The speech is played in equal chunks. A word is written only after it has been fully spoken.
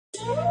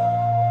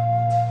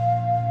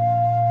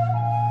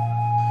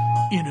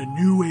In a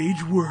new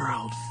age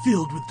world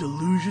filled with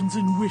delusions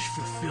and wish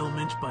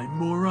fulfillment by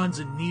morons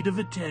in need of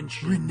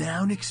attention,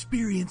 renowned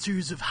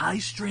experiencers of high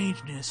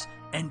strangeness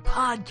and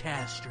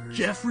podcasters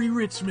Jeffrey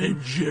Ritzman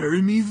and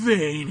Jeremy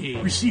Vaney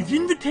received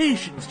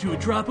invitations to a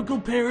tropical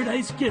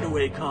paradise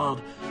getaway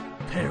called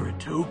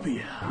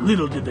Paratopia.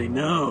 Little did they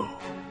know,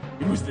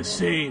 it was the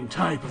same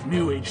type of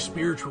new age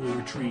spiritual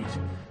retreat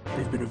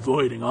they've been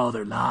avoiding all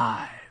their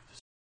lives.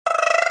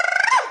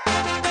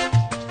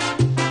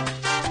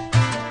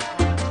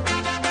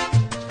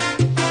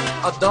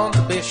 Oh,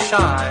 don't be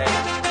shy.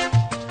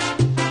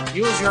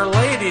 Use your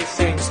lady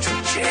things to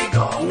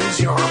jiggle.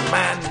 Use your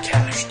man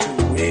cash to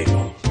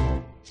wiggle.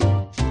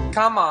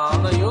 Come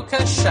on, you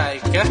can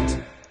shake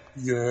it.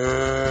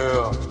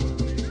 Yeah.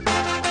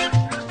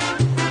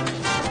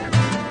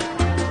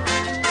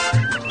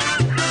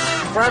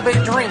 Grab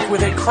a drink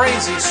with a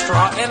crazy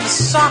straw and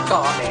suck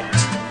on it.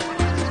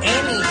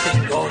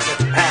 Anything goes at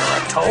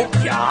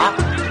Paratopia.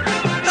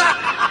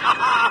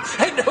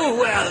 And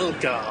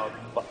welcome.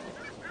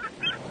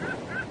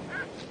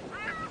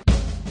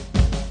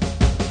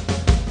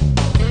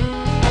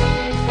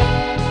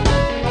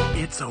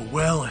 It's a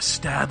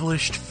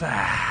well-established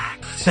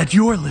fact that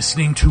you're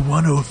listening to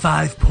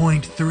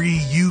 105.3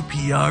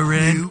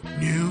 UPRN,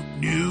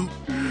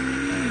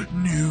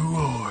 New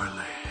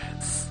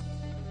Orleans.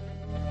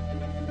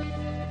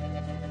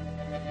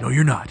 No,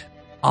 you're not.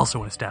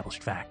 Also an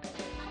established fact.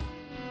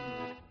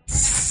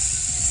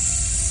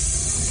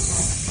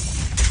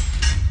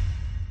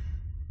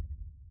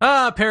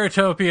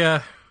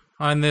 Paratopia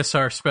on this,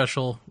 our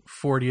special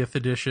 40th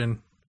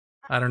edition.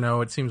 I don't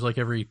know, it seems like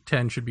every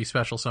 10 should be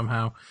special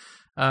somehow.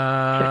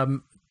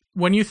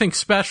 When you think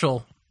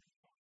special,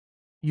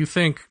 you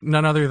think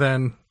none other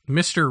than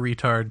Mr.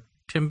 Retard,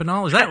 Tim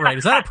Binnall. Is that right?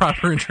 Is that a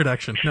proper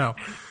introduction? No.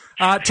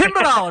 Tim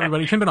Binnall,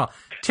 everybody. Tim Binnall.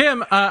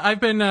 Tim, I've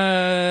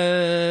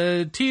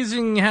been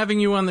teasing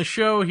having you on the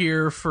show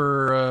here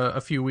for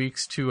a few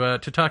weeks to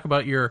talk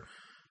about your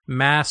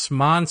Mass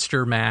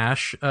Monster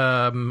Mash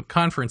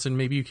conference, and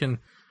maybe you can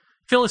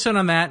fill us in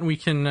on that, and we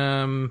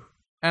can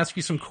ask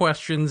you some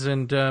questions,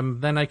 and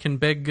then I can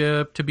beg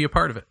to be a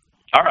part of it.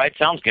 All right,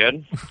 sounds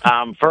good.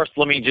 First,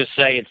 let me just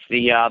say it's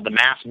the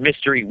Mass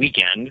Mystery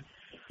Weekend.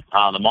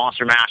 The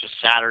Monster Mash is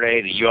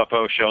Saturday. The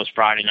UFO show is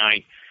Friday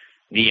night.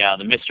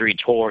 The Mystery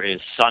Tour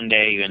is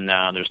Sunday, and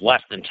there's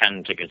less than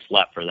 10 tickets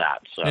left for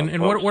that. So,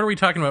 and what are we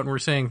talking about when we're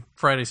saying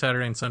Friday,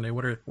 Saturday, and Sunday?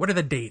 What are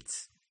the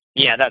dates?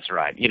 Yeah, that's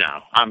right.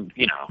 I'm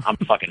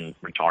fucking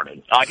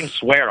retarded. I can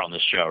swear on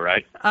this show,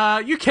 right?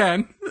 You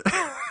can.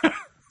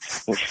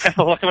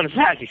 What does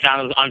that? He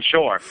sounded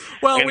unsure.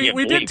 Well,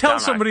 we did tell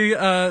somebody.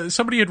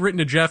 Somebody had written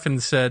to Jeff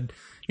and said,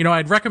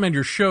 I'd recommend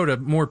your show to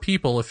more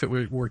people if it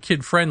were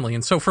kid friendly.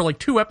 And so for like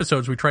 2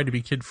 episodes, we tried to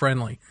be kid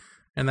friendly,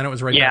 and then it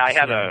was right.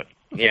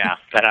 Yeah,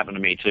 that happened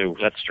to me too.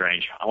 That's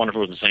strange. I wonder if it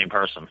was the same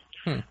person.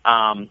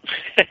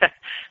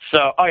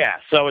 So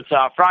it's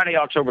Friday,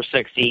 October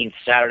 16th,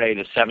 Saturday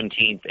the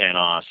 17th,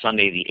 and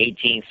Sunday the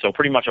 18th. So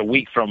pretty much a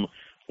week from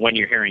when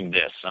you're hearing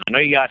this. And I know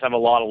you guys have a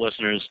lot of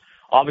listeners,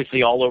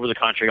 obviously all over the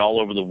country, all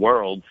over the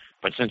world.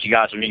 But since you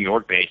guys are New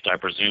York-based, I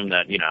presume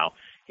that, you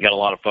got a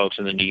lot of folks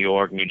in the New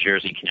York, New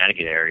Jersey,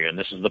 Connecticut area. And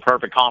this is the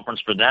perfect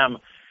conference for them,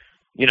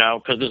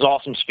 because there's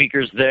awesome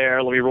speakers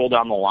there. Let me roll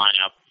down the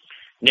lineup.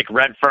 Nick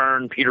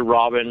Redfern, Peter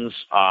Robbins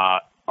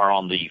are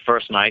on the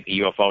first night, the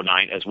UFO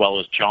night, as well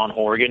as John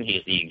Horgan. He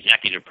is the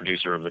executive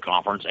producer of the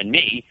conference, and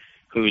me,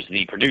 who's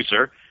the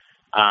producer.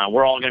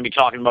 We're all going to be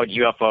talking about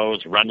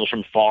UFOs,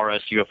 Rendlesham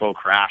Forest, UFO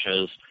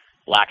crashes,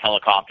 black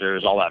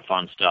helicopters, all that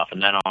fun stuff.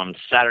 And then on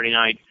Saturday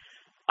night,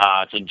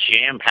 it's a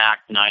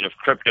jam-packed night of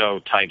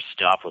crypto-type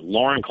stuff with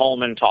Lauren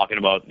Coleman talking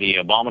about the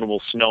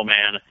abominable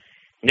snowman,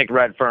 Nick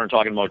Redfern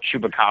talking about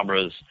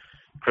chupacabras,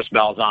 Chris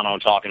Balzano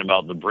talking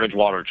about the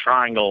Bridgewater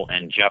Triangle,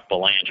 and Jeff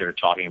Belanger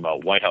talking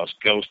about White House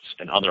ghosts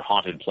and other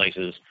haunted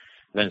places.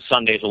 And then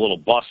Sunday's a little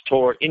bus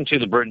tour into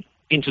the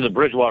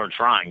Bridgewater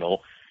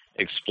Triangle,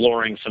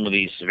 exploring some of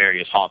these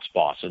various hot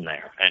spots in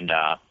there. And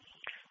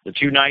the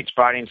 2 nights,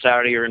 Friday and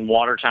Saturday, are in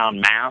Watertown,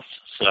 Mass.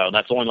 So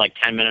that's only like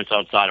 10 minutes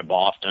outside of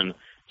Boston.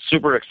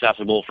 Super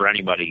accessible for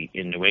anybody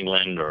in New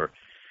England or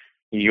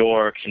New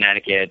York,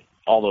 Connecticut,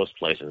 all those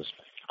places.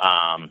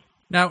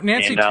 Now,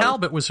 Nancy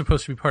Talbot was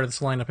supposed to be part of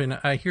this lineup, and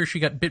I hear she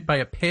got bit by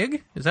a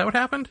pig. Is that what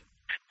happened?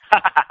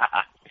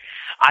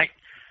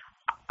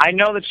 I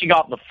know that she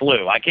got the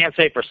flu. I can't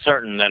say for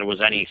certain that it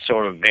was any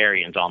sort of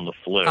variant on the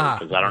flu,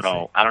 because I don't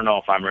know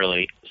if I'm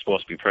really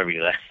supposed to be privy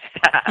to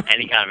that,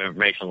 any kind of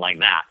information like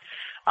that.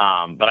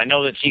 But I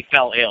know that she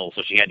fell ill,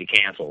 so she had to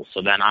cancel.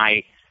 So then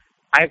I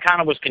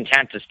kind of was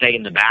content to stay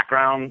in the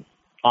background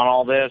on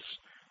all this.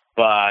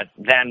 But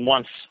then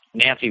once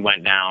Nancy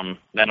went down,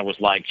 then it was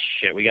like,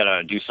 shit, we got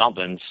to do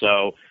something.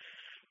 So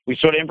we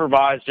sort of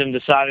improvised and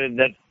decided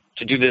that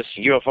to do this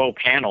UFO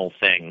panel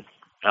thing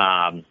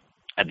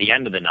at the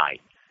end of the night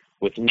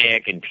with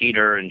Nick and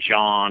Peter and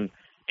John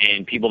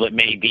and people that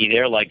may be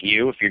there like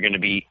you, if you're going to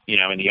be,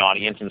 in the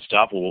audience and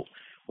stuff. We'll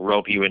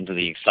rope you into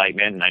the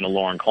excitement. And I know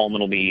Lauren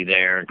Coleman will be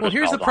there. And Well, Chris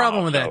here's the Maldonado,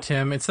 problem with that,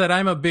 Tim. It's that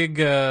I'm a big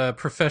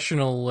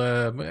professional,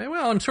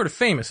 I'm sort of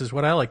famous is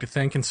what I like to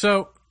think. And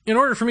so in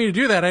order for me to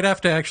do that, I'd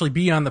have to actually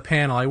be on the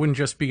panel. I wouldn't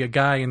just be a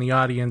guy in the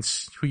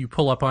audience who you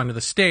pull up onto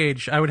the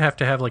stage. I would have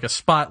to have like a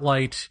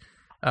spotlight,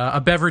 a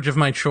beverage of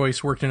my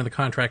choice worked into the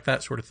contract,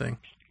 that sort of thing.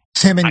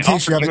 Tim, in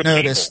case you haven't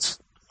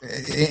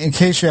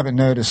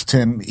noticed,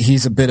 Tim,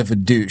 he's a bit of a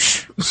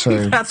douche.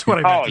 So That's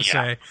what I meant to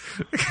say.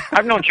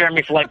 I've known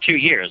Jeremy for like 2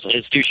 years.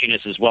 His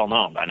douchiness is well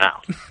known by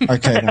now.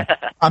 Okay, then.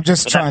 I'm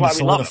just trying to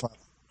solidify.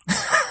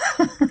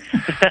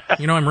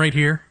 I'm right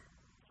here.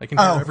 I can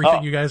hear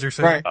everything you guys are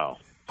saying. Right.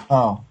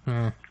 Oh.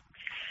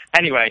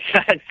 Anyway,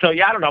 so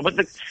yeah, I don't know, but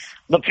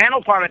the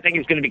panel part I think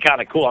is going to be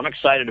kind of cool. I'm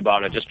excited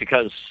about it just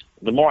because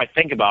the more I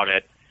think about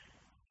it,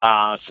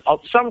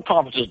 some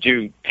conferences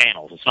do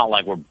panels. It's not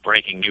like we're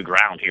breaking new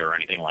ground here or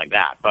anything like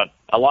that, but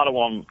a lot of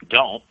them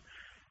don't,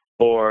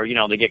 or,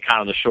 they get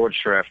kind of the short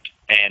shrift,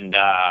 and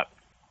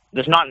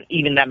there's not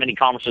even that many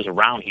conferences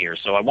around here,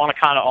 so I want to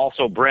kind of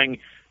also bring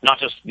not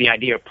just the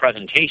idea of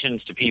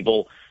presentations to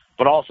people,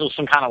 but also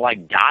some kind of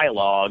like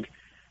dialogue,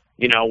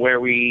 where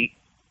we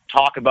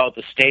talk about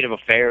the state of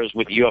affairs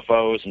with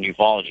UFOs and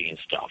ufology and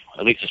stuff,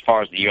 at least as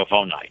far as the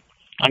UFO night.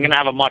 I'm going to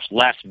have a much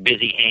less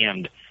busy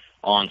hand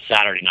on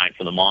Saturday night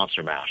for the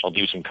Monster Mash. I'll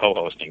do some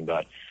co-hosting,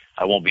 but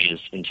I won't be as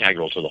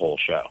integral to the whole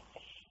show.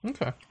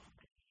 Okay.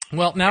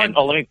 Well, now...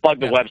 let me plug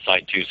the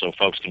website, too, so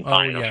folks can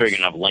find it. I'm sure you're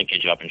going to have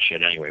linkage up and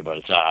shit anyway, but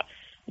it's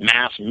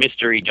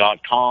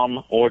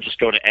massmystery.com, or just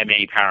go to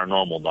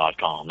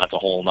maparanormal.com. That's a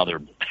whole other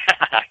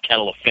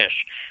kettle of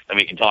fish that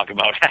we can talk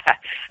about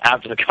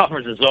after the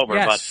conference is over.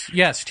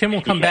 Yes. Tim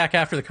will come back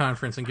after the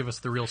conference and give us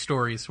the real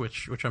stories,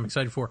 which I'm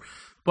excited for.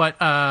 But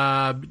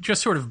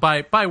just sort of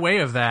by way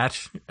of that,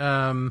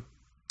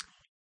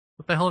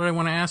 what the hell did I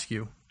want to ask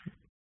you?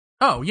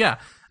 Oh, yeah.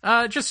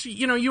 Just,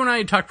 you and I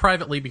had talked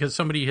privately because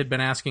somebody had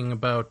been asking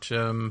about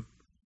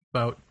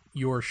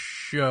your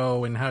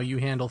show and how you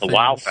handle things. The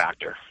wow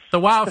factor. The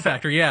wow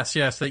factor, yes.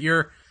 That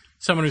you're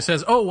someone who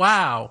says, oh,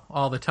 wow,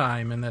 all the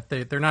time, and that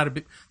they're not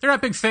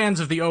big fans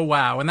of the oh,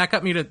 wow. And that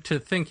got me to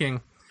thinking,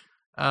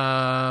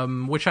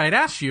 which I had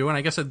asked you, and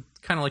I guess I'd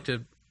kind of like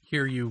to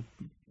hear you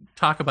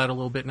talk about it a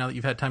little bit now that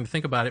you've had time to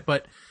think about it,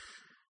 but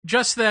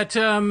just that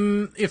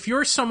if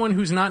you're someone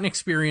who's not an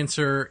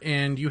experiencer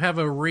and you have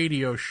a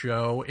radio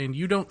show and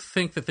you don't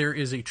think that there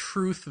is a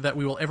truth that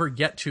we will ever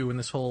get to in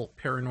this whole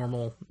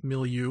paranormal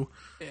milieu,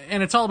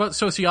 and it's all about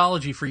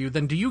sociology for you,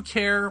 then do you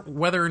care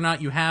whether or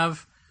not you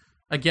have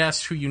a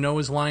guest who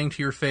is lying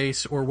to your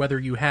face, or whether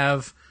you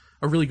have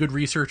a really good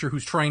researcher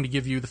who's trying to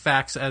give you the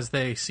facts as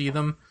they see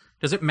them?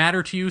 Does it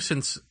matter to you,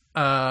 since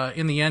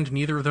in the end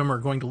neither of them are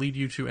going to lead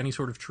you to any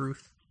sort of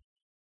truth?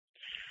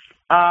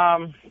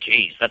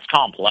 Geez, that's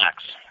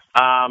complex.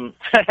 Well,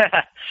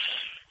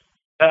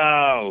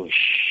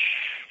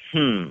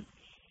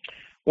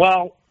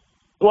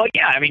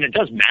 yeah, I mean, it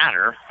does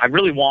matter. I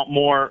really want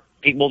more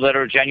people that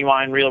are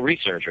genuine, real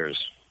researchers.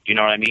 You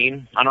know what I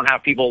mean? I don't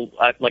have people,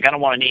 I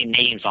don't want to name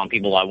names on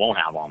people I won't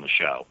have on the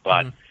show,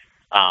 but, and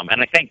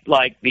I think,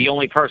 the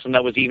only person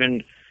that was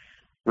even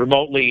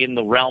remotely in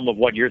the realm of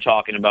what you're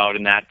talking about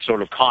in that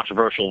sort of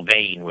controversial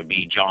vein would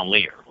be John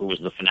Lear, who was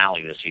the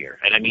finale this year.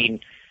 And I mean,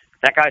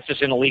 that guy's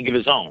just in a league of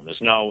his own.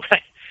 There's no,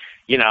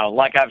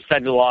 like I've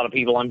said to a lot of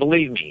people, and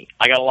believe me,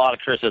 I got a lot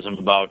of criticism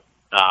about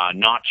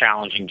not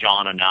challenging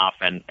John enough.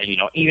 And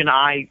even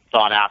I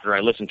thought after I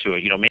listened to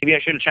it, maybe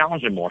I should have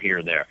challenged him more here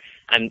or there.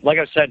 And like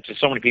I've said to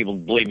so many people,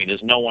 believe me,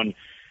 there's no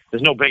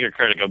bigger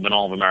critic of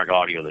All of America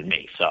Audio than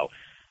me. So,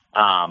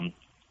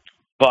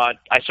 but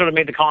I sort of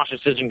made the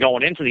conscious decision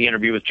going into the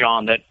interview with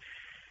John that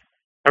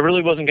I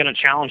really wasn't going to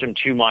challenge him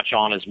too much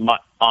on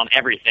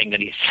everything that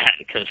he said,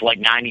 because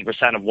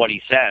 90% of what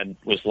he said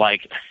was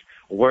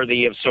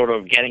worthy of sort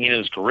of getting in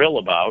his grill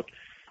about.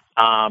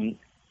 And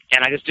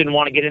I just didn't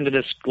want to get into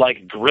this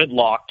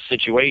gridlocked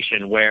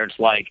situation where it's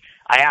I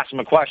ask him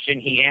a question,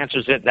 he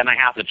answers it, then I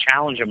have to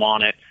challenge him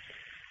on it.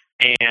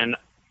 And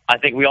I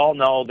think we all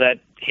know that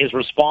his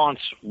response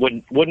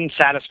wouldn't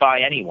satisfy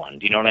anyone.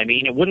 Do you know what I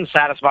mean? It wouldn't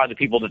satisfy the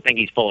people that think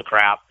he's full of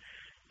crap.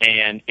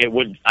 And it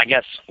would, I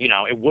guess,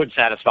 it would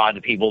satisfy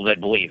the people that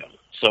believe him.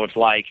 So it's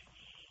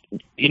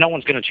no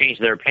one's going to change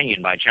their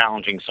opinion by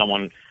challenging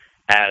someone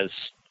as,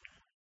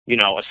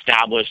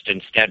 established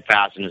and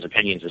steadfast in his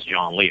opinions as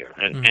John Lear.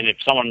 And if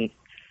someone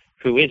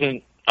who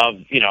isn't of,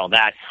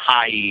 that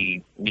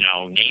high,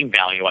 name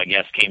value, I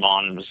guess, came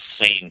on and was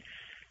saying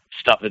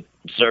stuff that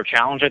deserve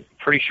challenge, I'm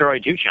pretty sure I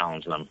do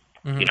challenge them.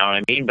 You know what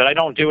I mean? But I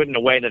don't do it in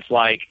a way that's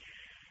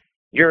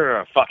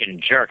you're a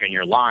fucking jerk and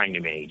you're lying to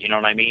me. You know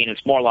what I mean?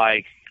 It's more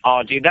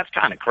oh, dude, that's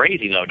kind of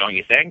crazy, though, don't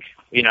you think?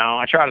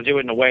 I try to do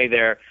it in a way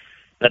that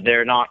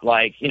they're not,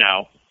 going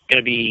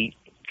to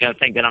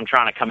think that I'm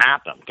trying to come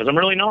at them, because I'm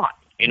really not,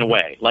 in a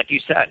way. Like you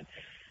said,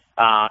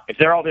 if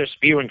they're all there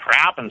spewing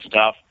crap and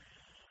stuff,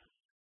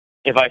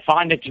 if I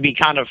find it to be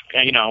kind of,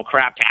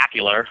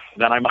 craptacular,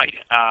 then I might,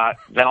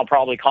 then I'll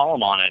probably call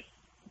them on it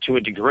to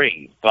a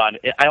degree. But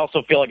I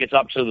also feel like it's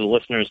up to the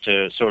listeners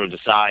to sort of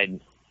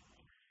decide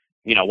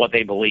what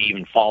they believe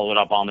and follow it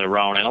up on their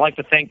own. And I like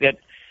to think that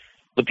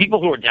the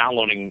people who are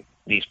downloading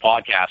these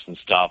podcasts and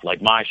stuff,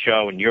 like my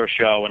show and your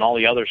show and all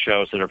the other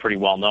shows that are pretty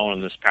well known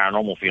in this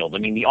paranormal field, I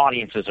mean, the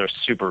audiences are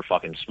super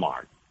fucking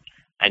smart,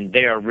 and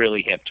they are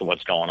really hip to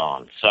what's going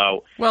on.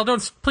 So, well,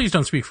 please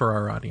don't speak for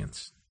our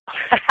audience.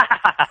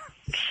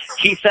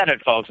 He said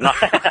it, folks, not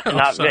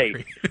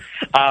me.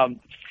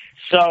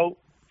 So,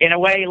 in a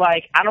way,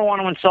 like, I don't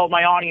want to insult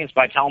my audience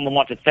by telling them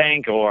what to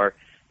think or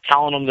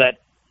telling them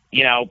that,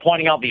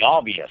 pointing out the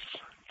obvious.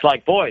 It's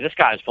like, boy, this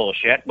guy's full of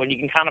shit. When you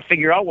can kind of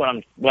figure out what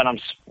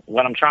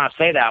I'm trying to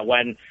say that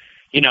when,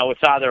 it's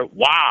either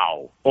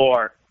wow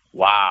or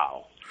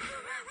wow.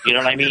 You know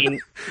what I mean?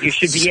 You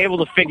should be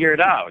able to figure it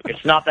out.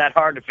 It's not that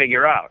hard to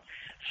figure out.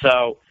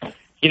 So,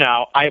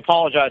 I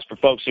apologize for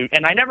folks who,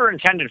 and I never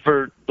intended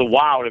for the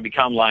wow to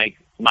become like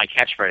my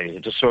catchphrase.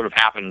 It just sort of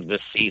happened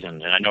this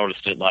season, and I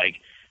noticed it like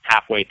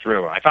halfway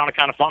through. I found it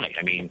kind of funny.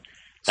 I mean,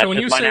 so when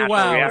you say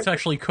wow, reaction. It's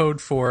actually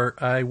code for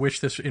I wish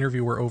this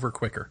interview were over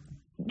quicker.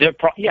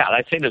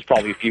 I'd say there's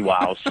probably a few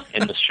wows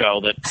in the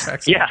show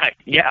that,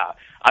 yeah.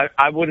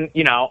 I wouldn't,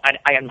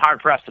 I am hard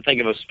pressed to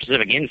think of a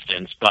specific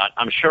instance, but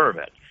I'm sure of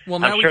it. Well,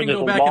 now we can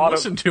go back and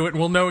listen to it, and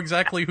we'll know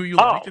exactly who you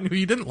liked and who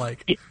you didn't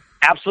like.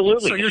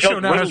 Absolutely. So your show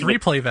now has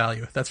replay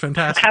value. That's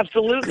fantastic.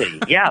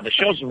 Absolutely. Yeah, the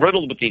show's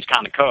riddled with these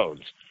kind of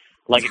codes.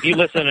 Like, if you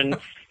listen and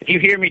if you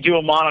hear me do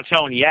a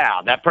monotone,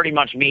 that pretty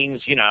much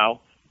means,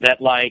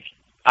 that, like,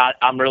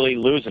 I'm really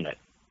losing it.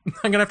 I'm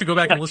going to have to go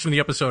back and listen to the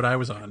episode I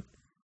was on.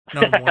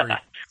 No, I'm worried.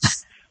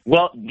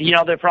 Well,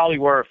 there probably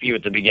were a few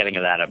at the beginning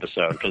of that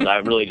episode, because I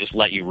really just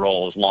let you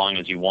roll as long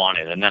as you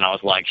wanted. And then I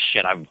was like,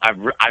 shit,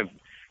 I've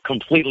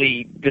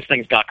completely, this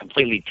thing's got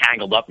completely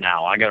tangled up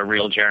now. I got to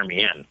reel Jeremy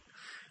in.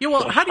 Yeah,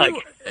 well, how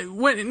do you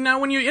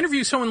when you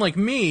interview someone like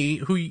me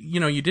who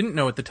you didn't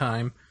know at the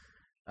time,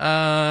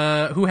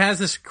 who has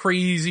this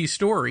crazy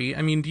story?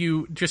 I mean, do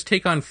you just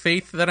take on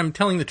faith that I'm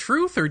telling the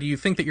truth, or do you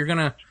think that you're going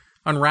to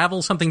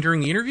unravel something during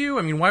the interview?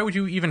 I mean, why would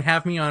you even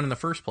have me on in the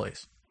first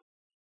place?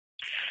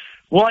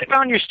 Well, I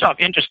found your stuff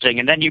interesting,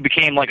 and then you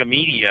became like a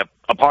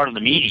part of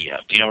the media.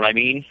 Do you know what I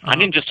mean? I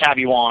didn't just have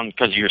you on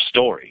because of your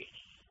story.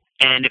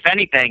 And if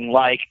anything,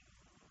 like,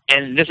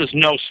 and this is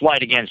no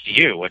slight against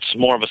you, it's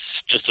more of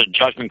just a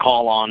judgment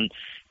call on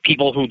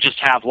people who just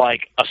have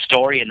like a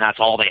story and that's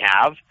all they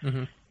have.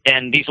 Mm-hmm.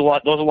 And those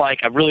are like,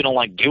 I really don't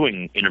like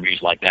doing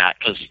interviews like that,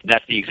 because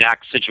that's the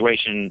exact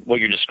situation what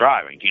you're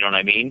describing. Do you know what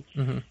I mean?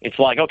 Mm-hmm. It's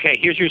like, okay,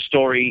 here's your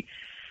story.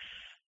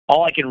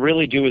 All I can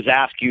really do is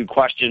ask you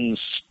questions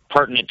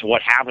pertinent to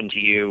what happened to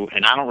you,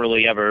 and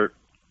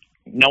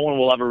no one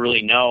will ever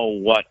really know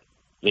what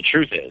the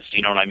truth is. Do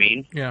you know what I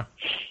mean? Yeah.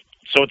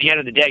 So at the end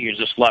of the day, you're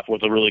just left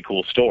with a really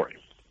cool story.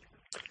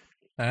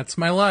 That's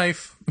my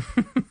life.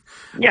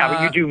 Yeah,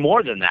 but you do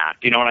more than that.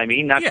 Do you know what I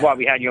mean? That's why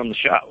we had you on the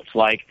show. It's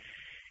like,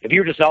 if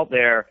you're just out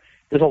there,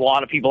 there's a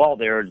lot of people out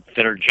there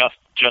that are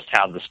just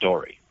have the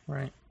story.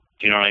 Right.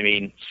 Do you know what I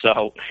mean?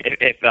 So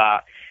if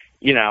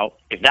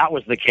that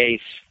was the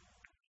case,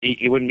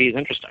 it wouldn't be as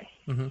interesting.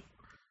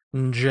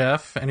 Mm-hmm.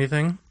 Jeff,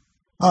 anything?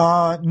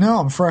 No,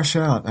 I'm fresh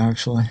out,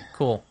 actually.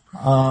 Cool.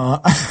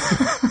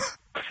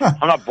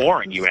 I'm not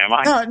boring you, am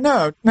I?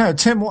 No,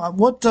 Tim.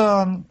 What?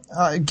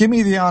 Give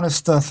me the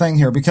honest thing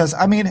here, because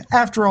I mean,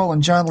 after all,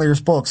 in John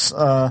Lear's books,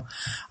 I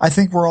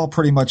think we're all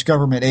pretty much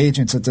government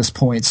agents at this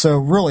point. So,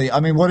 really, I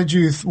mean, what did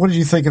you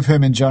think of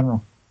him in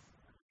general?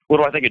 What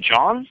do I think of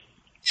John?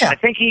 Yeah, I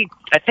think he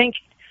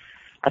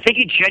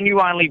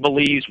genuinely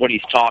believes what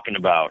he's talking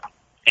about,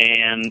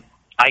 and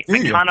I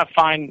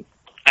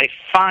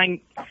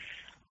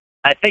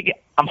think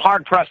I'm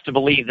hard pressed to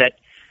believe that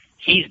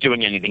he's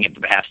doing anything at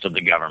the behest of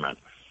the government.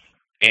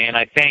 And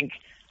I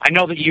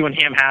know that you and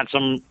him had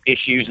some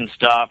issues and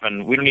stuff,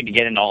 and we don't need to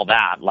get into all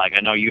that. Like, I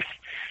know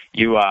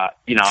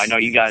I know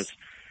you guys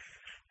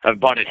have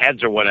butted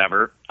heads or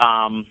whatever.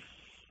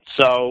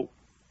 So,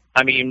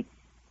 I mean,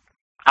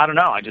 I don't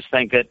know. I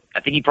think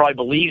he probably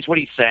believes what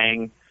he's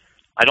saying.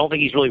 I don't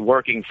think he's really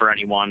working for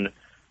anyone.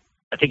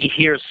 I think he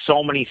hears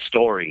so many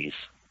stories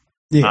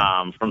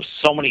from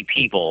so many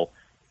people,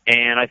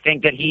 and I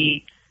think that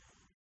he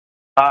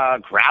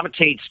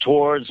gravitates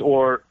towards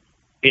or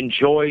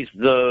enjoys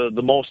the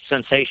most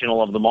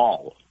sensational of them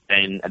all,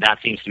 and that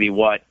seems to be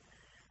what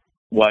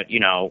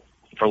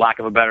for lack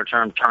of a better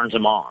term, turns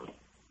him on.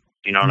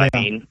 You know what I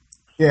mean?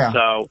 Yeah.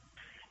 So,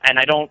 and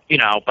I don't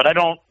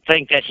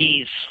think that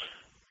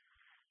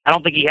I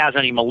don't think he has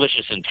any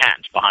malicious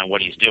intent behind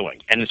what he's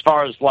doing. And as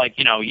far as like,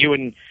 you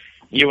and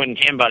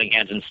him butting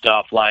heads and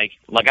stuff, like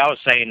I was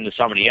saying to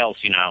somebody else,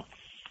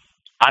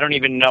 I don't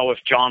even know if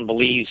John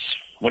believes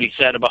what he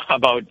said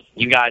about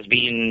you guys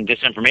being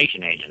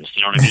disinformation agents.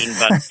 You know what I mean?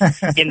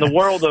 But in the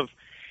world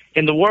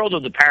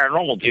of the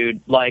paranormal, dude,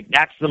 like,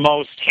 that's the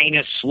most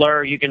heinous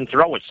slur you can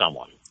throw at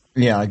someone.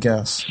 Yeah, I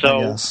guess.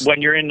 So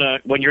when you're in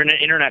an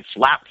internet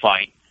slap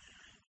fight,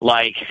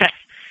 like,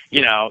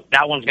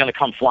 that one's going to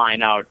come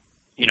flying out.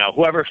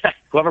 Whoever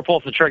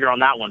pulls the trigger on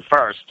that one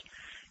first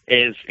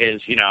is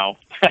is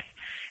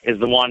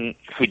the one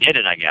who did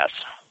it, I guess.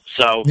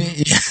 So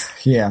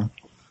yeah.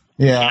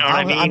 You know what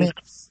I mean?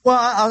 Well,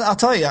 I'll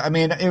tell you. I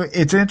mean,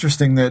 it's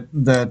interesting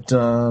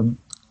that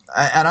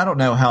and I don't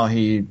know how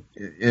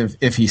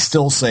if he's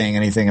still saying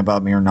anything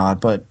about me or not,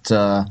 but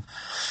I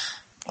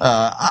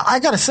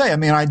got to say, I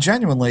mean, I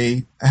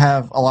genuinely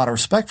have a lot of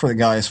respect for the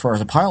guy as far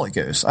as a pilot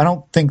goes. I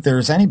don't think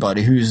there's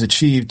anybody who's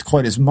achieved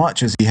quite as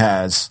much as he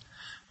has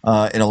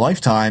in a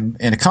lifetime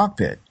in a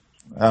cockpit.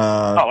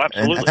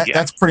 Absolutely. And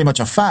that's pretty much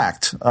a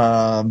fact.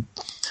 And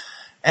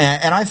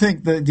I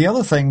think the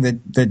other thing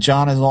that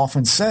John has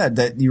often said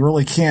that you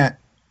really can't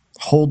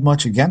hold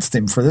much against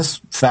him for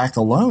this fact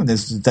alone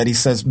is that he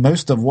says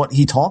most of what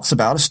he talks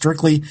about is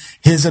strictly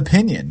his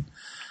opinion.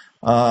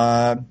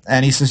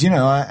 And he says,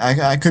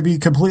 I could be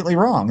completely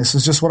wrong. This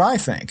is just what I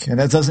think. And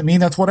that doesn't mean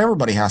that's what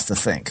everybody has to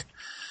think.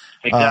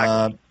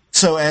 Exactly.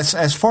 So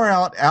as far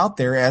out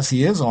there as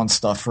he is on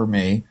stuff for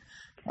me,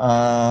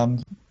 I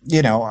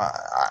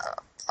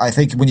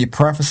think when you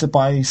preface it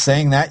by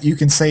saying that, you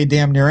can say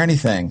damn near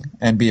anything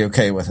and be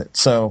okay with it.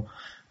 So,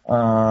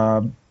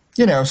 so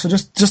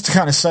just to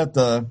kind of set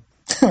the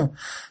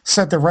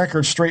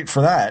record straight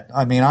for that.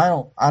 I mean,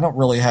 I don't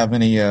really have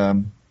any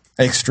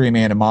extreme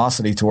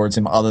animosity towards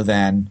him other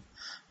than,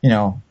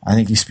 I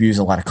think he spews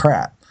a lot of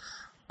crap.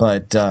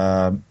 But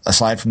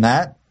aside from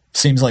that,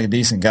 seems like a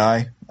decent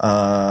guy.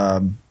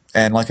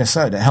 And like I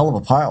said, a hell of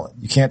a pilot.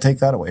 You can't take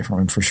that away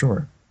from him for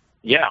sure.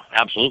 Yeah,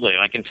 absolutely.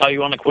 I can tell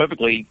you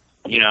unequivocally,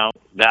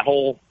 that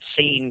whole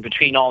scene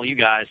between all you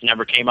guys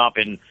never came up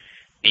in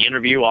the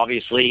interview,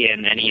 obviously,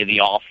 and any of the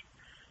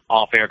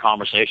off-air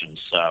conversations.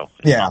 So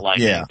it's not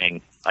like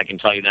anything. I can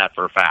tell you that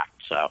for a fact.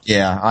 So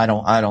yeah, I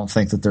don't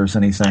think that there's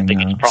anything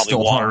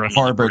still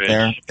harbored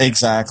there.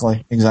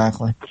 Exactly.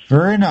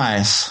 Very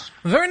nice.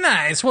 Very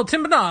nice. Well,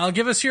 Tim Binnall,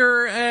 give us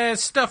your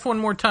stuff one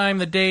more time,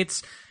 the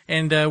dates,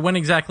 and when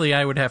exactly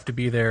I would have to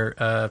be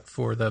there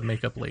for the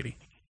makeup lady.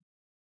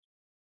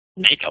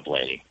 Makeup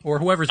lady. Or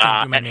whoever's going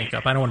to do my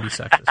makeup. I don't want to be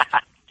sexist.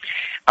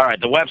 All right,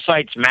 the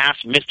website's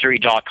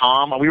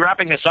massmystery.com. Are we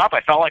wrapping this up?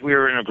 I felt like we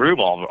were in a groove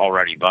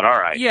already, but all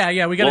right.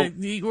 Yeah, we got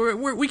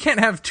we can't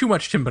have too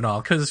much Tim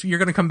Binnall because you're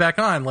going to come back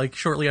on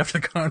shortly after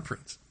the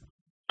conference.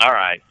 All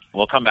right,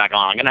 we'll come back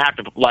on. I'm going to have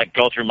to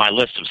go through my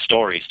list of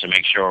stories to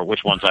make sure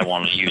which ones I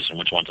want to use and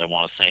which ones I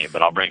want to save,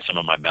 but I'll bring some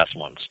of my best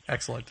ones.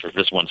 Excellent. Because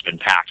this one's been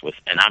packed with,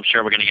 and I'm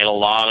sure we're going to get a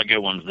lot of good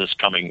ones this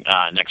coming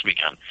next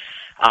weekend.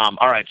 All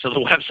right, so the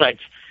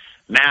website's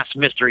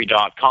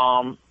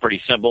massmystery.com.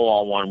 Pretty simple,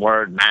 all one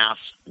word,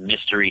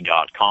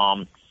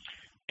 massmystery.com.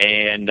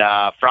 And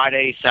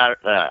Friday,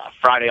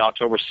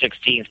 October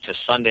 16th to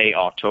Sunday,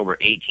 October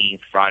 18th.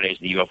 Friday's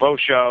the UFO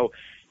show.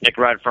 Nick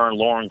Redfern,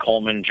 Lauren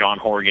Coleman, John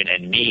Horgan,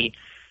 and me.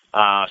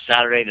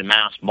 Saturday, the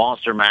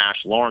Monster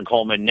Mash, Lauren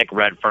Coleman, Nick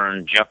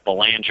Redfern, Jeff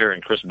Belanger,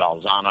 and Chris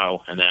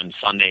Balzano. And then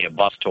Sunday, a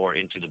bus tour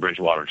into the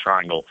Bridgewater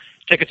Triangle.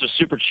 Tickets are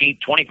super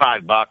cheap,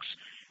 $25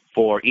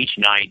 for each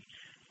night.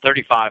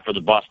 $35 for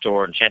the bus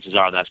tour, and chances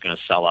are that's going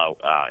to sell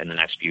out in the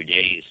next few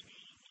days.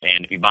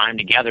 And if you buy them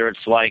together,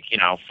 it's like,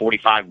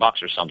 $45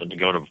 or something to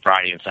go to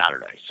Friday and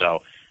Saturday. So,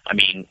 I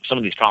mean, some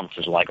of these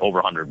conferences are like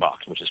over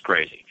 $100, which is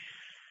crazy.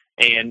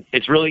 And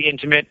it's really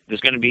intimate.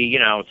 There's going to be,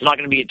 it's not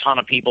going to be a ton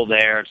of people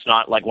there. It's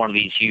not like one of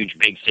these huge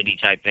big city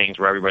type things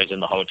where everybody's in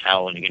the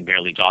hotel and you can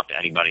barely talk to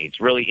anybody. It's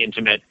really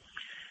intimate.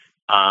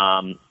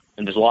 And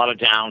there's a lot of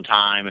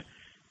downtime.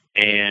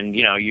 And,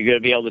 you're going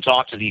to be able to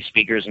talk to these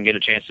speakers and get a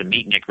chance to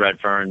meet Nick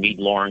Redfern, meet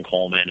Lauren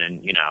Coleman,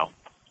 and,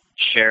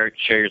 share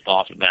your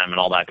thoughts with them and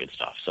all that good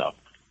stuff. So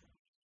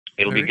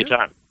it'll be a good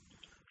time.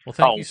 Well,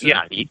 thank you,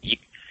 sir.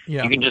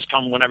 You can just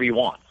come whenever you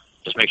want.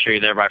 Just make sure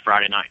you're there by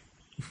Friday night.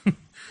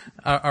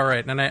 All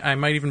right. And I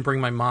might even bring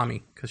my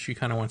mommy because she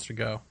kind of wants to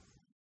go.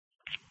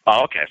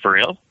 Oh, okay. For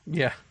real?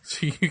 Yeah.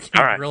 So you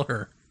can grill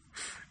her.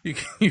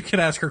 You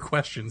can ask her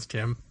questions,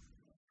 Tim.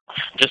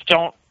 Just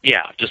don't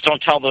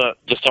tell the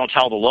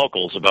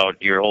locals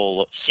about your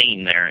whole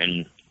scene there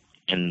in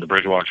the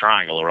Bridgewater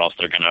Triangle, or else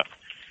they're gonna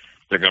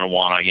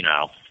want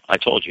to, I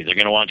told you, they're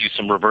gonna want to do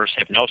some reverse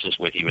hypnosis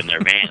with you in their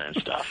van and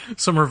stuff.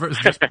 Some reverse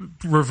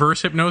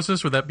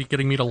hypnosis? Would that be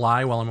getting me to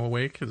lie while I'm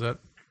awake? Is that?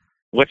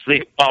 What's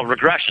the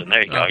regression?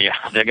 There you go. Yeah,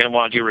 they're gonna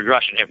want to do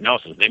regression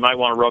hypnosis. They might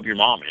want to rub your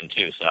mom in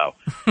too. So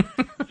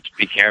just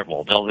be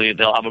careful.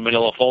 They'll have a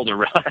manila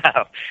folder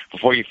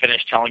before you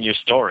finish telling your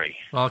story.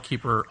 I'll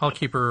keep her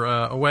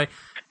away.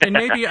 And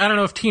maybe, I don't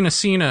know if Tina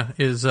Sina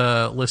is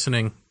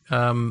listening.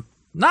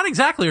 Not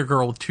exactly a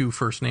girl with two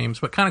first names,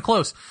 but kind of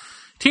close.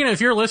 Tina,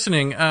 if you're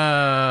listening,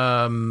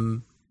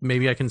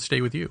 maybe I can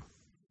stay with you.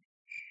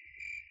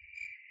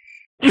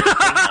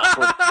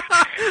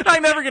 I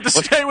never get to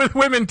stay with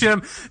women,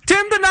 Tim.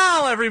 Tim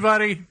Binnall,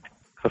 everybody.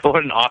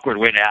 What an awkward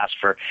way to ask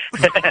for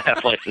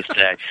a place to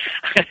stay.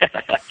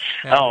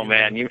 Oh,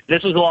 man.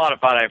 This was a lot of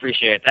fun. I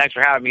appreciate it. Thanks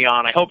for having me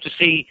on. I hope to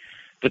see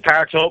the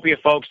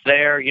Paratopia folks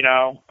there.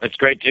 It's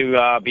great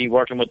to be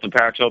working with the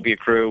Paratopia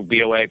crew,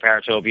 BOA,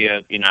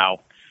 Paratopia.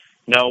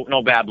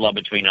 No bad blood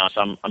between us.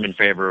 I'm in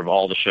favor of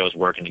all the shows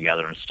working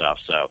together and stuff.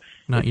 So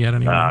not yet,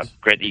 anyways.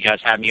 Great that you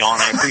guys have me on.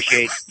 I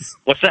appreciate.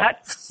 What's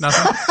that?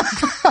 Nothing.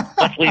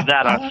 Let's leave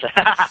that on.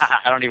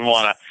 I don't even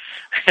want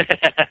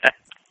to.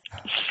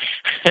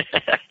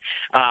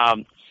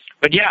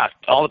 But yeah,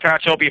 all the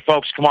Paratopia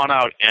folks, come on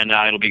out, and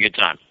it'll be a good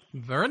time.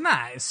 Very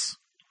nice.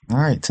 All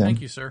right, Tim.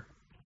 Thank you, sir.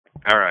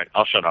 All right,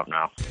 I'll shut up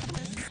now.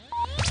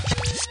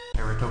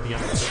 Paratopia.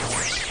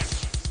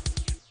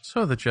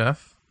 So the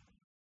Jeff.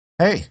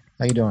 Hey,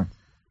 how you doing?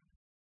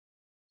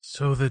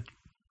 So the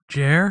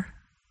Jer?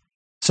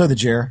 So the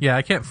Jer. Yeah,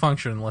 I can't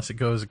function unless it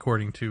goes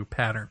according to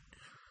pattern.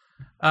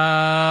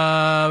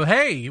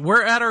 Hey,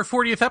 we're at our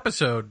 40th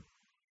episode.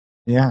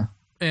 Yeah.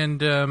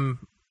 And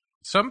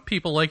some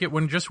people like it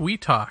when just we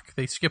talk.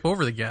 They skip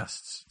over the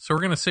guests. So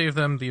we're going to save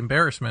them the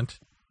embarrassment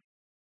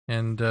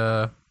and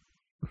or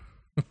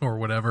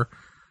whatever.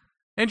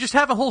 And just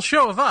have a whole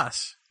show of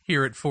us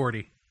here at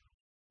 40.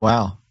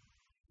 Wow.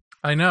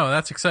 I know,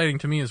 that's exciting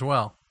to me as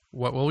well.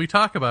 What will we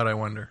talk about, I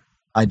wonder?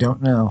 I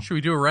don't know. Should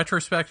we do a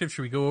retrospective?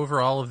 Should we go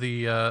over all of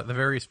the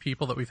various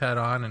people that we've had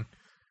on and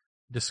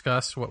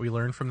discuss what we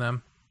learned from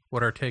them?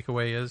 What our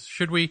takeaway is?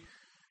 Should we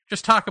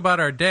just talk about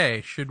our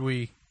day? Should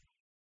we...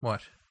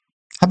 What?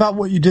 How about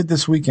what you did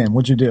this weekend?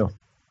 What'd you do?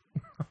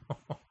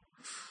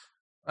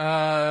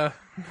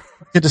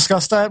 You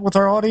discuss that with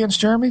our audience,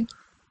 Jeremy?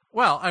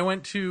 Well, I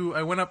went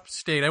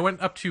upstate. I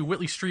went up to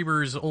Whitley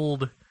Strieber's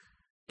old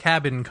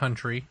cabin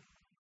country.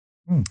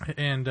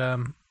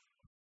 And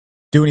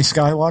do any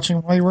sky watching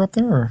while you were up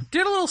there? Or?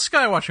 Did a little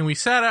sky watching. We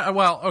sat at,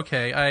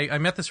 I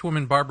met this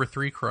woman, Barbara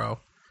Three Crow,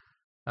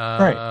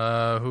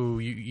 right. Who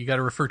you got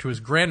to refer to as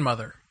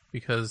grandmother,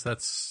 because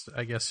that's,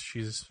 I guess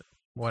she's,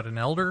 an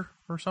elder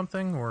or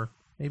something, or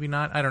maybe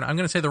not. I don't know. I'm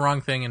going to say the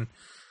wrong thing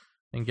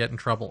and get in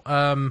trouble.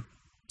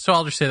 So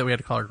I'll just say that we had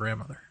to call her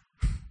grandmother.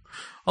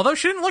 Although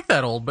she didn't look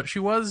that old, but she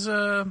was,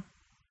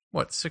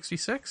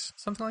 66?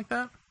 Something like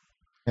that?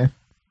 Okay.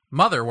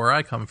 Mother, where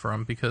I come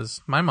from,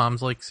 because my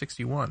mom's like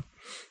 61.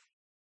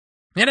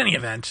 In any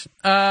event,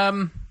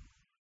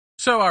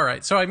 so all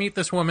right, so I meet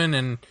this woman,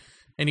 and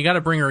you got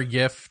to bring her a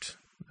gift.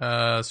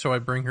 So I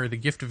bring her the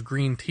gift of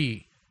green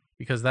tea,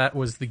 because that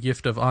was the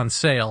gift of on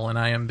sale, and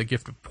I am the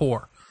gift of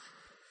poor.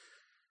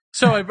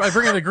 So I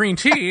bring her the green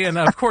tea, and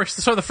of course,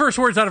 so the first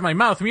words out of my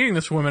mouth meeting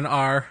this woman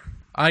are,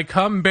 "I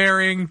come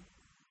bearing,"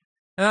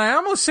 and I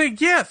almost say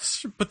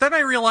gifts, but then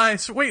I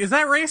realize, wait, is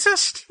that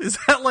racist? Is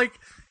that like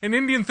an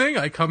Indian thing?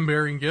 I come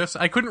bearing gifts?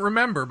 I couldn't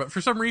remember, but for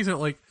some reason,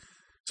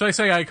 so I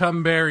say, "I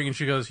come bearing," and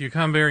she goes, "You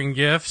come bearing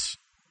gifts?"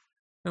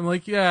 I'm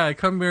like, "Yeah, I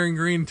come bearing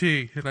green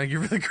tea," and I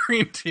give her the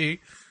green tea.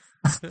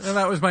 And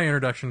that was my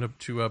introduction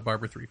to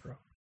Barbara Three Crow,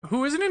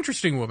 who is an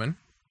interesting woman.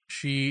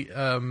 She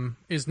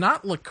is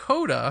not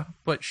Lakota,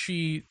 but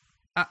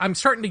I'm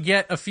starting to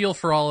get a feel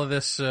for all of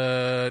this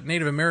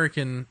Native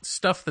American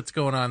stuff that's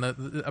going on.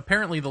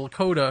 Apparently the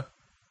Lakota,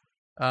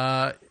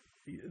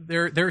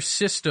 their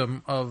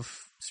system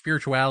of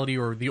spirituality,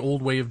 or the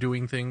old way of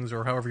doing things,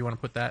 or however you want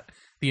to put that,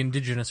 the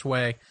indigenous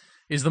way,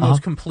 is the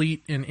most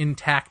complete and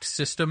intact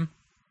system.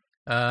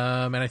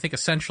 And I think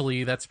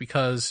essentially that's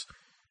because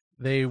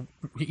they,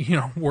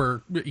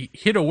 were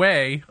hid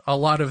away a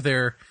lot of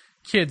their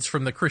kids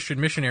from the Christian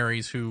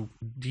missionaries who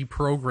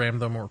deprogrammed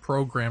them or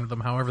programmed them,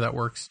 however that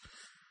works,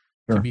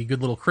 to be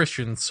good little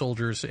Christian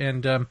soldiers.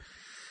 And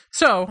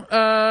so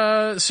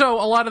a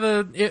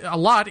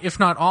lot, if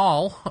not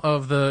all,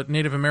 of the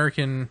Native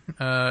American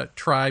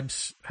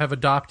tribes have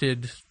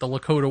adopted the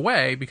Lakota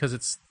way, because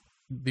it's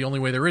the only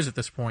way there is at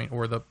this point,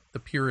 or the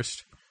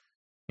purest,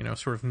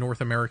 sort of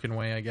North American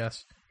way, I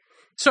guess.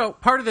 So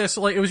part of this,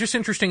 it was just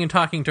interesting in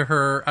talking to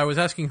her. I was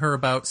asking her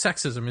about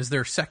sexism. Is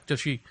there does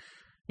she,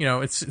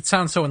 it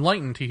sounds so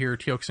enlightened to hear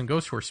Teoxan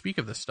Ghost Horse speak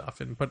of this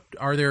stuff, but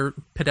are there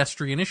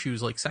pedestrian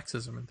issues like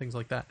sexism and things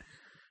like that?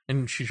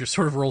 And she just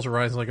sort of rolls her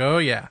eyes like, oh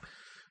yeah.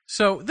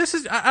 So this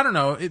is, I don't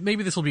know,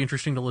 maybe this will be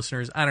interesting to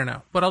listeners, I don't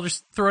know, but I'll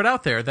just throw it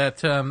out there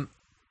that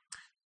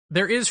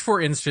there is, for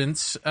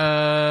instance,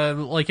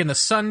 like in the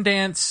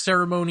Sundance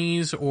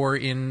ceremonies, or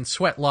in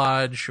Sweat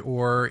Lodge,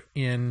 or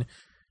in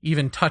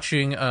even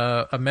touching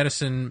a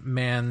medicine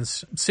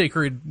man's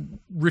sacred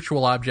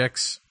ritual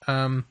objects,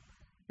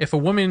 if a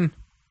woman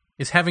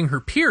is having her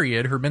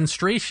period, her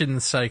menstruation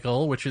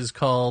cycle, which is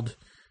called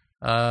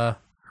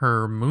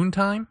her moon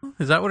time,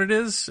 is that what it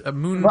is? A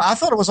moon. Well, I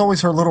thought it was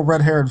always her little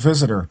red-haired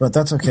visitor, but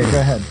that's okay. Go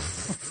ahead.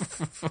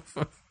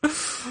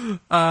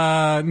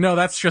 No,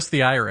 that's just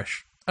the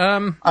Irish.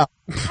 I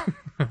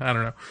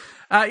don't know.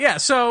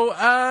 So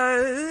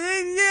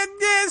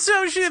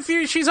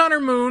if she's on her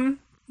moon,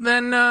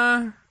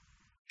 then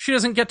she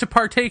doesn't get to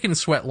partake in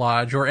Sweat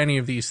Lodge or any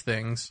of these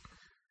things.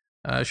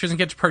 She doesn't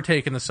get to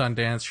partake in the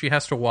Sundance. She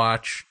has to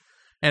watch,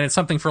 and it's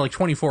something for like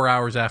 24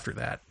 hours after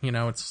that.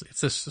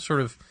 It's this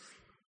sort of,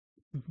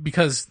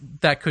 because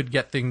that could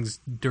get things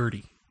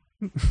dirty.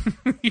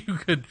 You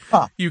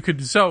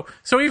could. So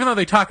even though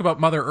they talk about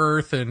Mother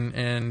Earth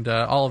and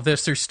all of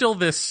this, there's still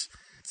this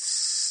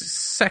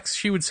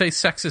she would say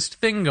sexist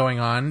thing going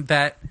on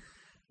that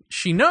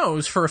she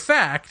knows for a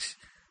fact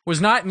was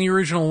not in the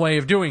original way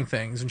of doing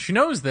things. And she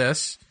knows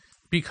this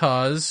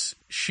because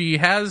she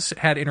has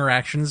had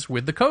interactions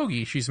with the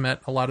Kogi. She's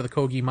met a lot of the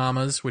Kogi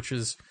mamas, which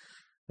is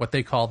what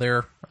they call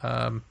their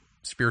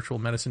spiritual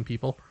medicine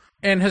people,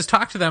 and has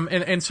talked to them.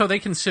 And so they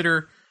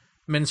consider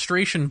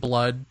menstruation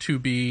blood to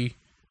be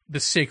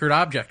this sacred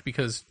object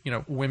because,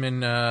 women,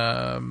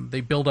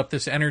 they build up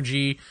this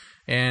energy,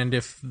 and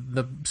if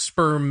the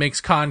sperm makes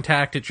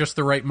contact at just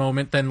the right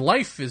moment, then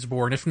life is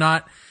born. If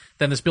not,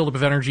 then this buildup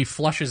of energy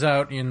flushes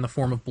out in the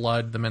form of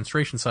blood, the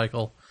menstruation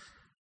cycle,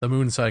 the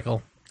moon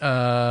cycle.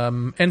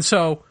 And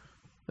so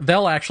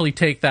they'll actually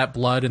take that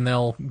blood and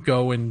they'll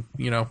go and,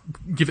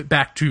 give it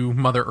back to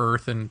Mother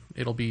Earth, and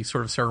it'll be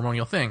sort of a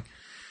ceremonial thing.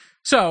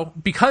 So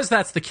because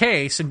that's the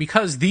case, and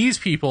because these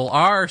people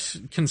are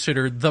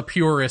considered the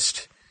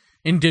purest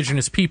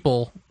indigenous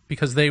people,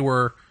 because they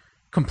were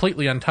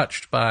completely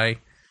untouched by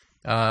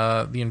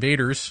the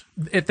invaders,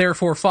 it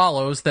therefore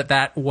follows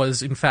that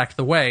was in fact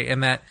the way,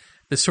 and that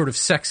this sort of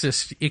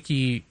sexist,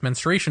 icky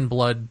menstruation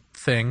blood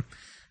thing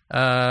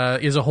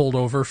is a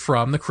holdover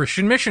from the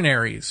Christian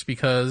missionaries,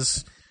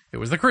 because it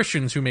was the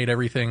Christians who made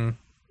everything,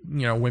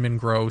 women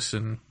gross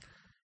and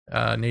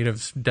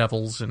natives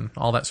devils and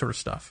all that sort of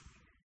stuff.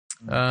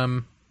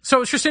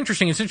 So it's just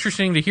interesting. It's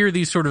interesting to hear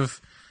these sort of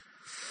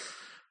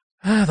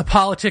the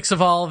politics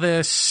of all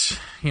this,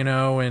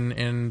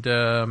 and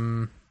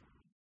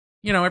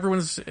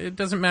everyone's. It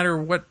doesn't matter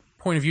what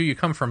point of view you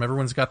come from.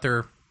 Everyone's got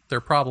their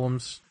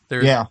problems.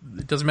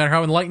 It doesn't matter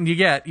how enlightened you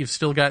get. You've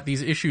still got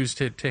these issues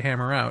to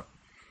hammer out.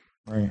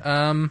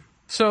 Right.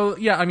 So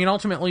yeah, I mean,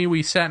 ultimately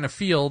we sat in a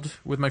field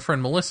with my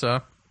friend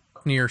Melissa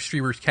near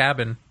Streber's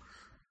cabin,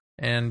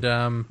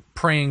 and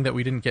praying that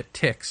we didn't get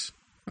ticks.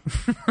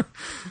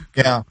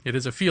 Yeah, it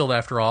is a field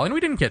after all, and we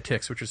didn't get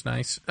ticks, which is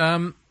nice.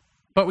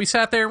 But we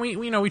sat there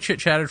and we chit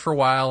chatted for a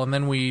while, and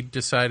then I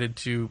decided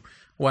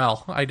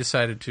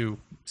to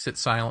sit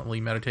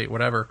silently, meditate,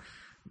 whatever,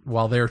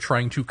 while they're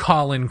trying to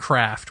call in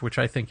craft, which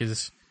I think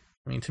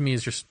to me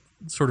is just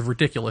sort of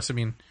ridiculous. I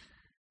mean,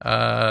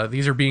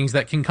 these are beings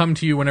that can come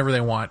to you whenever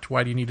they want.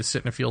 Why do you need to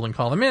sit in a field and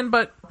call them in?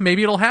 But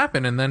maybe it'll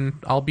happen, and then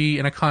I'll be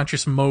in a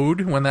conscious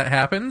mode when that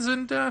happens,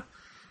 and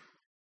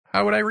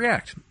how would I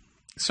react?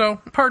 So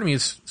part of me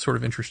is sort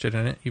of interested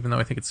in it, even though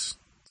I think it's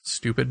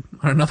stupid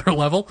on another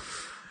level.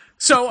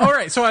 So, all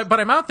right. But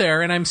I'm out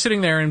there and I'm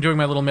sitting there and I'm doing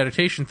my little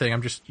meditation thing.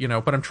 I'm just,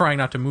 but I'm trying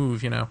not to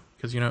move,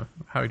 because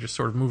how I just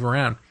sort of move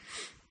around.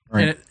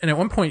 Right. And at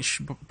one point,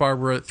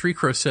 Barbara Three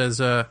Crow says,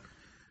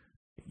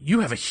 you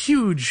have a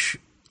huge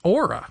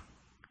aura.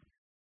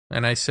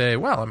 And I say,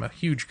 well, I'm a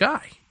huge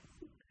guy.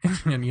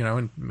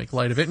 and make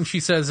light of it. And she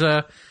says,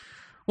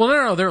 well,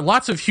 no, there are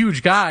lots of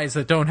huge guys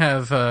that don't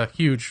have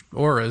huge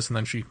auras. And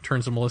then she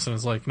turns to Melissa and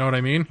is like, know what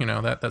I mean?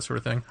 That sort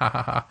of thing. Ha,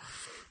 ha, ha.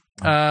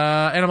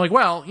 And I'm like,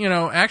 well,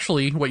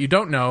 actually, what you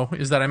don't know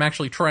is that I'm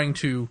actually trying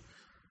to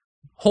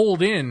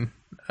hold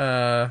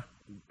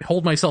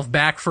myself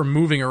back from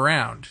moving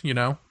around,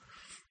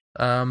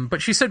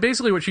 But she said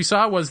basically what she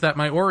saw was that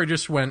my aura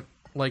just went,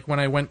 like, when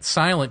I went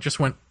silent, just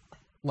went,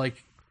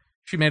 like,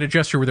 she made a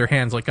gesture with her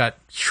hands, like, got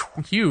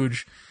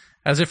huge,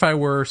 as if I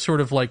were sort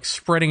of, like,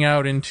 spreading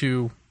out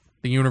into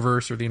the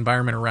universe or the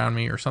environment around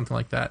me or something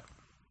like that.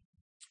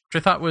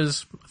 Which I thought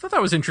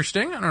that was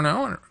interesting. I don't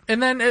know.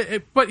 And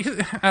then, but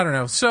I don't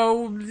know.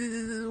 So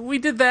we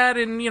did that,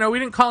 and we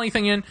didn't call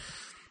anything in.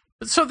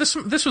 So this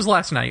was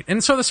last night,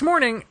 and so this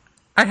morning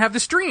I have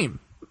this dream,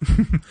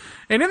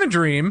 and in the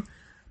dream,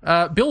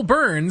 Bill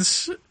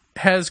Burns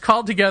has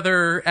called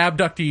together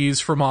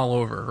abductees from all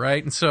over,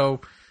 right?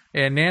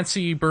 And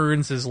Nancy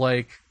Burns is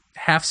like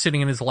half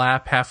sitting in his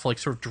lap, half like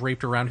sort of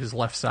draped around his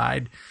left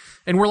side,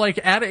 and we're like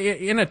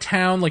in a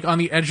town like on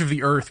the edge of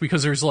the earth,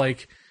 because there's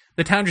like.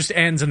 The town just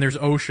ends and there's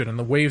ocean, and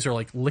the waves are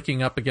like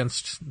licking up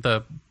against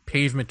the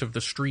pavement of the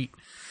street.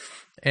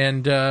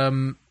 And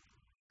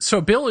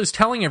so Bill is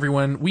telling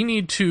everyone, we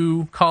need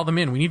to call them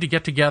in. We need to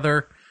get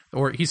together,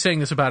 or he's saying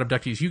this about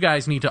abductees. You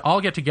guys need to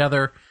all get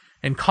together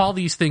and call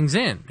these things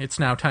in. It's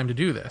now time to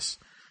do this.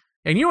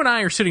 And you and I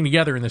are sitting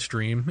together in this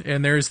dream,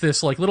 and there's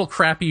this like little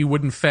crappy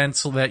wooden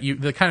fence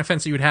the kind of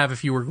fence that you would have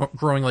if you were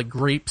growing like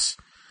grapes,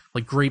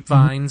 like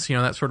grapevines,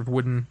 that sort of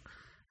wooden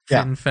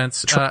thin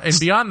fence. And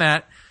beyond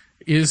that,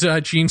 is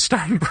Gene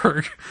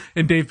Steinberg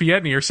and Dave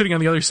Biedney are sitting on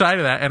the other side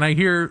of that, and I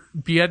hear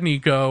Biedney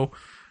go,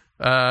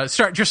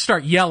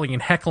 start yelling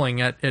and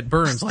heckling at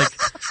Burns, like,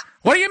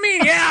 what do you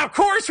mean? Yeah, of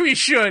course we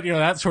should,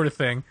 that sort of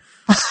thing.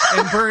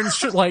 And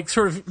Burns like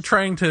sort of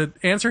trying to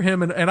answer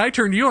him, and I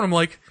turn to you and I'm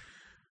like,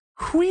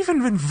 who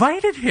even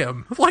invited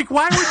him? Like,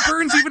 why would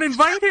Burns even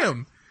invite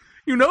him?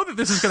 You know that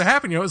this is going to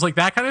happen. It's like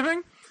that kind of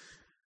thing.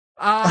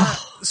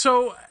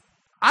 So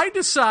I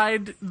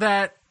decide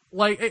that.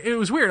 Like, it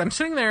was weird. I'm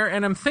sitting there,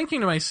 and I'm thinking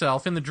to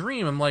myself in the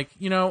dream, I'm like,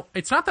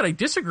 it's not that I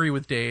disagree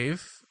with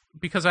Dave,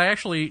 because I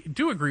actually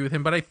do agree with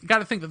him, but I got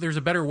to think that there's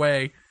a better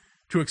way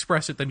to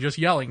express it than just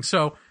yelling.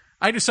 So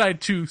I decide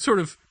to sort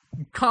of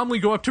calmly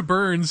go up to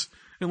Burns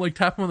and, like,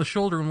 tap him on the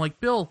shoulder. I'm like,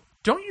 Bill,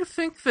 don't you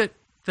think that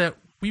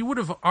we would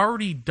have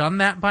already done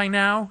that by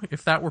now,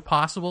 if that were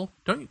possible?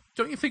 Don't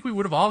you think we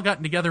would have all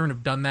gotten together and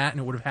have done that, and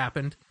it would have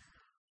happened?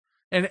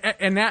 And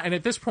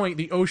at this point,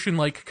 the ocean,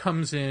 like,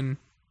 comes in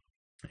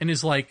and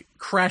is like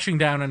crashing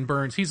down on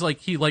Burns. He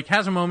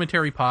has a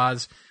momentary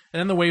pause,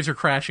 and then the waves are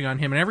crashing on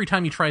him. And every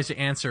time he tries to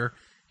answer,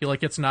 he like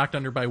gets knocked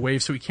under by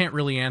waves, so he can't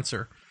really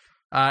answer.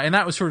 And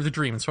that was sort of the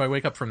dream, and so I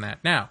wake up from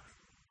that. Now,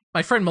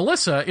 my friend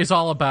Melissa is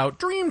all about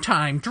dream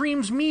time.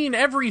 Dreams mean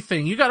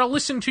everything. You got to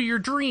listen to your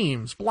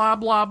dreams, blah,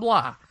 blah,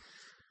 blah.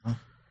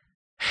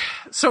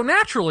 So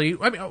naturally,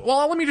 I mean,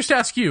 well, let me just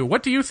ask you,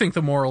 what do you think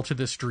the moral to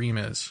this dream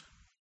is?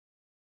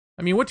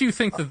 I mean, what do you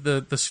think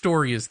the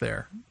story is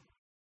there?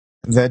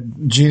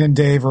 That Gene and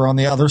Dave are on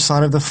the other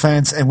side of the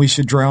fence, and we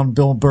should drown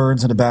Bill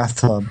Burns in a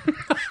bathtub.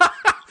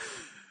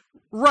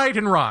 Right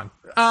and wrong.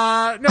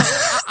 No,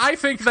 I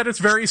think that it's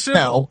very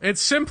simple. No.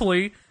 It's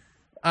simply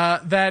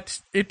that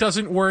it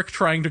doesn't work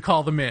trying to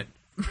call them in.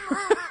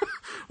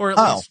 Or at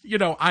least,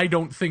 I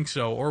don't think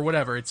so, or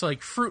whatever. It's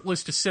like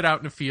fruitless to sit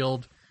out in a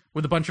field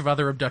with a bunch of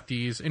other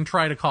abductees and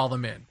try to call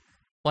them in.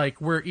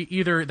 Like, we're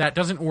either that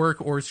doesn't work,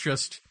 or it's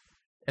just,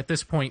 at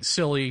this point,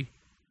 silly.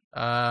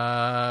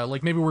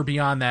 Like, maybe we're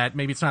beyond that.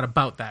 Maybe it's not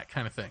about that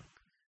kind of thing.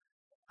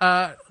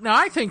 Now,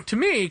 I think, to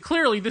me,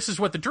 clearly this is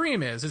what the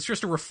dream is. It's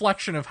just a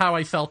reflection of how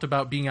I felt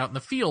about being out in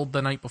the field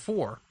the night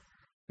before.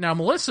 Now,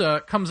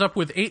 Melissa comes up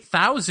with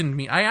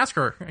 8,000... I ask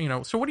her,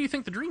 so what do you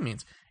think the dream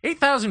means?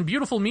 8,000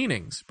 beautiful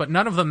meanings, but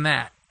none of them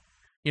that.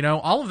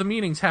 All of the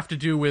meanings have to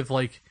do with,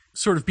 like,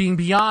 sort of being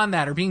beyond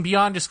that, or being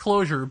beyond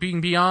disclosure, or being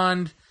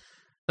beyond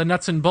the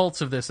nuts and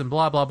bolts of this, and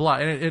blah, blah, blah.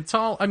 And it's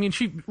all... I mean,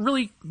 she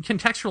really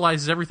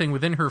contextualizes everything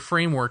within her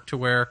framework to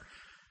where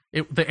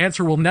the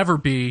answer will never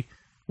be,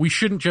 we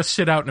shouldn't just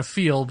sit out in a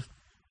field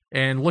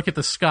and look at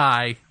the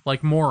sky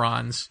like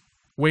morons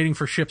waiting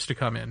for ships to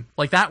come in.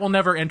 Like, that will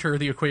never enter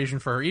the equation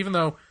for her, even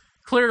though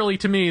clearly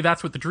to me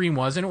that's what the dream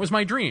was, and it was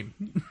my dream.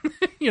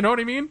 You know what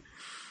I mean?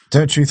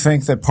 Don't you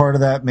think that part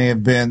of that may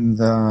have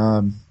been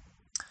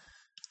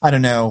I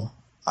don't know.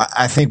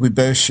 I think we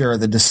both share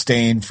the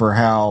disdain for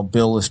how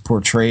Bill is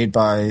portrayed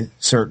by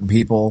certain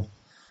people.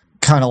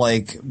 Kind of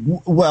like,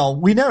 well,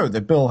 we know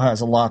that Bill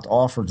has a lot to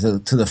offer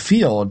to the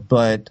field,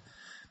 but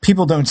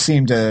people don't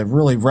seem to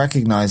really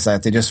recognize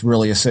that. They just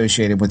really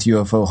associate him with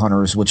UFO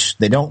hunters, which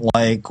they don't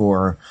like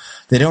or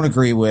they don't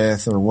agree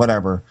with or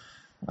whatever.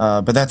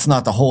 But that's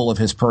not the whole of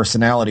his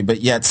personality.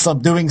 But yet,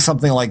 doing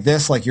something like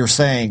this, like you're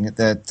saying,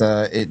 that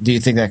do you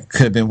think that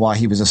could have been why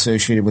he was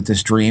associated with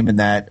this dream, and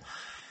that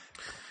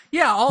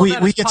yeah, we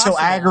get possible. So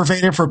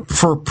aggravated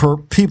for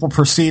people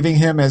perceiving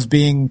him as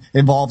being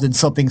involved in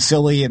something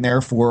silly, and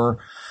therefore,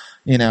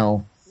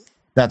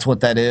 that's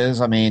what that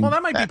is. I mean, well,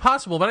 that might be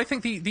possible, but I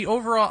think the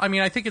overall, I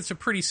mean, I think it's a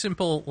pretty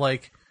simple,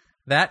 like,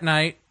 that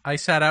night I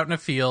sat out in a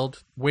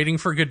field waiting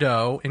for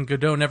Godot, and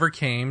Godot never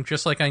came,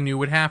 just like I knew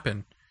would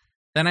happen.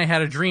 Then I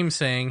had a dream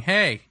saying,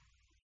 hey,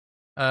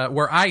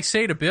 where I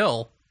say to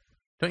Bill,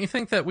 don't you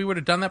think that we would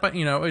have done that? But,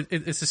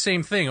 it's the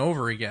same thing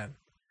over again.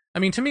 I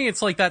mean, to me,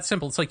 it's like that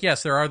simple. It's like,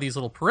 yes, there are these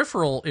little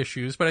peripheral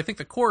issues, but I think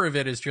the core of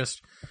it is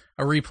just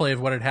a replay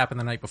of what had happened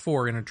the night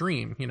before in a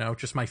dream,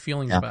 just my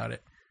feelings about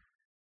it.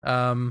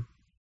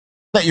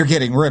 That you're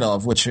getting rid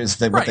of, which is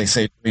what they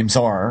say dreams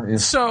are.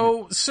 Is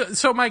So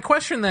my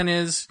question then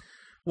is,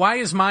 why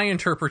is my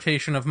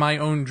interpretation of my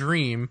own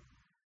dream,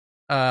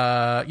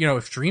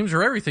 if dreams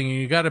are everything,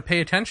 you got to pay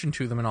attention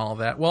to them and all of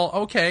that. Well,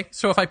 okay,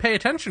 so if I pay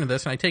attention to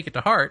this and I take it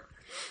to heart,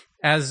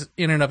 as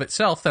in and of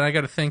itself, then I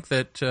got to think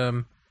that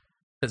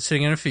that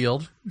sitting in a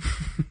field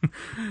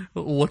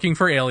looking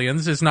for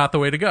aliens is not the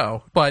way to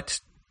go.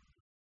 But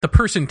the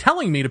person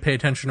telling me to pay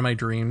attention to my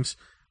dreams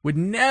would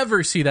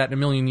never see that in a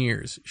million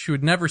years. She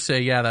would never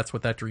say, yeah, that's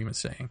what that dream is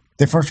saying.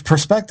 Different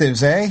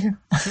perspectives, eh?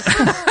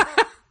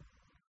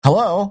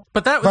 Hello?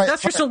 But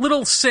that's just a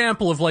little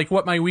sample of, like,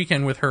 what my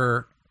weekend with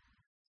her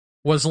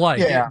was like.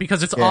 Yeah.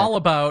 Because it's all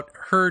about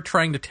her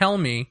trying to tell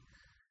me,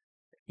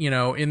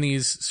 in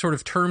these sort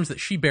of terms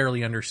that she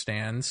barely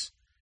understands,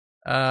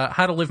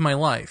 how to live my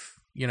life.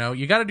 You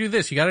got to do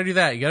this, you got to do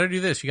that, you got to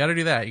do this, you got to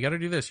do that, you got to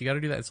do this, you got to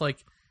do that. It's like,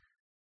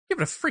 give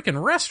it a freaking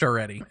rest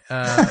already.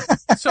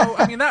 So,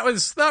 I mean, that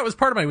was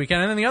part of my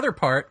weekend. And then the other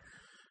part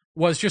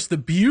was just the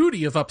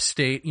beauty of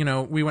upstate.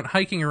 We went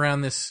hiking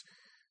around this,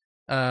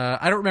 I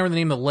don't remember the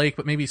name of the lake,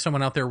 but maybe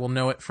someone out there will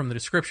know it from the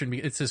description.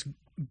 It's this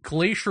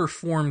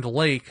glacier-formed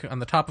lake on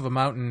the top of a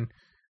mountain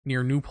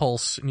near New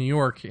Paltz, New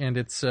York, and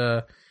it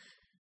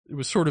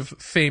was sort of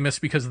famous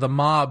because the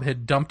mob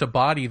had dumped a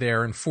body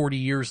there, and 40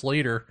 years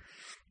later,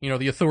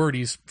 the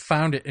authorities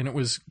found it, and it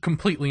was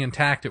completely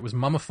intact. It was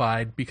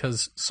mummified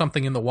because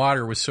something in the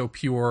water was so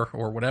pure,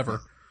 or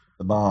whatever,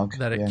 the bog,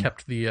 that it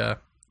kept the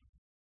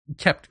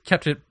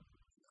kept it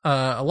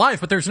alive.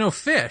 But there's no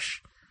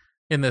fish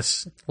in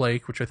this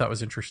lake, which I thought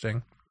was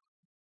interesting.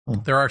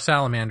 There are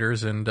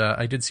salamanders, and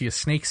I did see a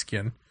snake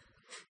skin,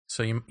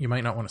 so you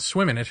might not want to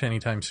swim in it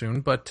anytime soon,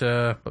 but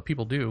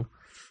people do.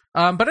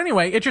 But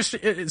anyway,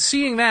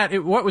 seeing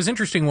that, what was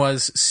interesting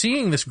was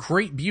seeing this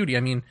great beauty. I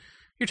mean,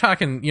 you're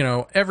talking,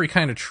 every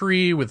kind of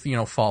tree with,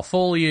 fall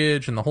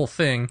foliage and the whole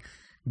thing,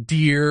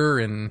 deer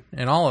and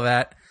all of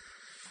that.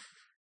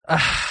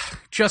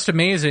 Just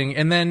amazing.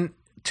 And then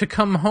to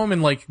come home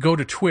and, like, go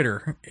to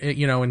Twitter,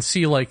 and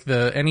see, like,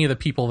 any of the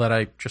people that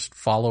I just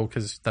follow,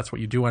 because that's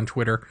what you do on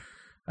Twitter,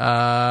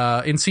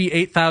 and see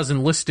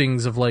 8,000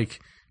 listings of,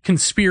 like,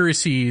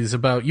 conspiracies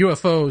about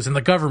UFOs and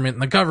the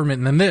government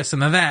and then this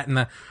and then that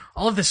and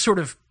all of this sort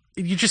of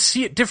you just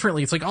see it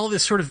differently. It's like all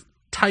this sort of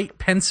tight,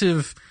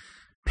 pensive,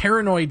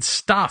 paranoid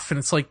stuff, and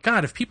it's like,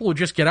 God, if people would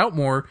just get out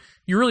more,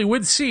 you really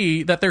would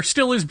see that there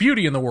still is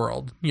beauty in the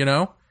world, you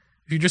know?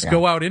 If you just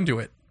go out into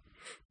it.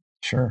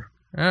 Sure.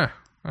 Yeah,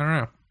 I don't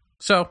know.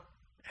 So,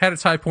 had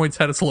its high points,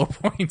 had its low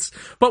points.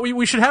 But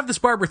we should have this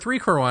Barbara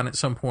Threecrow on at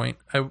some point.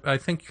 I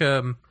think she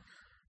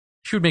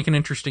would make an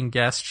interesting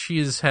guest. She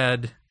has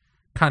had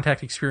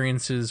contact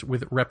experiences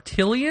with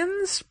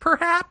reptilians,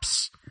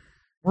 perhaps?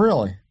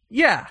 Really?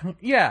 Yeah.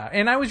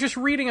 And I was just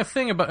reading a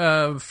thing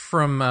about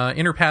from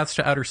Inner Paths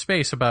to Outer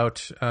Space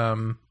about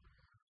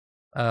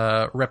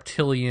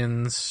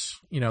reptilians.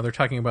 You know, they're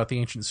talking about the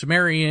ancient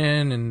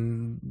Sumerian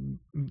and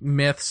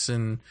myths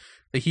and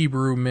the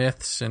Hebrew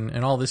myths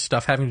and all this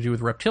stuff having to do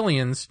with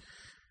reptilians.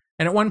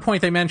 And at one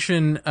point they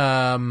mention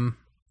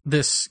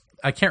this,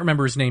 I can't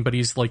remember his name, but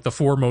he's like the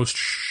foremost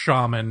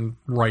shamanic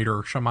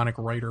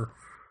writer,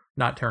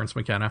 not Terrence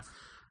McKenna,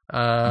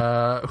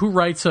 who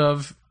writes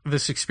of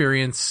this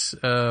experience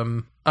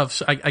of,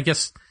 I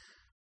guess,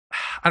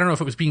 I don't know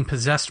if it was being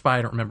possessed by,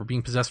 I don't remember,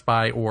 being possessed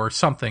by or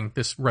something,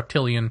 this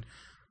reptilian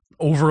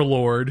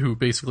overlord who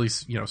basically,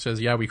 you know,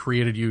 says, yeah, we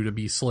created you to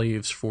be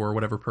slaves for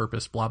whatever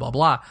purpose, blah, blah,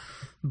 blah.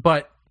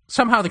 But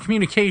somehow the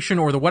communication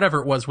or the whatever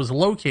it was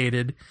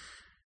located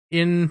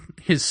in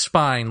his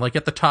spine, like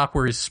at the top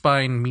where his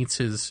spine meets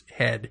his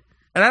head.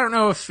 And I don't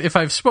know if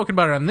I've spoken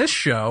about it on this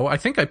show. I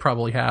think I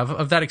probably have,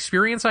 of that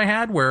experience I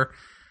had where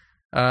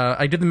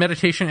I did the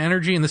meditation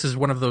energy, and this is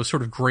one of those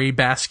sort of gray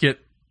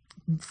basket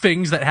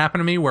things that happen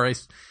to me where I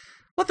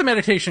let the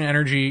meditation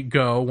energy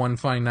go one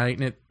fine night,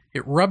 and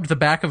it rubbed the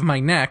back of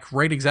my neck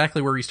right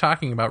exactly where he's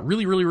talking about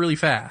really, really, really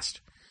fast.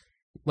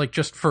 Like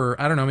just for,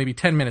 I don't know, maybe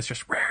 10 minutes,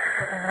 just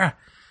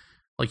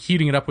like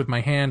heating it up with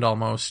my hand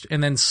almost,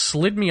 and then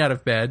slid me out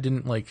of bed,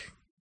 didn't like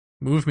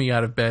move me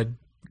out of bed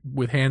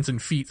with hands and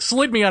feet,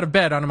 slid me out of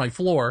bed onto my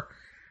floor.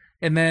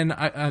 And then,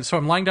 so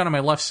I'm lying down on my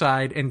left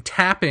side and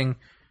tapping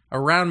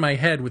around my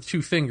head with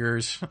two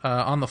fingers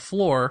on the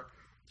floor,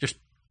 just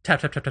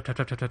tap, tap, tap, tap, tap,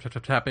 tap, tap, tap,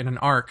 tap, tap in an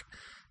arc.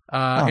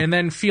 And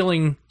then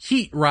feeling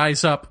heat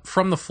rise up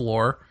from the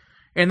floor,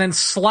 and then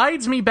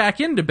slides me back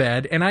into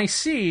bed, and I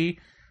see,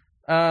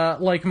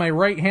 like my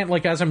right hand,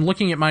 like as I'm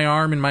looking at my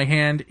arm and my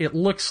hand, it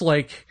looks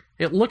like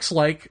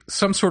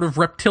some sort of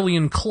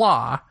reptilian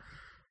claw,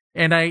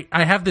 and I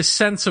have this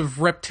sense of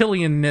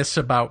reptilianness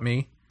about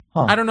me.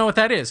 Huh. I don't know what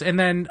that is. And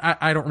then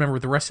I don't remember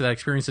what the rest of that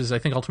experience is. I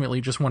think ultimately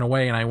it just went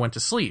away and I went to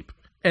sleep.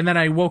 And then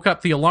I woke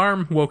up, the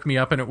alarm woke me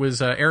up, and it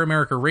was Air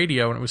America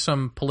Radio, and it was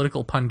some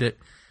political pundit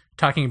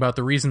talking about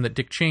the reason that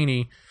Dick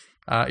Cheney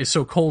is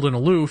so cold and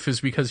aloof is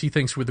because he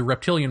thinks with the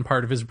reptilian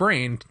part of his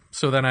brain.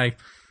 So then I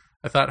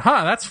thought,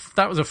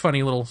 that was a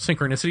funny little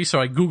synchronicity. So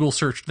I Google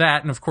searched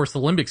that, and of course the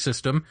limbic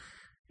system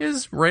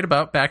is right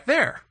about back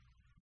there.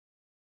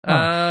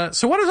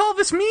 So what does all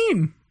this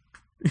mean?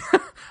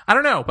 I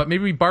don't know, but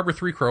maybe Barbara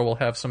Threecrow will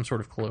have some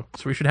sort of clue.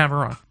 So we should have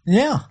her on.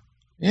 Yeah,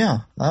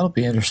 that'll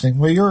be interesting.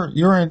 Well,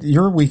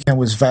 your weekend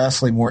was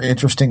vastly more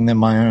interesting than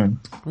my own.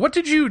 What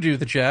did you do,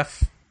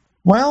 Jeff?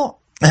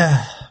 Well,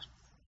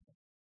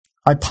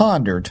 I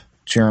pondered,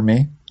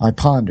 Jeremy. I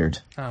pondered.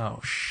 Oh,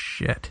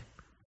 shit.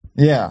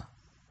 Yeah.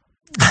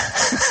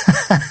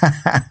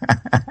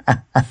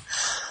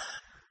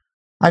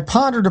 I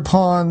pondered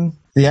upon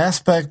the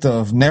aspect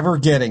of never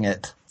getting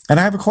it. And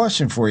I have a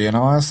question for you, and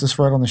I'll ask this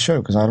right on the show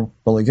because I don't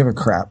really give a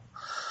crap.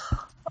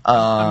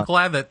 I'm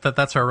glad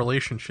that's our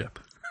relationship.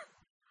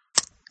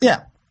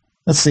 Yeah.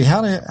 Let's see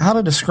how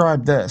to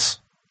describe this.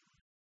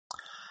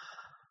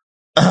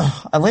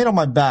 I laid on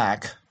my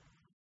back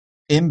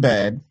in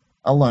bed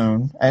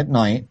alone at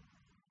night,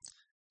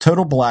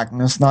 total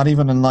blackness, not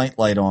even a night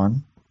light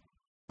on.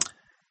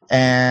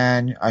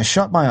 And I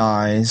shut my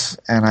eyes,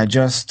 and I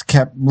just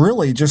kept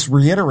really just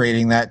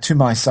reiterating that to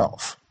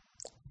myself,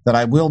 that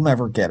I will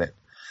never get it.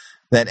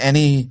 That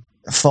any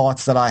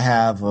thoughts that I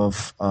have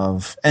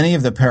of any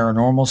of the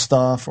paranormal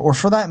stuff, or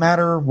for that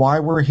matter, why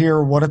we're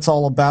here, what it's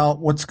all about,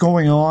 what's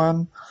going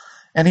on,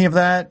 any of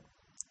that,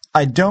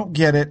 I don't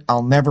get it.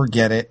 I'll never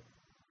get it.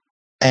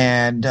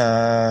 And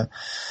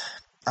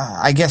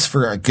I guess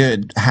for a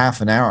good half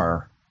an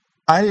hour,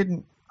 I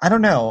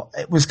don't know.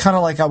 It was kind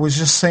of like I was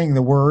just saying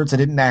the words. I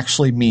didn't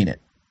actually mean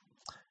it.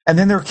 And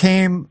then there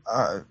came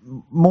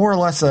more or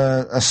less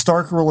a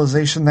stark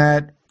realization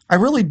that I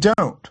really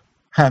don't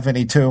have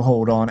any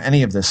toehold on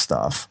any of this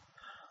stuff,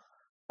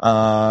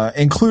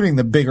 including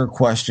the bigger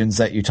questions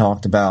that you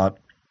talked about,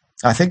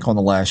 I think on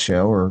the last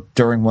show or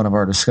during one of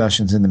our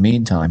discussions in the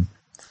meantime.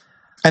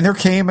 And there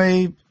came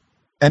an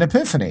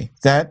epiphany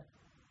that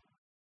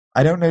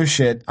I don't know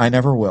shit, I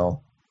never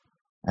will,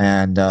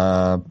 and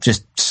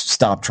just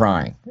stop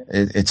trying.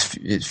 It's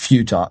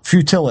futile.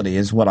 Futility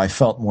is what I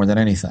felt more than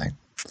anything.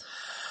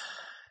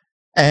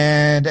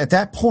 And at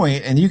that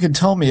point, and you can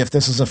tell me if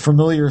this is a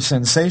familiar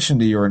sensation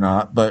to you or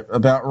not, but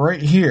about right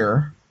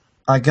here,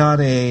 I got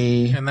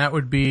And that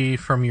would be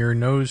from your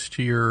nose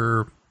to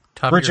your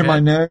top bridge of your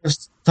of my head?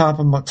 nose, top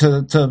of my,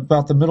 to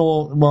about the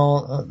middle,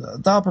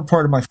 the upper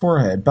part of my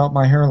forehead, about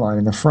my hairline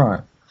in the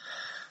front.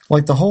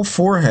 like the whole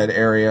forehead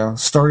area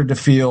started to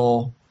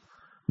feel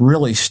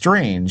really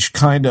strange,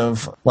 kind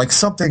of like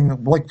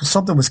something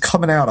was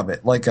coming out of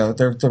it, like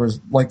there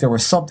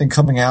was something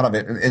coming out of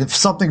it. If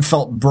something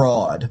felt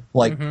broad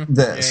like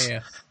this,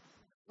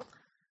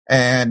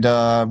 and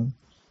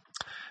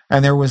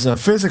there was a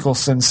physical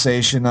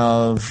sensation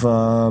of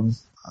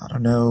I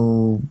don't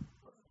know,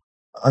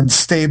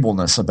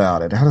 unstableness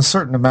about it. It had a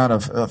certain amount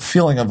of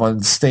feeling of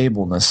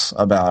unstableness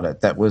about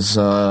it that was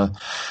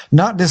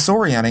not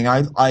disorienting.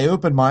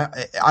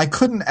 I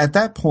couldn't at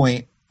that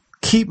point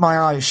keep my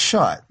eyes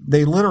shut.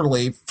 They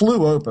literally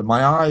flew open.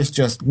 My eyes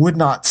just would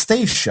not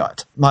stay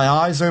shut. My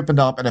eyes opened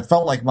up and it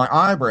felt like my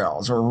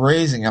eyebrows were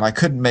raising and I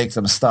couldn't make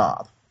them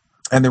stop.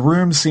 And the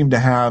room seemed to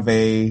have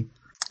it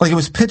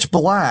was pitch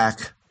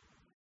black,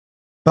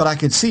 but I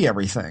could see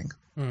everything,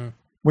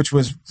 which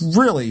was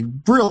really,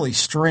 really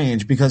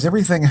strange because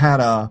everything had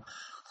a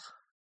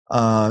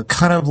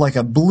kind of like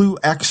a blue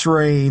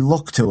X-ray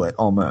look to it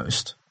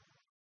almost.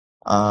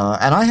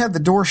 And I had the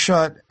door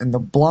shut and the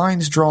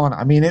blinds drawn.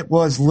 I mean, it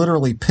was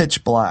literally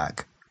pitch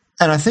black.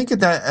 And I think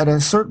at a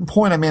certain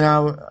point, I mean,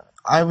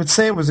 I would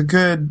say it was a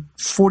good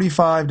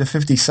 45 to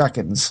 50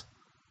 seconds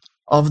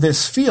of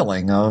this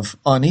feeling of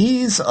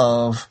unease,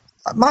 of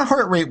my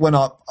heart rate went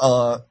up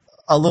a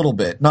little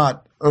bit,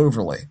 not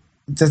overly.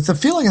 The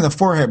feeling in the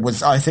forehead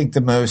was, I think,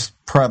 the most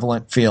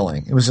prevalent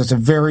feeling. It was just a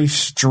very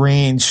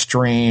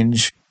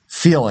strange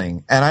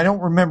feeling. And I don't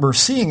remember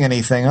seeing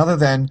anything other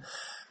than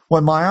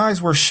when my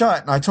eyes were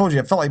shut, and I told you,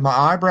 it felt like my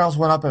eyebrows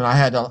went up and I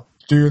had to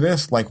do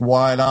this, like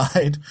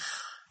wide-eyed.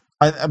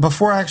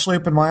 Before I actually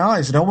opened my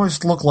eyes, it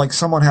almost looked like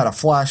someone had a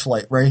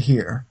flashlight right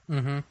here.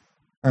 Mm-hmm.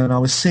 And I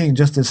was seeing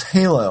just this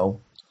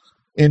halo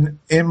in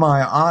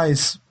my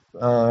eyes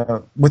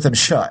with them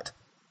shut.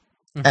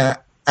 Mm-hmm.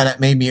 And it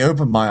made me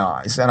open my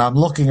eyes. And I'm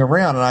looking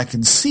around and I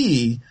can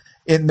see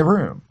in the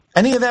room.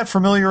 Any of that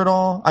familiar at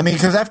all? I mean,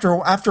 because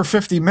after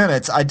 50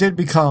 minutes, I did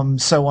become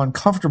so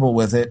uncomfortable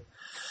with it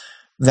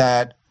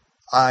that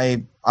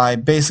I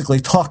basically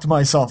talked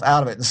myself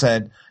out of it and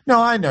said,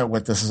 no, I know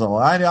what this is all.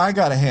 I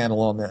got a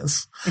handle on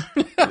this.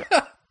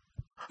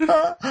 and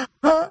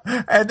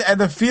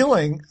the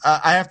feeling,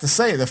 I have to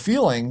say,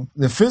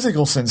 the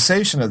physical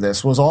sensation of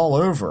this was all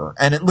over.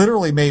 And it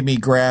literally made me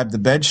grab the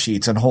bed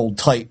sheets and hold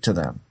tight to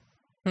them.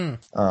 It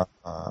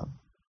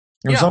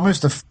was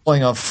almost a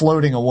feeling of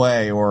floating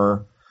away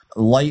or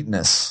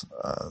lightness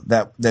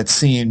that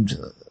seemed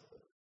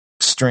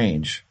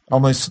strange.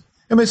 Almost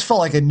felt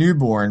like a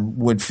newborn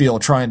would feel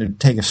trying to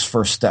take his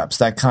first steps.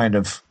 That kind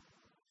of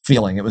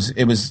feeling. It was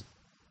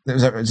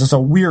just a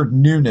weird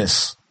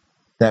newness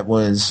that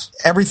was.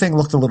 Everything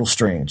looked a little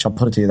strange. I'll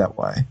put it to you that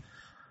way.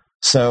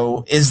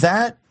 So, is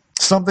that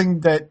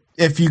something that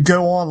if you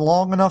go on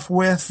long enough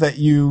with that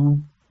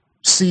you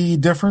see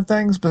different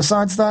things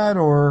besides that,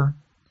 or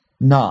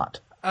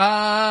not? So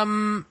I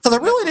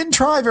really didn't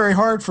try very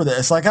hard for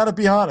this. I got to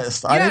be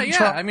honest.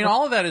 I mean,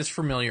 all of that is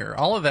familiar.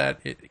 All of that,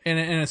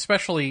 and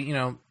especially,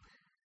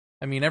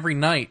 I mean, every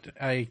night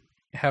I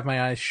have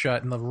my eyes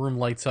shut and the room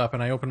lights up,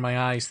 and I open my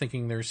eyes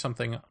thinking there's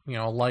something,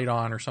 a light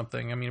on or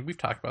something. I mean, we've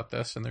talked about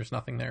this, and there's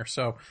nothing there,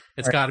 so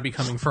it's got to be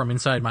coming from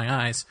inside my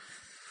eyes.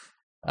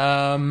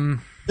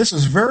 This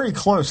is very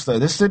close, though.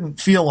 This didn't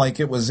feel like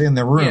it was in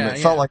the room. It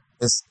felt like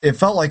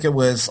it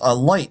was a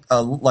light,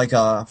 like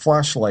a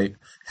flashlight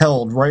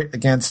held right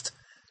against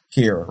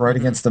here, right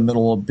against the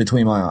middle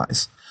between my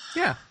eyes.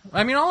 Yeah,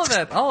 I mean, all of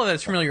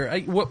that's familiar.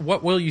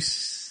 What will you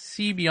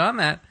see beyond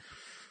that?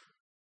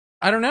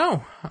 I don't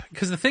know,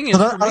 because the thing is,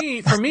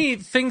 for me,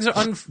 things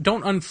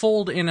don't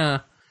unfold in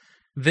a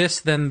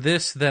this, then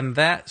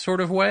that sort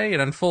of way. It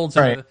unfolds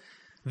in a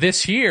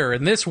this here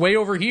and this way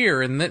over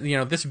here, and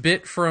this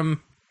bit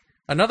from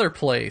another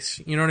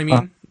place. You know what I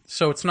mean?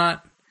 So it's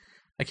not.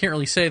 I can't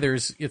really say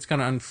it's going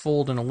to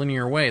unfold in a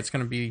linear way. It's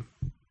going to be.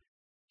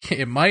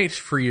 It might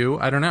for you.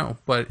 I don't know,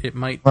 but it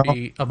might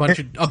be a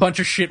bunch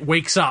of shit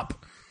wakes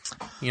up.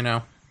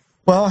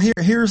 Well,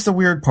 here's the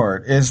weird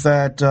part: is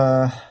that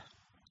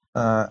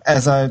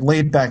as I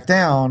laid back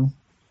down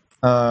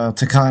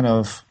to kind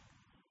of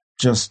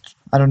just.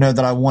 I don't know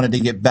that I wanted to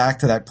get back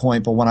to that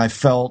point, but when I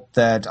felt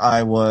that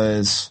I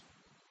was,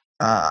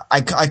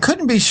 I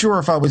couldn't be sure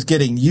if I was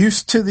getting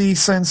used to the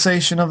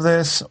sensation of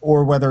this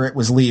or whether it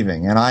was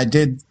leaving. And I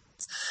did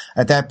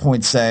at that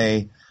point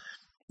say,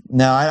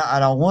 no, I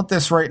don't want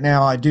this right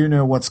now. I do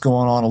know what's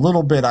going on a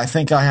little bit. I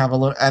think I have a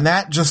little, and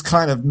that just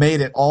kind of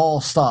made it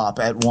all stop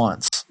at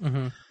once.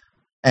 Mm-hmm.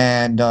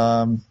 And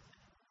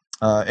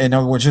in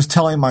other words, just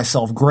telling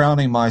myself,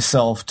 grounding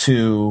myself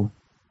to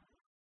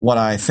what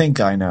I think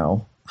I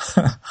know.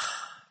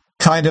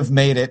 Kind of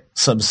made it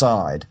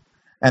subside.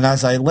 And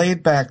as I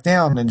laid back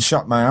down and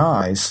shut my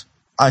eyes,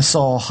 I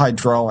saw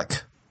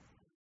hydraulic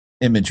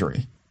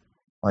imagery,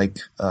 like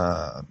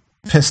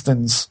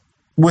pistons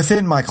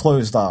within my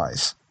closed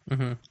eyes.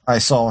 Mm-hmm. I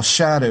saw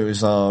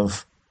shadows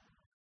of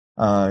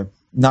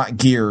not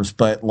gears,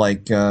 but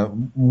like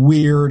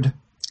weird,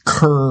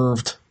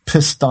 curved,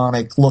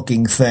 pistonic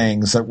looking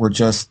things that were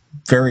just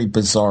very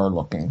bizarre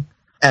looking.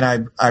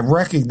 And I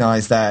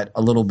recognized that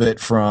a little bit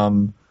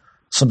from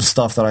some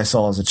stuff that I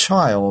saw as a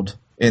child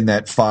in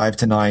that 5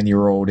 to 9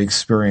 year old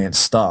experience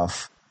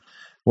stuff,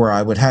 where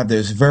I would have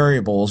those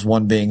variables,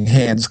 one being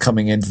hands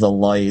coming into the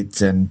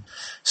light and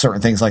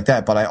certain things like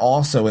that. But I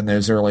also, in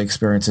those early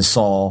experiences,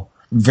 saw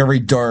very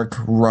dark,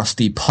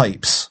 rusty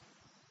pipes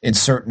in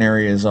certain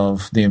areas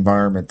of the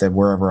environment that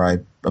wherever I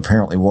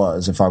apparently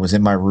was. If I was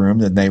in my room,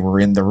 then they were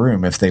in the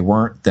room. If they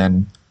weren't,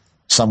 then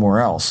somewhere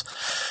else.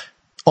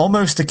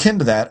 Almost akin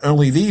to that,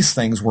 only these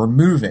things were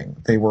moving.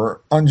 They were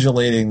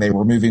undulating. They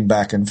were moving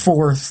back and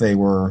forth. They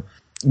were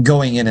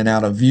going in and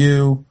out of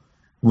view.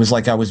 It was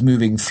like I was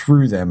moving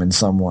through them in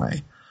some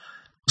way.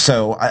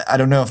 So I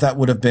don't know if that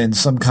would have been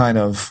some kind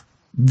of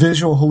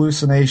visual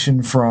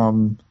hallucination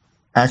from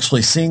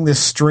actually seeing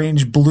this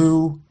strange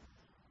blue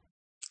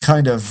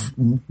kind of,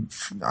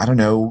 I don't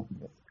know,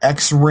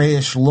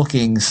 X-rayish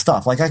looking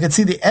stuff. Like I could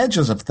see the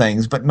edges of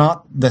things, but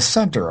not the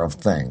center of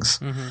things.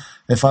 Mm-hmm.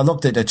 If I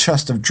looked at a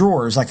chest of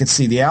drawers, I could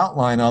see the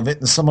outline of it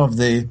and some of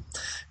the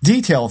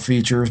detail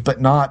features, but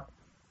not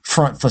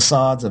front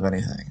facades of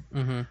anything.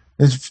 Mm-hmm.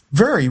 It's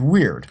very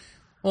weird.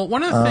 Well,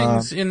 one of the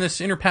things in this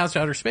Inner Paths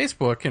to Outer Space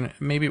book, and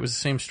maybe it was the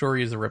same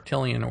story as the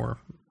Reptilian, or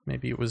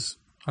maybe it was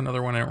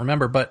another one I don't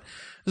remember, but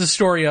there's a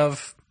story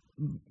of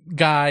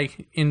guy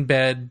in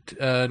bed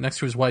next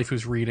to his wife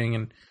who's reading,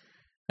 and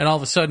all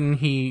of a sudden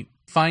he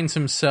finds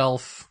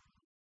himself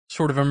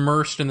sort of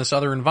immersed in this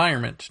other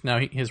environment. Now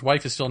his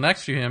wife is still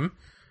next to him.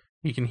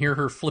 He can hear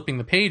her flipping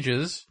the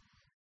pages.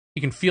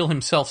 He can feel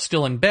himself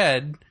still in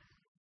bed,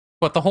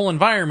 but the whole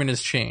environment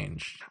has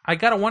changed. I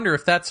gotta wonder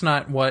if that's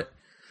not what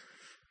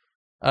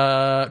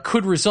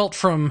could result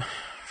from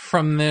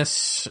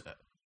this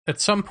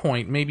at some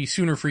point, maybe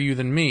sooner for you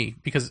than me,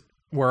 because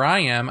where I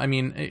am, I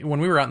mean, when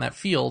we were out in that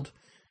field,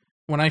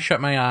 when I shut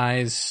my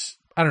eyes,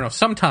 I don't know,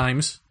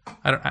 sometimes,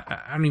 I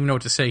don't even know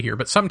what to say here,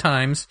 but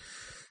sometimes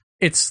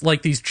it's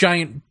like these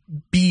giant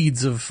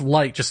beads of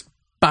light just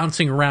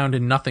bouncing around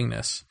in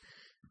nothingness.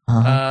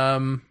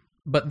 Uh-huh.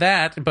 But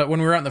when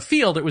we were out in the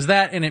field, it was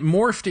that, and it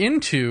morphed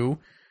into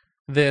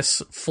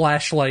this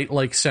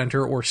flashlight-like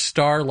center or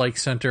star-like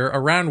center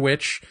around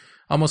which,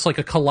 almost like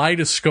a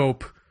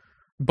kaleidoscope,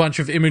 bunch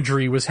of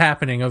imagery was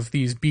happening of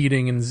these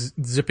beating and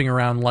zipping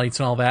around lights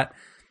and all that.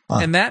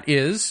 And that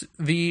is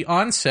the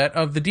onset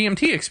of the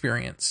DMT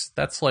experience.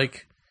 That's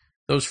like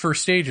those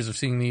first stages of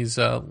seeing these,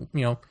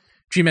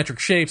 geometric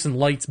shapes and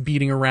lights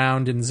beating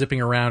around and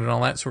zipping around and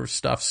all that sort of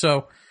stuff.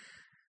 So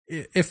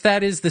if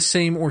that is the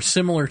same or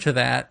similar to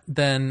that,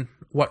 then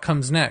what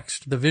comes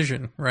next? The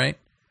vision, right?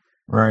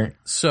 Right.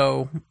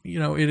 So,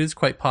 it is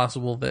quite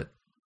possible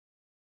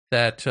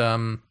that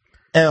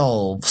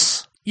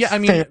elves. Yeah, I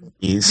mean,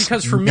 fairies,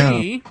 because for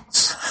me,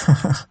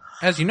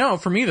 as you know,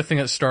 for me, the thing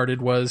that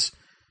started was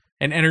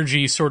an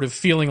energy sort of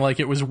feeling like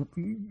it was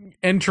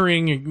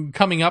entering and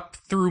coming up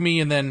through me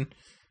and then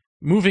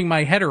moving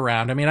my head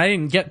around. I mean, I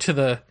didn't get to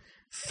the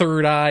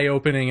third eye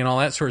opening and all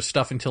that sort of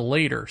stuff until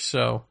later.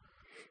 So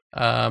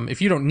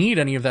if you don't need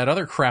any of that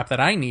other crap that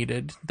I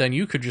needed, then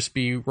you could just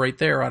be right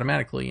there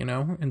automatically,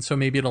 and so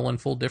maybe it'll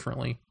unfold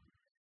differently.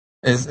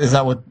 Is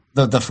that what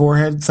the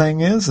forehead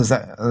thing is? Is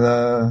that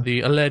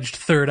the alleged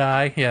third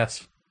eye?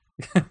 Yes.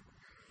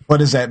 What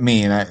does that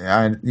mean?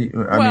 I mean,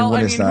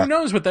 what is that? Who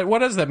knows what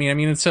does that mean? I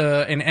mean, it's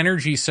an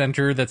energy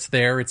center that's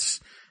there. It's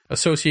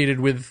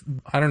associated with,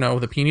 I don't know,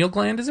 the pineal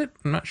gland, is it?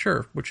 I'm not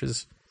sure, which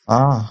is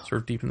sort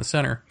of deep in the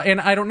center. And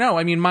I don't know.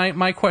 I mean,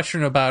 my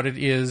question about it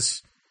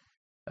is,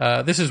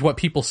 this is what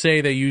people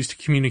say they use to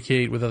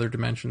communicate with other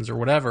dimensions or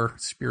whatever,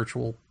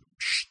 spiritual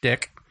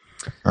shtick.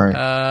 All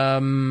right.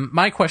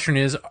 My question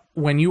is,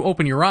 when you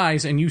open your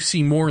eyes and you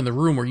see more in the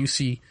room, or you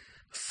see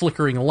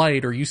flickering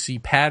light, or you see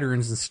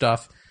patterns and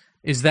stuff,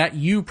 is that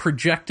you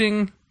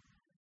projecting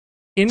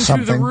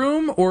into the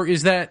room, or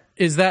is that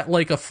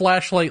like a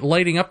flashlight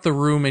lighting up the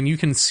room and you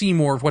can see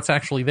more of what's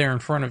actually there in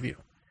front of you?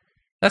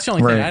 That's the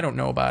only thing I don't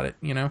know about it,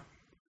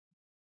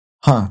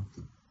 Huh.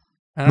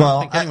 I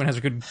don't think anyone has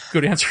a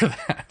good answer to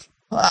that.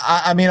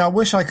 I mean, I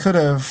wish I could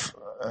have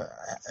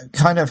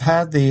kind of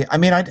had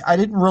I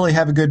didn't really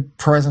have a good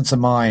presence of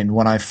mind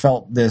when I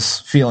felt this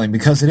feeling,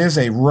 because it is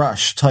a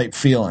rush type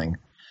feeling,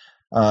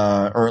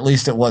 or at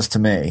least it was to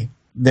me.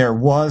 There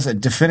was a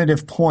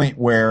definitive point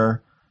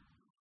where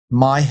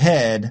my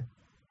head,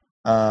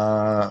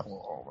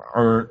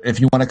 or if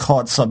you want to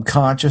call it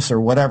subconscious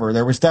or whatever,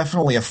 there was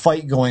definitely a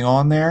fight going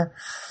on there,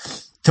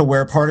 to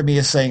where part of me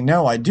is saying,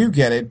 no, I do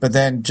get it, but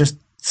then just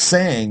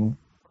saying,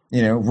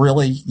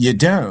 really, you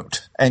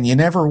don't, and you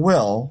never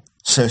will,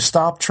 so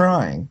stop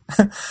trying.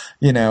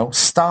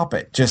 Stop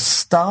it. Just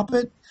stop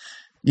it.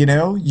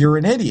 You're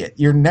an idiot.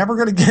 You're never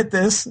going to get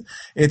this.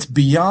 It's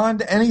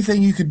beyond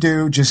anything you could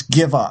do. Just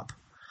give up.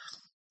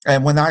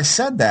 And when I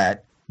said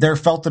that, there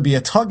felt to be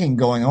a tugging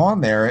going on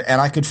there, and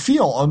I could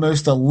feel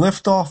almost a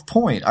lift-off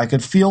point. I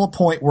could feel a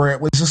point where it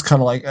was just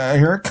kind of like,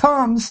 here it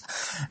comes,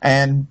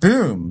 and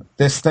boom,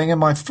 this thing in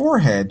my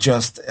forehead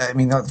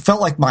it felt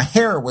like my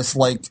hair was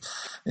like,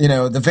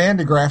 the Van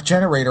de Graaff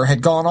generator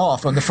had gone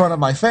off on the front of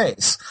my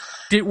face.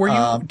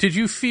 Did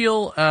you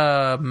feel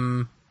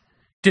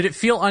Did it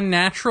feel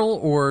unnatural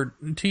or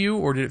to you,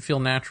 or did it feel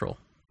natural?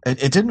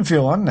 It didn't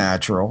feel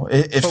unnatural.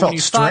 It felt when you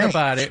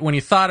strange. When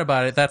you thought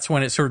about it, that's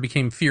when it sort of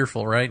became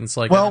fearful, right? And it's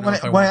like,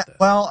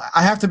 well,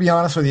 I have to be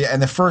honest with you. And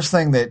the first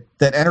thing that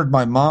entered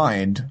my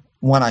mind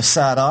when I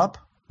sat up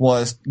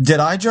was,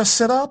 did I just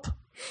sit up?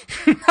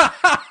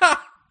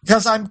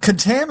 Because I'm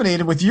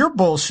contaminated with your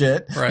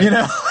bullshit, right. you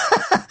know?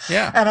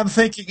 Yeah. And I'm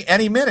thinking,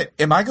 any minute,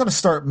 am I going to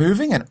start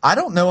moving? And I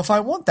don't know if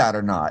I want that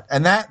or not.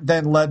 And that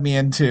then led me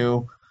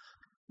into,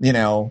 you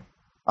know,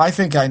 I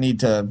think I need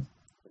to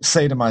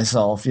say to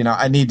myself, you know,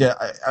 I need to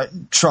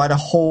try to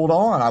hold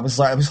on. I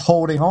was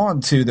holding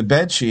on to the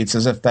bed sheets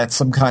as if that's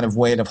some kind of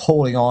way of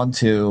holding on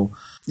to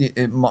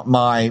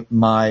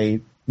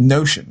my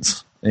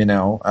notions. You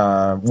know,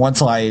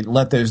 once I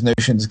let those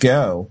notions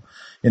go,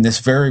 in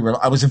this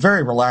I was a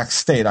very relaxed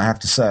state, I have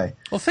to say.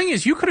 Well, the thing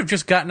is, you could have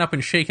just gotten up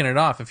and shaken it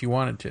off if you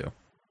wanted to.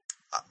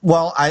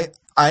 Well, I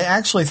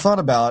actually thought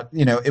about,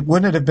 you know,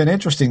 wouldn't it have been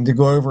interesting to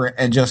go over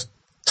and just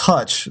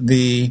touch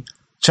the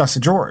chest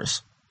of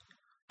drawers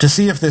to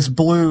see if this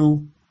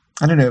blue,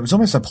 I don't know, it was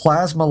almost a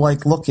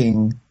plasma-like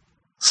looking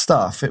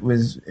stuff. It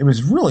was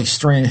really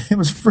strange. It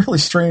was really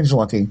strange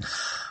looking.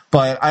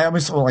 But I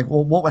always thought, like,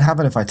 well, what would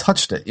happen if I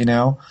touched it, you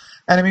know?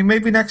 And I mean,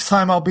 maybe next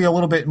time I'll be a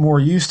little bit more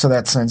used to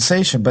that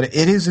sensation, but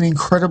it is an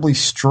incredibly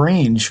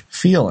strange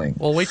feeling.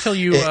 Well, wait till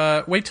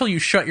you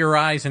shut your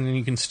eyes and then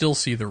you can still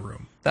see the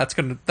room. That's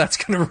gonna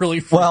really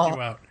freak you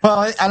out.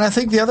 Well, and I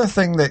think the other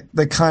thing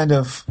that kind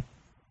of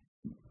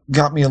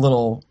got me a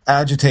little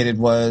agitated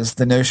was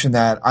the notion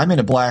that I'm in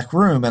a black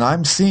room and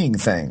I'm seeing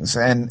things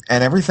and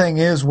everything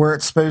is where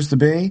it's supposed to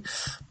be.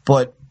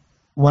 But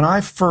when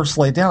I first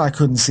laid down, I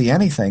couldn't see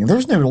anything.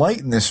 There's no light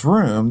in this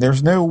room.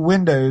 There's no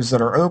windows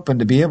that are open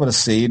to be able to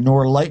see,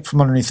 nor light from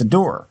underneath the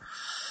door.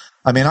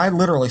 I mean, I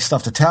literally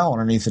stuffed a towel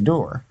underneath the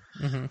door.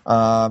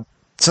 Mm-hmm.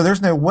 So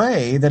there's no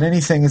way that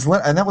anything is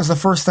lit. And that was the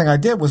first thing I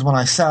did was when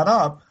I sat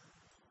up,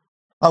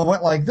 I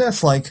went like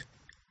this, like,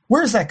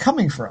 where's that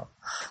coming from?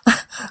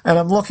 And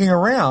I'm looking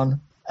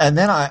around, and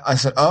then I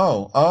said,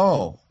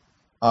 oh.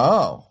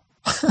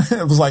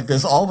 It was like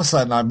this. All of a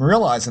sudden, I'm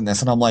realizing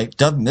this, and I'm like,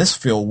 doesn't this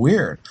feel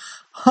weird?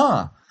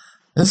 Huh,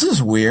 this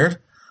is weird.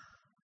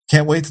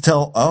 Can't wait to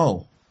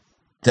tell,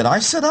 did I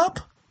sit up?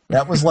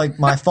 That was like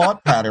my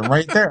thought pattern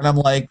right there. And I'm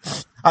like,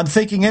 I'm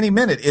thinking any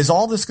minute, is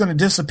all this going to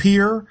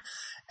disappear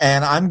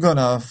and I'm going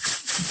to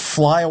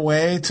fly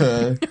away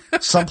to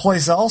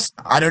someplace else?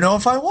 I don't know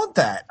if I want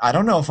that. I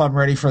don't know if I'm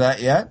ready for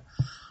that yet.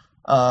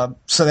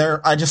 So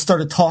there, I just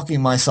started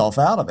talking myself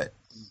out of it.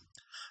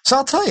 So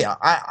I'll tell you,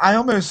 I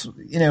almost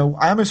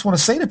want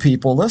to say to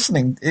people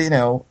listening, you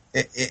know,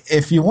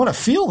 if you want to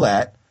feel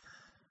that,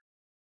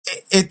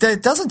 it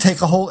doesn't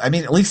take a whole, I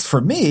mean, at least for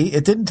me,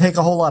 it didn't take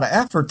a whole lot of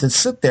effort to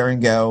sit there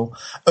and go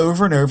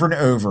over and over and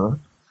over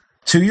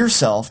to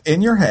yourself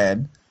in your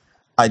head,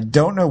 I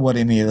don't know what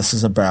any of this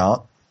is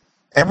about.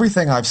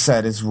 Everything I've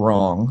said is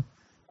wrong.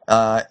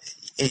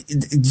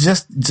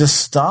 Just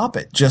stop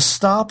it. Just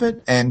stop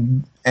it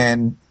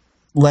and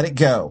let it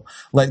go.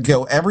 Let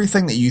go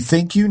everything that you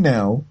think you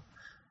know,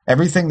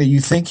 everything that you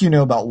think you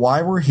know about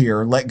why we're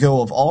here. Let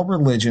go of all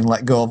religion.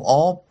 Let go of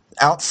all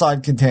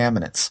outside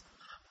contaminants.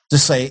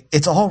 Just say,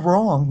 it's all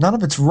wrong. None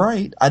of it's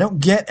right. I don't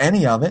get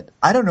any of it.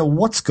 I don't know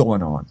what's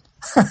going on.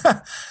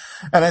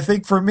 And I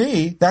think for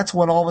me, that's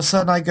when all of a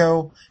sudden I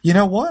go, you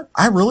know what?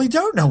 I really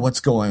don't know what's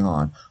going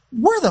on.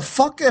 Where the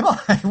fuck am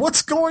I?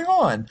 What's going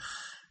on?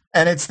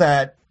 And it's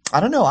that, I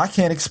don't know, I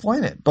can't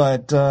explain it,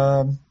 but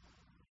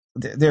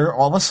there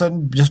all of a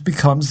sudden just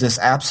becomes this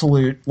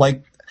absolute,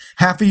 like,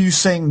 half of you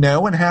saying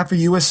no and half of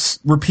you is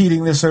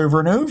repeating this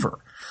over and over.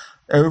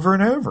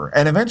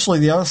 And eventually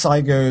the other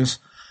side goes,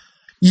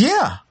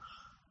 yeah,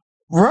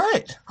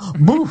 right.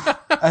 Move.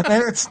 And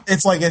then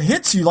it's like it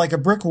hits you like a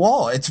brick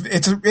wall. It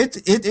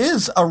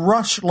is a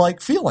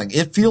rush-like feeling.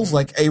 It feels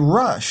like a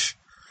rush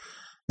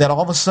that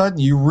all of a sudden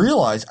you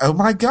realize, oh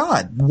my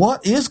God,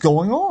 what is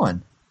going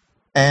on?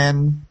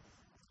 And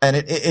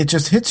it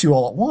just hits you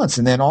all at once.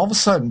 And then all of a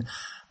sudden,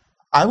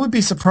 I would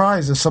be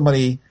surprised if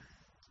somebody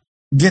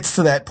gets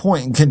to that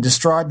point and can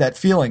describe that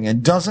feeling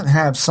and doesn't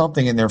have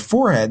something in their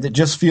forehead that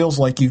just feels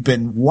like you've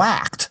been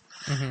whacked.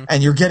 Mm-hmm.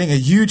 And you're getting a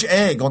huge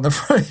egg on the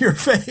front of your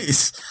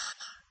face.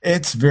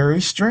 It's very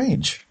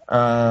strange.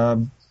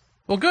 Well,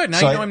 good. Now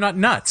you know I'm not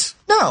nuts.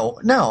 No.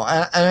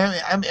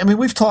 I mean,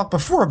 we've talked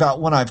before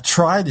about when I've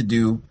tried to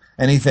do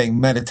anything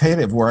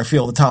meditative where I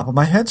feel the top of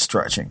my head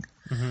stretching.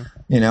 Mm-hmm.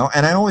 You know,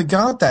 and I only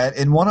got that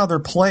in one other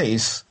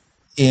place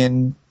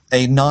in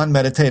a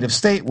non-meditative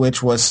state,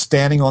 which was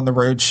standing on the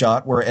road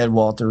shot where Ed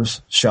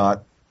Walters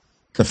shot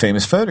the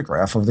famous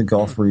photograph of the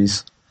Gulf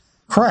Breeze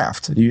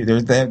craft.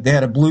 They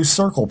had a blue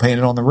circle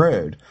painted on the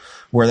road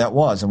where that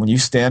was. And when you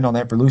stand on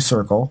that blue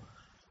circle,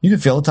 you can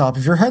feel the top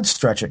of your head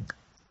stretching.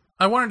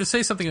 I wanted to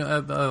say something.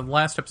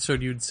 Last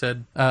episode you'd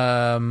said,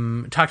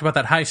 talked about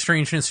that high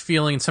strangeness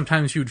feeling, and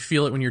sometimes you'd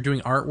feel it when you're doing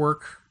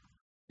artwork.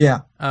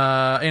 Yeah.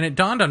 And it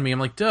dawned on me, I'm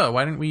like, duh,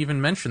 why didn't we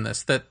even mention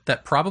this?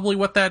 That probably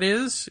what that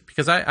is,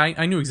 because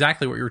I knew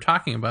exactly what you were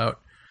talking about.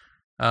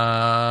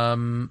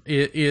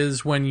 It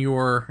is when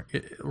your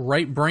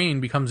right brain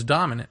becomes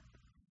dominant.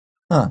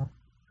 Huh.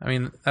 I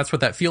mean, that's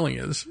what that feeling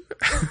is.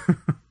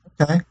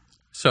 Okay.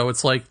 So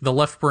it's like the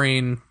left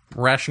brain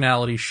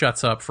rationality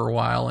shuts up for a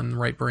while, and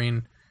right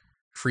brain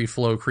free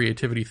flow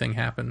creativity thing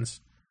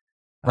happens.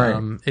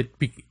 Right.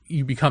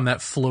 You become that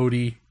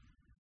floaty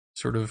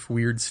sort of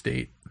weird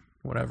state,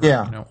 whatever.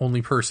 Yeah.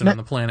 Only person on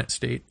the planet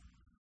state.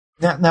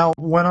 Now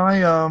when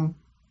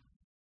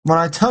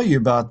I tell you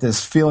about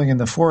this feeling in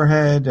the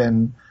forehead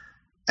and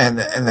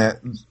that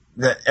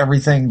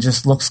everything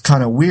just looks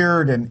kind of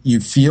weird and you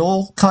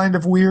feel kind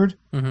of weird,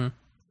 mm-hmm.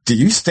 do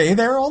you stay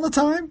there all the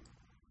time?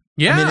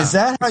 Yeah. I mean, is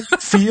that how you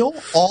feel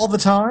all the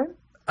time?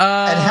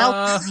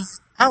 And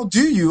how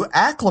do you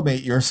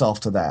acclimate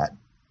yourself to that?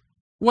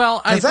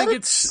 Well, I think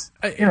it's,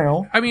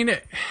 I mean,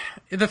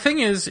 the thing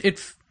is,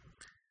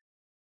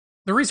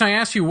 the reason I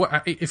asked you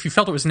if you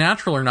felt it was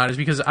natural or not is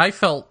because I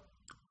felt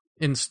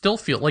and still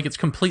feel like it's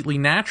completely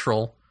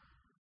natural.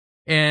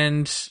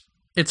 And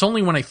it's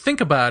only when I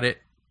think about it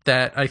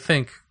that I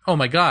think, oh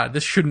my God,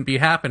 this shouldn't be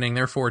happening,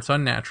 therefore it's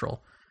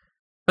unnatural.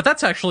 But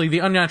that's actually the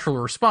unnatural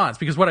response,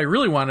 because what I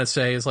really want to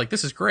say is, like,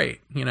 this is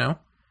great,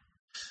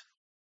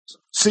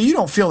 So you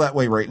don't feel that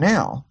way right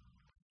now?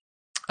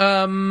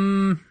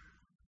 No.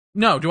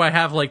 Do I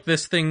have, like,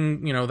 this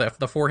thing,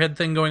 the forehead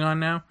thing going on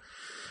now?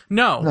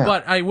 No,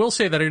 but I will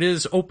say that it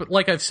is open.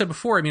 Like I've said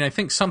before, I mean, I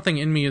think something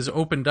in me is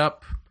opened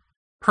up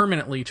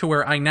permanently to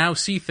where I now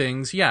see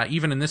things. Yeah,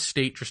 even in this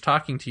state, just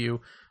talking to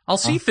you, I'll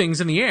see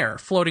things in the air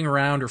floating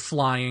around or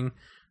flying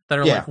that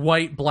are like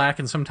white, black,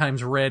 and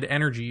sometimes red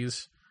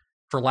energies,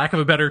 for lack of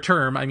a better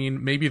term. I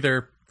mean, maybe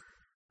they're,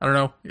 I don't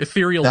know,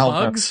 ethereal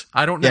bugs.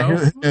 I don't know.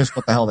 Who knows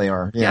what the hell they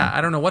are? Yeah,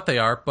 I don't know what they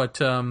are, but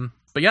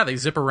yeah, they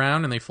zip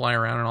around and they fly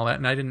around and all that,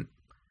 and I didn't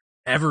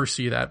ever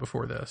see that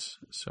before this.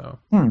 So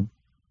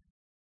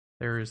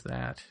there is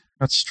that.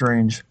 That's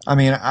strange. I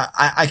mean,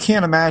 I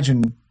can't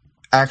imagine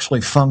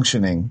actually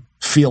functioning,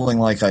 feeling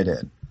like I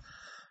did.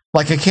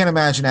 Like, I can't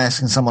imagine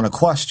asking someone a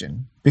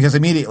question, because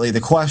immediately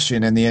the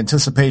question and the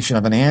anticipation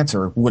of an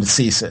answer would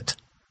cease it.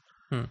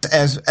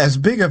 As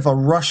big of a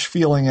rush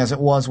feeling as it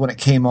was when it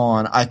came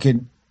on,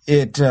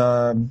 here's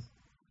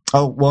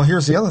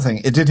the other thing.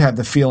 It did have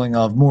the feeling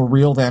of more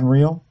real than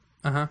real.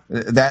 Uh-huh.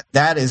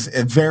 That is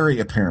very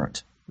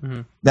apparent.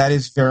 Mm-hmm. That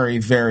is very,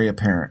 very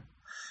apparent.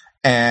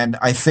 And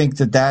I think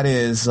that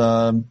is,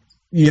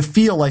 you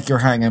feel like you're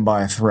hanging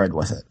by a thread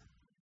with it.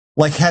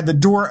 Like, had the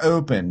door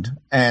opened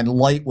and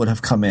light would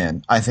have come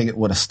in, I think it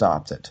would have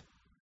stopped it.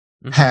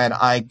 Mm-hmm. Had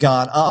I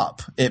got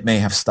up, it may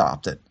have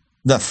stopped it.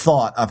 The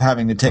thought of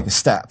having to take a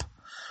step,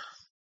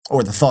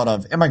 or the thought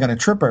of, am I going to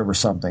trip over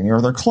something?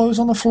 Are there clothes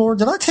on the floor?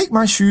 Did I take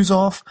my shoes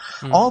off?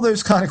 Mm-hmm. All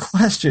those kind of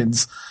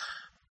questions.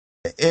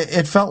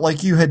 It felt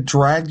like you had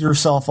dragged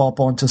yourself up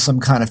onto some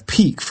kind of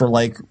peak for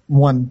like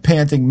one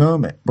panting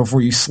moment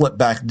before you slip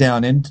back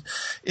down. And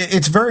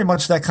it's very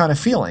much that kind of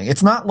feeling.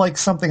 It's not like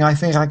something I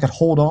think I could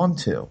hold on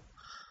to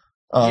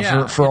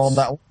for all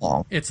that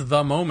long. It's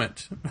the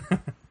moment.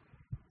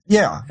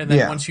 Yeah. And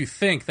then once you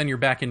think, then you're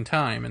back in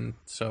time. And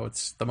so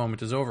the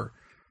moment is over.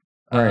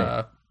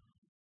 Right.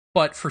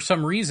 But for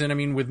some reason, I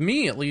mean, with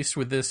me, at least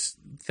with this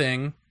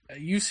thing,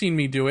 you've seen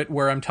me do it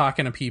where I'm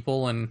talking to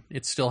people and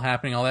it's still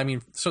happening, all that. I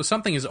mean, so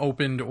something is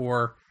opened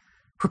or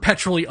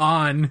perpetually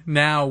on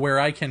now where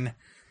I can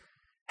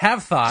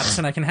have thoughts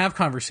and I can have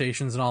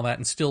conversations and all that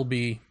and still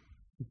be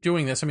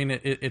doing this. I mean,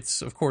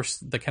 it's of course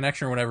the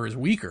connection or whatever is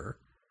weaker,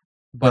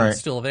 but it's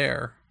still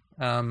there.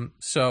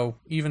 So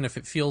even if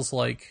it feels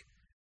like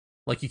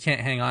you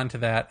can't hang on to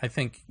that, I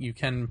think you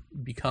can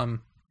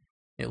become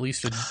at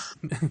least a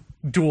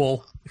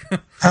dual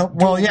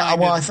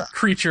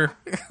creature.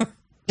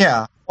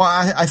 Yeah. Well,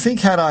 I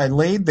think had I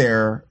laid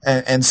there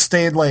and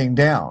stayed laying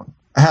down,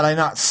 had I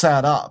not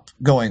sat up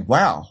going,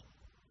 wow,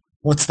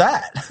 what's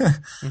that?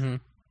 Mm-hmm.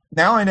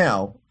 Now I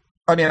know.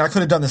 I mean, I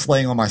could have done this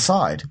laying on my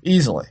side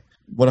easily.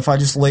 What if I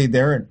just laid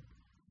there and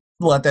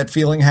let that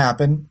feeling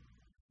happen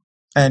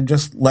and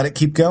just let it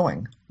keep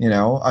going?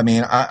 I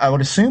mean, I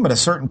would assume at a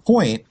certain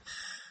point,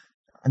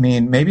 I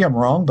mean, maybe I'm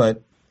wrong,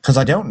 but because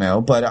I don't know,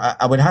 but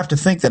I would have to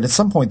think that at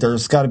some point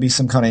there's got to be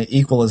some kind of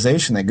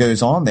equalization that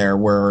goes on there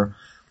where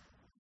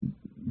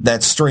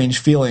that strange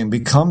feeling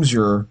becomes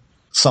your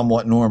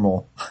somewhat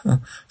normal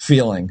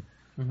feeling.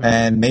 Mm-hmm.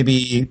 And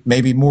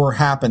maybe more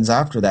happens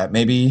after that.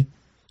 Maybe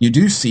you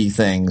do see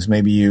things.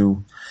 Maybe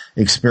you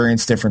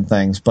experience different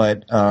things.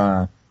 But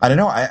I don't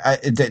know.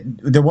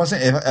 There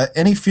wasn't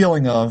any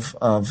feeling of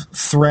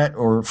threat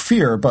or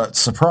fear, but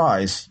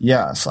surprise.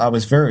 Yes, I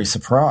was very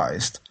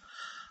surprised.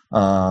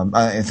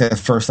 I think the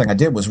first thing I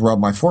did was rub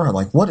my forehead.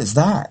 Like, what is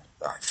that?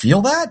 I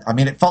feel that? I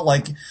mean, it felt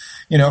like,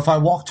 if I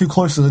walked too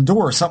close to the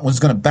door, something was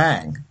going to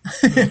bang.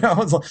 It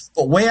was like,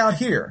 but way out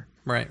here.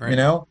 Right.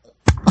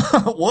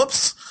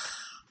 Whoops.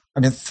 I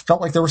mean, it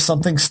felt like there was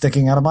something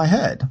sticking out of my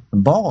head,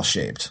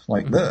 ball-shaped,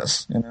 like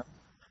this,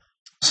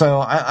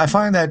 So I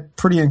find that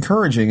pretty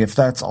encouraging if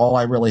that's all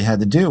I really had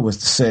to do was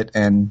to sit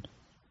and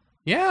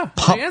the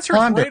answer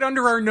is right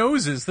under our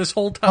noses this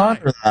whole time.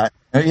 Ponder that.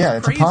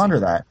 To ponder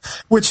that.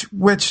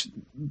 Which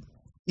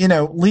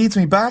leads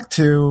me back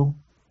to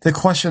the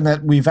question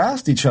that we've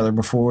asked each other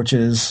before, which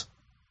is,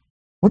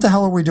 what the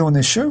hell are we doing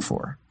this show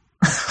for?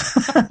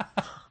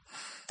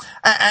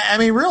 I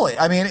mean, really,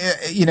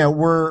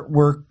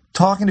 we're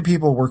talking to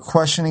people, we're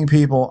questioning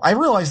people. I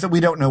realize that we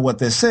don't know what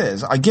this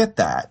is. I get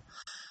that.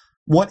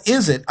 What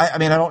is it? I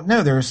don't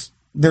know. There's,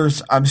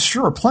 I'm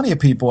sure plenty of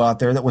people out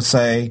there that would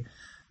say,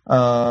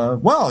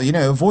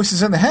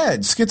 voices in the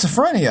head,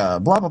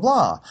 schizophrenia, blah, blah,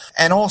 blah,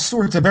 and all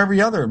sorts of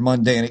every other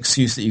mundane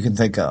excuse that you can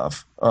think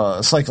of,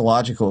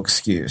 psychological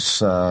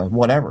excuse,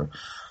 whatever.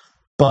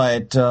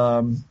 But,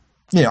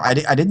 I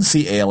didn't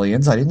see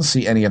aliens. I didn't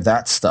see any of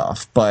that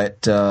stuff,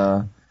 but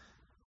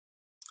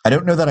I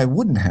don't know that I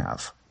wouldn't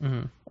have.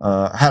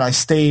 Mm-hmm. Had I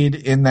stayed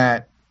in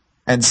that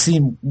and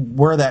seen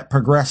where that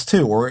progressed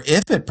to, or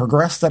if it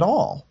progressed at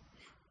all.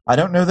 I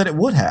don't know that it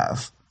would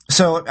have.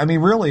 So, I mean,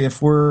 really,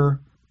 are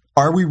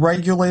we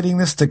regulating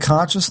this to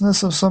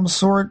consciousness of some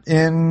sort we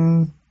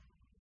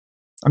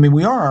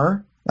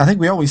are. I think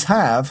we always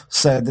have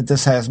said that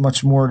this has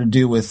much more to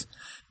do with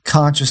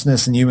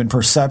consciousness and human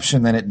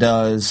perception than it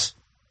does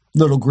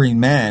little green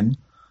men.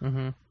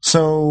 Mm-hmm.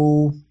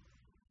 So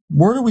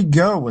where do we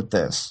go with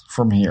this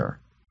from here?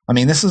 I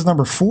mean, this is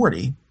number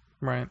 40.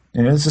 Right.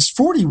 This is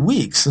 40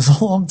 weeks. It's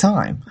a long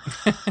time.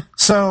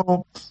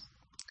 So,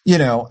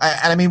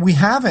 we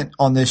haven't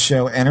on this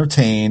show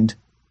entertained,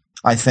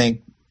 I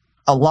think,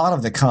 a lot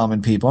of the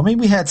common people. I mean,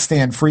 we had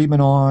Stan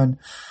Friedman on.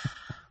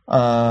 We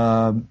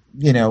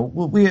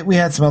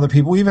had some other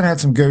people. We even had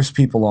some ghost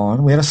people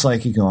on. We had a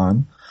psychic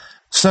on.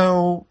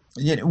 So,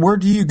 where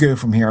do you go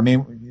from here? I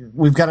mean,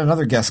 we've got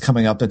another guest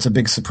coming up that's a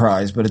big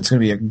surprise, but it's going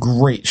to be a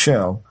great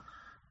show.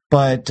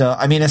 But,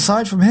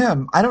 aside from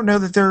him, I don't know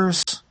that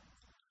there's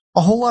a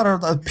whole lot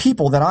of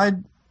people that I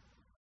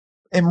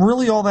am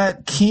really all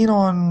that keen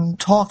on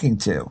talking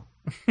to.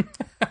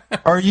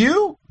 Are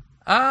you?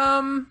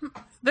 There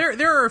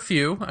are a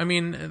few. I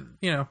mean,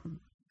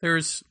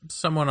 there's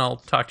someone I'll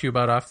talk to you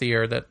about off the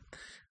air that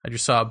I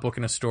just saw a book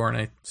in a store and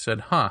I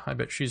said, I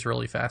bet she's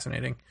really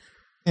fascinating.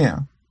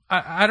 Yeah.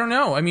 I don't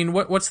know. I mean,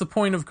 what's the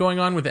point of going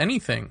on with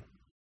anything?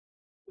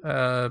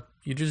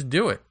 You just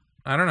do it.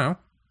 I don't know.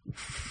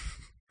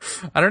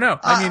 I don't know.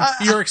 I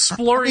mean, you're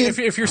exploring.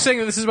 If you're saying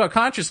that this is about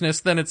consciousness,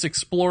 then it's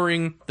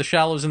exploring the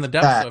shallows and the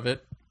depths of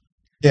it.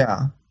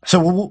 Yeah. So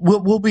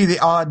we'll be the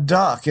odd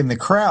duck in the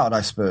crowd,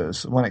 I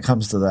suppose, when it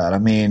comes to that. I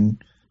mean,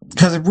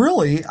 because it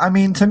really,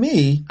 to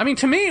me,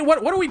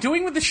 what are we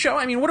doing with this show?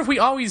 I mean, what if we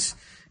always,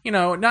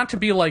 not to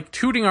be like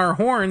tooting our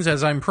horns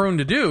as I'm prone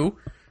to do,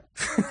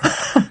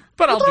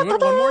 but I'll do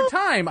it one more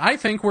time. I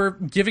think we're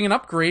giving an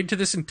upgrade to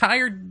this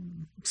entire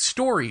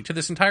story, to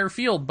this entire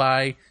field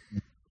by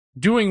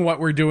doing what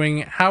we're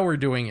doing, how we're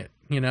doing it,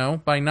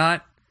 by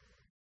not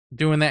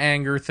doing the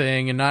anger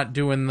thing and not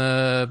doing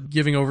the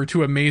giving over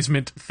to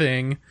amazement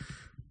thing,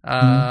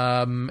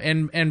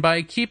 and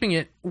by keeping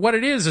it what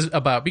it is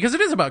about, because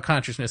it is about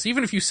consciousness.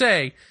 Even if you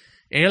say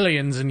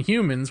aliens and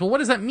humans, well, what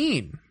does that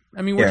mean?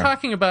 I mean, we're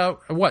talking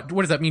about what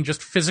does that mean?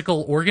 Just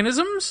physical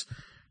organisms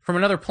from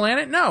another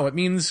planet? No, it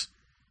means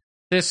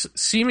this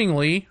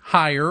seemingly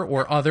higher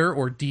or other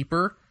or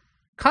deeper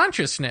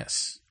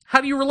consciousness. How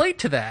do you relate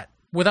to that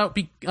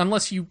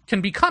unless you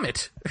can become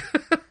it?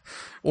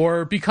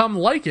 Or become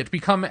like it,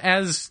 become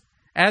as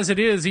it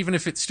is, even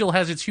if it still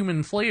has its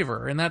human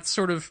flavor. And that's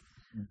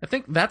I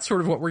think that's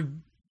sort of what we're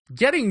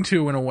getting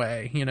to in a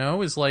way,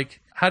 is like,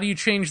 how do you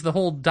change the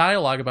whole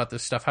dialogue about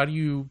this stuff? How do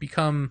you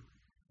become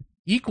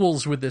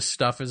equals with this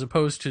stuff as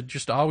opposed to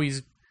just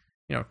always,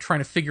 trying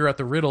to figure out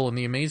the riddle and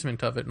the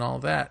amazement of it and all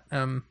of that?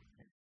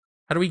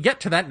 How do we get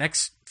to that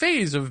next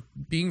phase of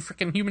being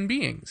freaking human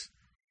beings?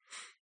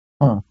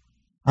 I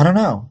don't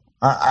know.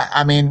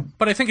 I mean...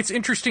 But I think it's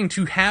interesting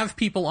to have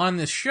people on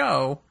this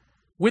show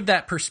with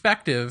that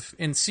perspective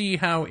and see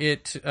how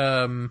it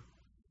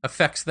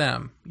affects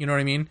them. You know what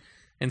I mean?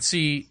 And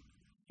see,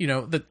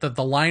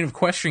 the line of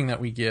questioning that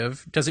we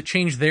give. Does it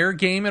change their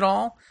game at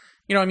all?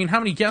 How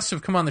many guests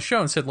have come on the show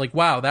and said, like,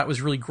 wow, that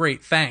was really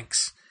great,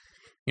 thanks.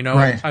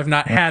 Right. I've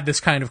not had this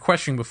kind of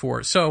questioning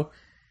before. So,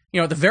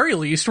 at the very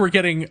least, we're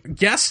getting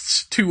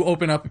guests to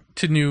open up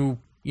to new,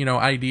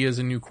 ideas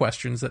and new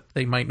questions that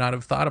they might not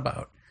have thought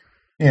about.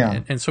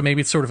 Yeah. And so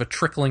maybe it's sort of a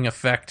trickling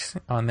effect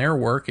on their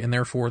work and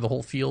therefore the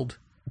whole field.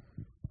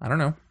 I don't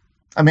know.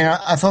 I mean,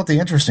 I thought the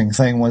interesting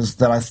thing was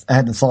that I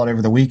had the thought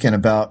over the weekend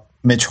about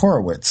Mitch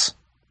Horowitz.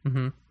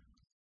 Mm-hmm.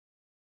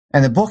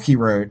 And the book he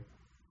wrote,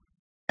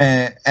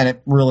 and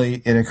it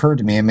occurred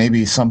to me, and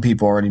maybe some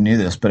people already knew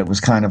this, but it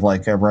was kind of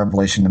like a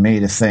revelation to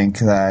me to think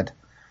that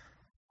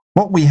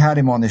what we had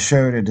him on the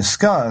show to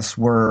discuss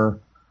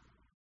were,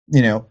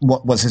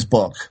 what was his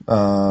book,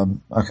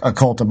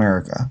 Occult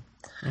America.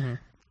 Mm-hmm.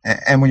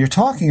 And when you're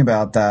talking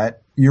about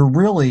that,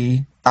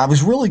 I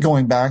was really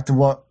going back to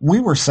what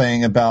we were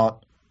saying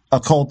about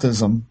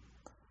occultism.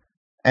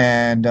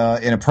 And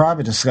in a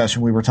private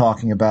discussion, we were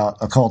talking about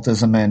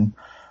occultism and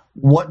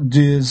what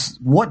does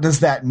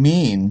that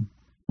mean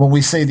when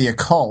we say the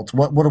occult?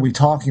 What are we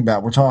talking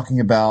about? We're talking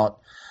about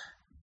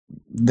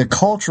the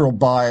cultural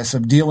bias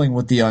of dealing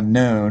with the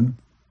unknown,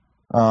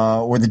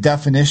 or the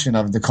definition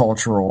of the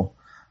cultural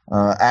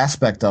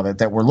aspect of it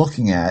that we're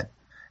looking at.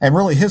 And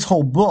really, his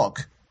whole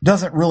book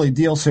doesn't really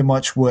deal so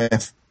much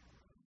with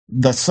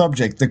the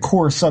subject, the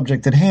core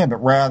subject at hand,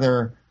 but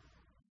rather,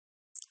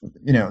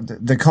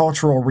 the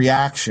cultural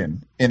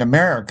reaction in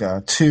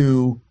America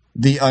to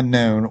the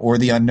unknown or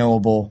the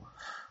unknowable,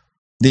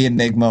 the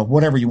enigma,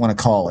 whatever you want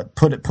to call it.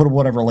 Put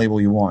whatever label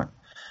you want.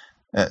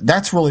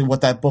 That's really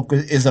what that book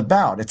is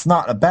about. It's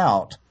not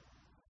about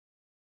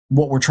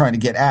what we're trying to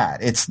get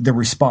at. It's the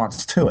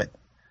response to it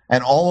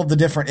and all of the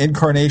different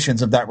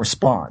incarnations of that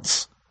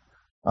response.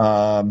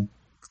 Like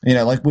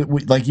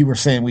you were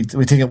saying, we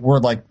take a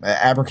word like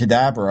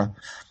abracadabra,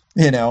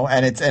 and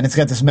it's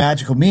got this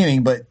magical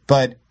meaning,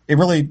 but it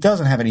really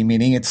doesn't have any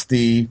meaning. It's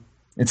a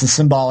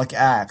symbolic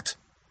act,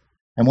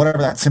 and whatever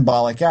that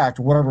symbolic act,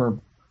 whatever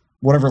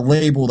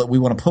label that we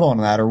want to put on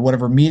that, or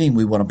whatever meaning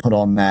we want to put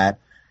on that,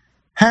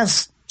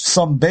 has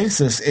some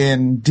basis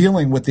in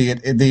dealing with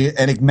the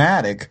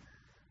enigmatic,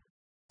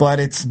 but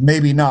it's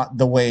maybe not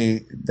the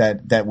way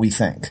that we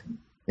think.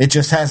 It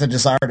just has a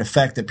desired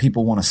effect that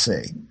people want to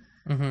see.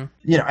 Mm-hmm.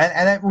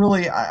 And it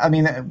really,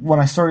 when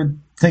I started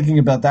thinking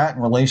about that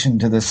in relation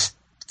to this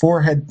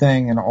forehead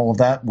thing and all of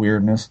that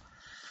weirdness,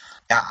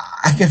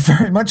 I can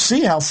very much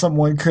see how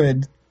someone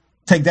could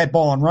take that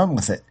ball and run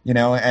with it,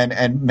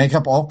 and make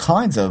up all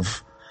kinds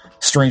of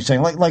strange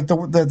things. Like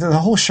the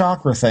whole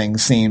chakra thing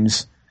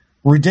seems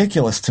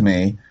ridiculous to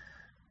me,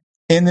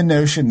 in the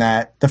notion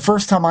that the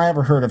first time I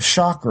ever heard of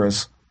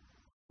chakras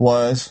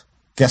was,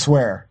 guess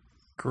where?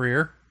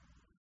 Greer?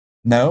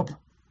 Nope.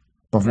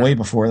 But way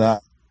before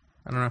that.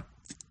 I don't know.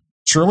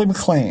 Shirley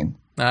MacLaine.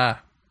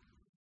 Ah.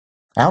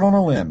 Out on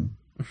a limb.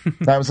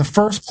 That was the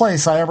first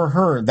place I ever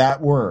heard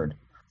that word.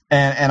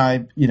 And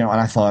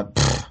I thought,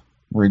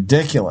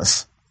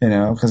 ridiculous,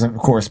 because of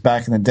course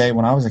back in the day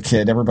when I was a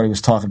kid, everybody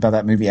was talking about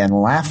that movie and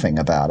laughing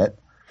about it.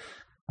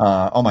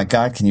 Oh my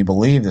God, can you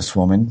believe this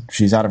woman?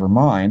 She's out of her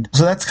mind.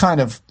 So that's kind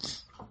of,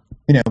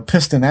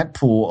 pissed in that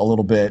pool a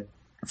little bit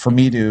for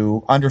me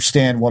to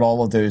understand what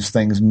all of those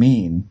things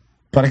mean.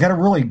 But I got a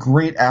really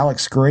great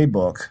Alex Gray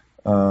book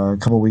a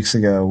couple of weeks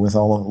ago with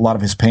a lot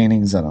of his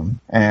paintings in them.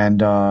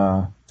 And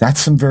that's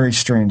some very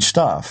strange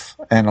stuff.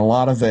 And a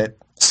lot of it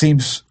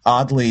seems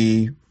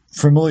oddly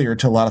familiar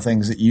to a lot of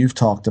things that you've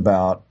talked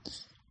about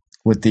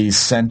with these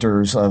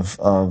centers of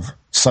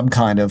some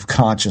kind of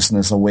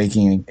consciousness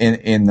awakening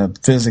in the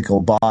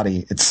physical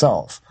body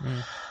itself.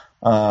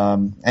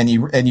 And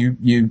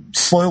you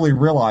slowly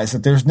realize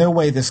that there's no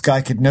way this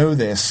guy could know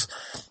this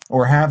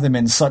or have them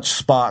in such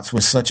spots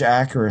with such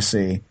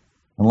accuracy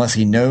unless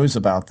he knows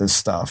about this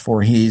stuff,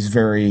 or he's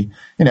very,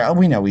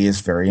 we know he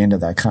is very into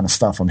that kind of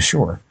stuff, I'm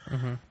sure.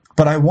 Mm-hmm.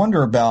 But I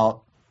wonder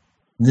about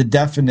the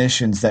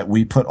definitions that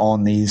we put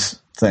on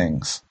these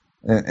things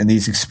and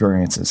these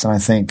experiences. And I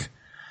think,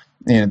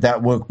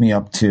 that woke me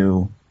up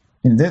to,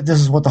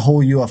 this is what the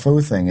whole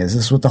UFO thing is.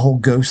 This is what the whole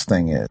ghost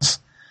thing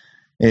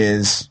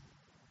is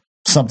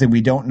something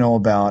we don't know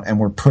about, and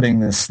we're putting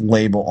this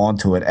label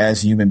onto it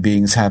as human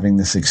beings having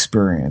this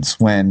experience,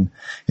 when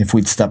if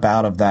we'd step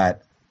out of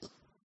that,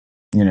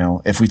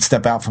 if we'd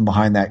step out from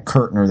behind that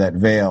curtain or that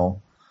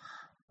veil,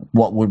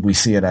 what would we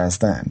see it as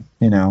then?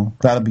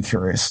 That'll be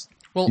curious.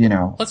 Well,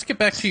 let's get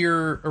back to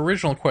your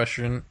original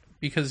question,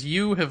 because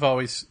you have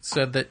always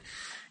said that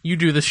you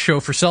do this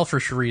show for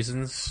selfish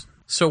reasons.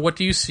 So what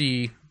do you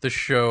see the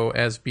show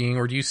as being,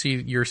 or do you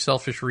see your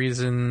selfish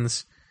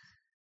reasons?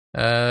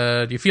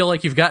 Do you feel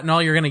like you've gotten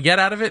all you're going to get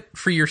out of it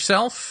for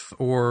yourself,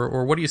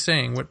 or what are you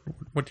saying?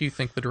 What do you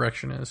think the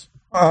direction is?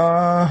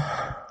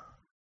 I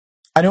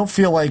don't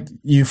feel like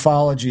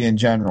ufology in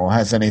general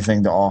has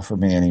anything to offer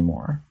me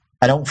anymore.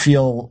 I don't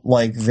feel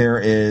like there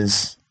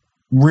is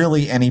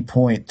really any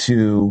point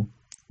to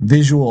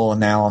visual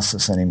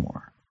analysis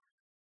anymore.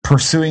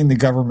 Pursuing the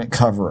government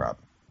cover-up,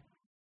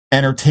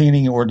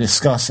 entertaining or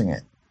discussing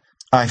it.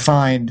 I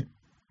find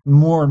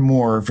more and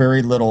more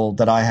very little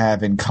that I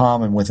have in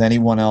common with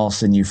anyone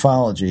else in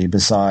ufology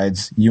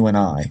besides you and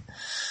I.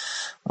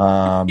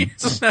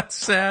 Isn't that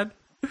sad?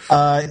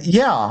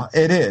 Yeah,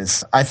 it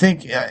is. I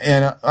think,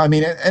 in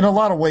a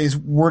lot of ways,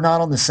 we're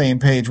not on the same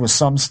page with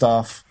some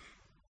stuff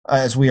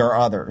as we are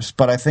others.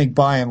 But I think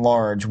by and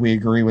large, we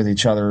agree with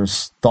each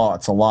other's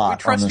thoughts a lot.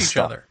 We trust on this each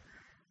stuff. other.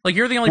 Like,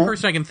 you're the only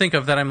person I can think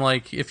of that I'm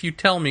like, if you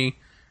tell me,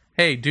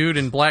 hey, dude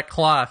in black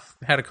cloth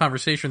had a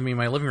conversation with me in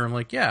my living room, I'm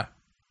like, yeah.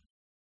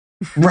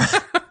 Right.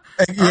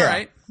 All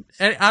right.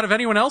 And out of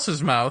anyone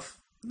else's mouth,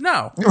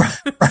 no.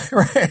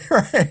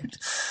 Right.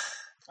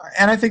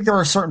 And I think there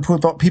are certain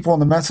people on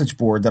the message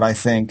board that I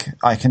think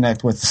I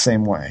connect with the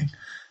same way.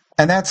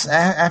 And that's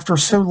after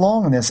so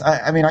long in this.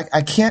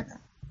 I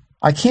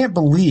can't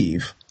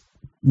believe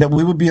that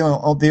we would be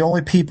the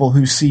only people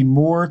who see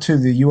more to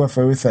the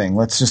UFO thing.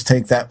 Let's just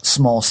take that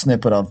small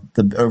snippet of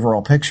the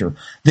overall picture.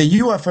 The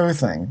UFO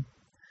thing,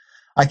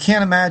 I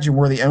can't imagine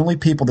we're the only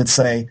people that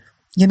say,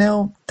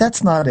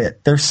 that's not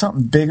it. There's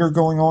something bigger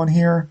going on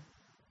here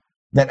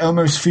that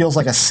almost feels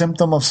like a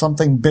symptom of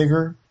something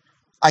bigger.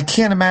 I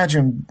can't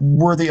imagine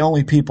we're the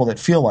only people that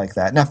feel like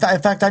that. Now,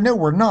 in fact, I know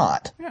we're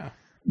not. Yeah.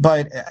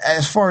 But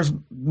as far as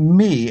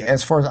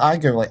I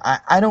go, like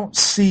I don't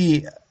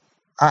see,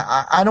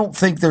 I don't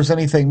think there's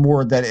anything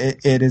more that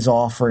it is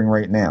offering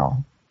right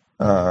now.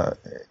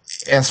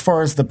 As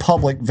far as the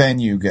public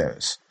venue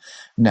goes,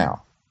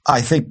 now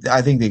I think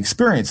the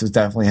experiences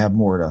definitely have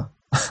more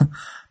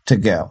to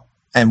go,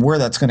 and where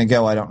that's going to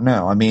go, I don't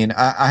know. I mean,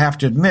 I have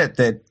to admit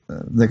that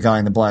the guy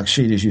in the black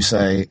sheet, as you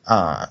say,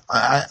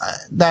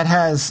 that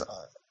has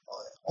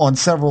on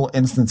several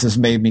instances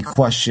made me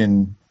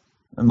question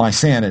my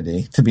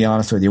sanity, to be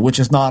honest with you, which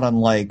is not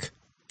unlike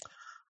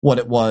what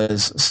it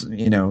was,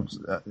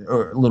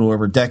 a little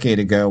over a decade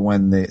ago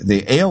when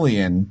the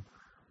alien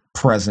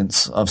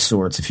presence of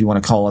sorts, if you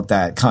want to call it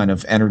that, kind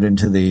of entered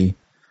into the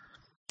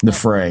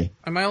fray.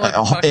 Am I allowed to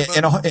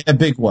talk about, in a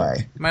big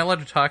way? Am I allowed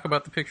to talk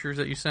about the pictures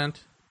that you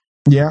sent?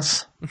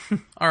 Yes.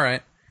 All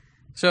right.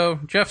 So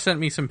Jeff sent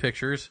me some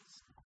pictures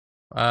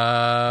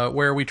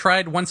where we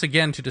tried once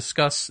again to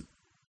discuss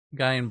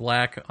Guy in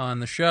Black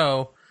on the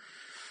show.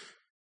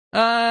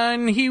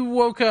 And he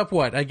woke up,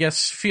 I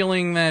guess,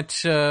 feeling that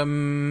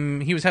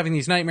he was having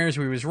these nightmares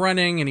where he was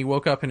running, and he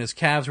woke up and his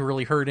calves were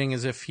really hurting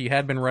as if he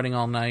had been running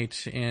all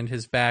night, and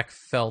his back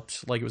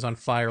felt like it was on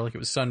fire, like it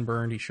was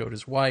sunburned. He showed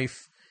his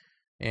wife,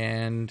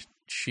 and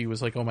she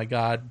was like, oh my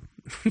God,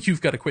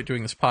 you've got to quit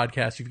doing this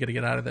podcast. You've got to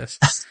get out of this.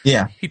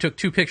 Yeah. He took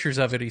 2 pictures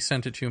of it. He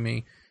sent it to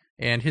me,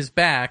 and his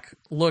back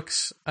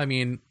looks, I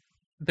mean,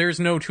 there's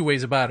no two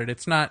ways about it.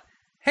 It's not,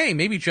 hey,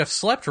 maybe Jeff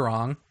slept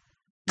wrong.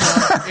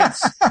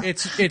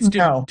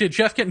 No, did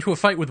Jeff get into a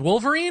fight with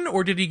Wolverine,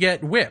 or did he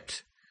get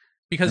whipped?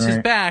 Because his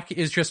back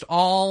is just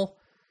all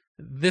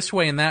this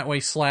way and that way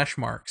slash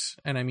marks,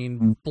 and I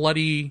mean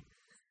bloody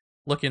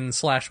looking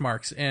slash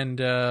marks, and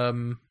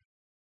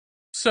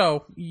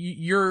so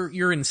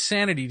your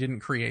insanity didn't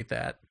create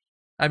that.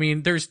 I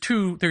mean, there's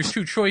two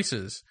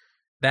choices: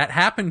 that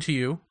happened to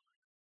you,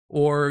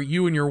 or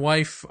you and your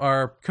wife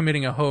are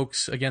committing a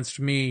hoax against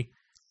me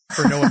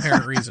for no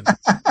apparent reason.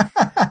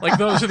 Like,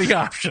 those are the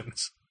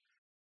options.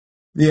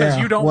 Yeah, because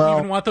you don't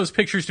even want those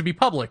pictures to be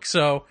public,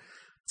 so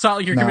it's not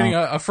like you're committing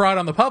a fraud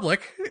on the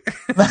public.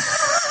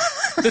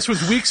 This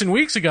was weeks and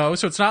weeks ago,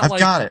 so it's not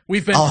like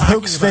we've been talking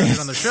about it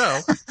on the show.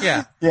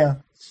 Yeah.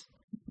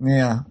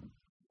 Yeah.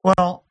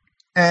 Well,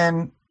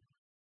 and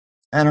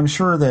I'm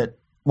sure that,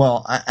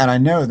 I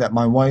know that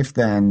my wife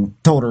then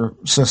told her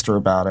sister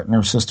about it, and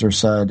her sister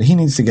said, he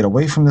needs to get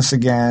away from this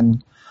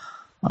again.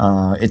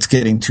 It's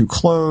getting too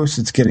close.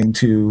 It's getting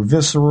too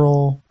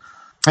visceral.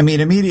 I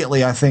mean,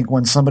 immediately, I think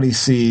when somebody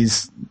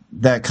sees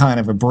that kind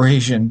of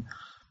abrasion,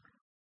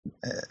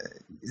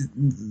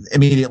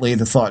 immediately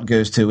the thought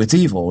goes to, it's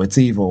evil, it's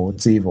evil,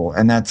 it's evil.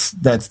 And that's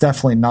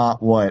definitely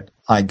not what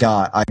I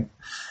got.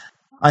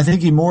 I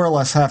think you more or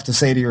less have to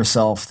say to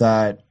yourself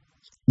that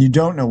you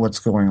don't know what's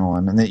going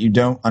on, and that you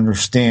don't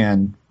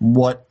understand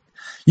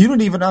you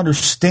don't even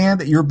understand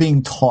that you're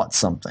being taught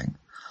something.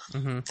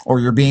 Mm-hmm. Or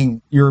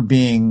you're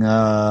being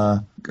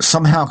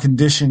somehow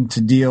conditioned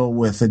to deal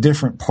with a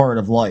different part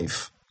of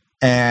life,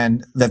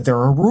 and that there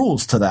are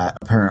rules to that,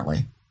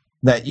 apparently,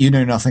 that you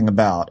know nothing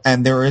about,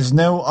 and there is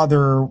no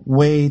other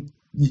way.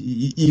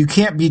 You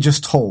can't be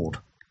just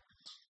told.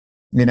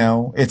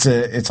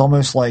 It's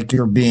almost like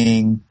you're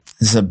being,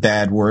 this is a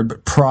bad word,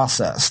 but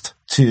processed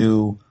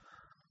to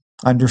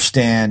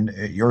understand,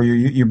 or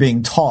you're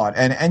being taught.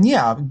 And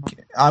yeah,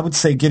 I would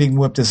say getting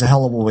whipped is a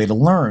hell of a way to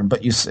learn,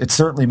 but it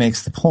certainly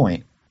makes the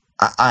point.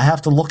 I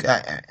have to look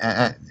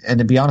at, and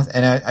to be honest,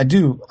 and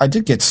I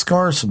did get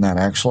scars from that,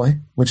 actually,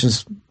 which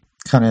is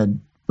kind of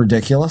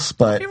ridiculous.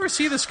 But if you ever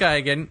see this guy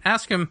again,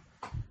 ask him,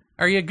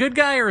 are you a good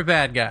guy or a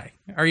bad guy?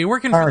 Are you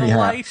working for the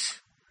light?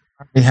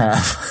 You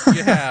have.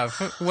 You have.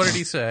 What did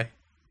he say?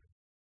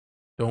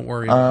 Don't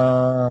worry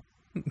about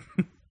it.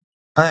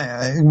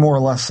 I more or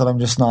less that I'm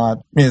just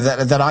not,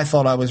 that I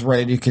thought I was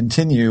ready to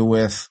continue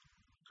with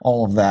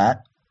all of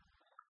that,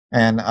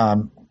 and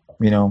I'm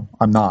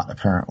not,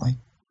 apparently.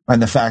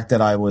 And the fact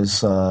that I was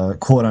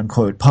quote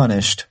unquote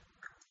punished,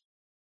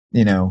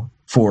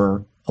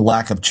 for a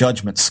lack of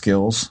judgment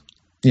skills,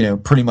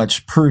 pretty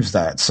much proves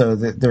that. So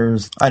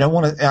that I don't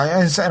want to,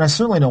 and I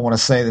certainly don't want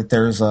to say that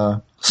there's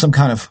some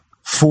kind of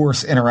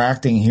force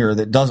interacting here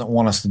that doesn't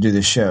want us to do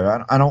this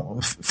show. I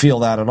don't feel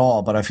that at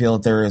all, but I feel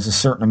that there is a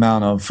certain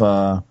amount of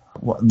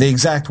the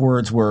exact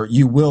words were,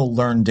 you will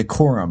learn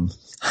decorum.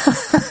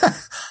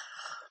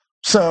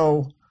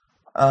 So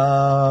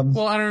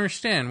well, I don't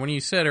understand. When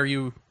you said, are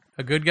you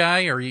a good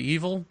guy, are you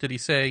evil, did he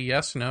say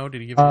yes, no?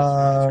 Did he give you an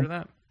answer to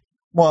that?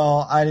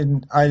 Well, I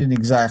didn't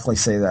exactly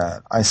say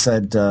that. I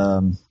said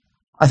I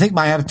think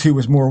my attitude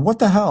was more, what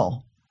the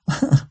hell?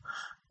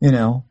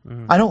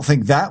 I don't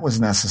think that was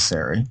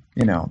necessary.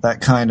 That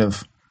kind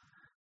of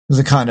was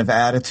the kind of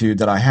attitude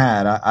that I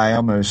had. I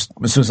almost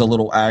was a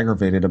little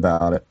aggravated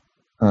about it.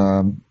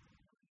 And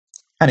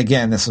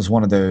again, this is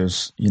one of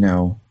those,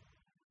 you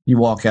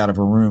walk out of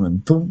a room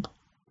and boom,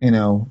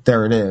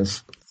 there it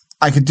is.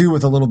 I could do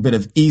with a little bit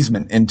of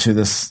easement into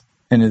the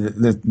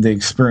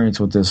experience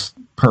with this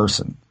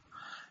person.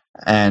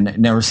 And it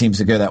never seems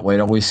to go that way.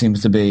 It always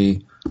seems to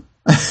be,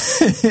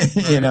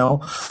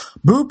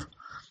 boop.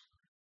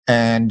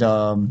 And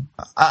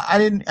I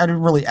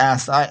didn't really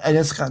ask. I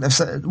just kind of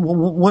said,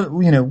 what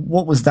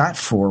was that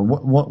for?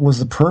 What was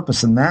the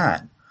purpose in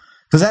that?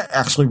 Because that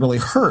actually really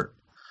hurt.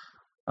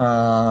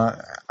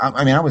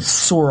 I mean, I was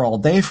sore all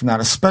day from that,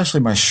 especially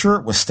my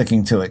shirt was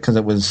sticking to it because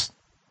it was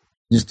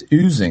just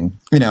oozing,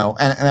 and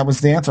that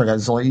was the answer I got.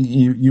 It's like,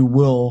 you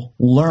will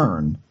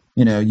learn,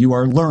 you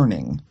are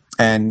learning,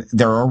 and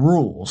there are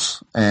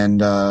rules,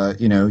 and,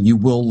 you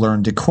will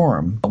learn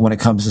decorum when it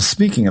comes to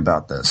speaking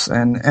about this.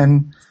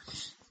 And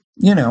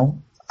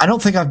I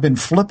don't think I've been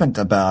flippant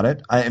about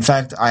it. In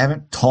fact, I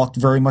haven't talked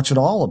very much at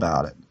all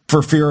about it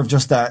for fear of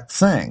just that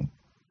thing.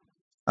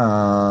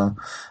 And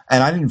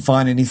I didn't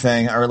find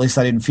anything, or at least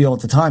I didn't feel at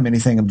the time,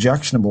 anything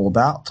objectionable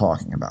about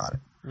talking about it.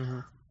 Mm-hmm.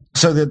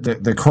 So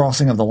the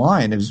crossing of the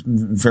line is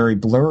very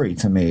blurry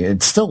to me.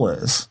 It still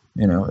is,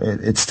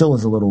 it still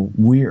is a little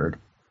weird.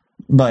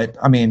 But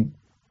I mean,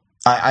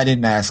 I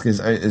didn't ask is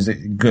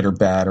it good or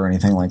bad or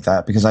anything like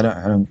that, because I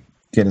don't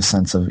get a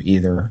sense of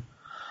either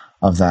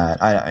of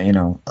that.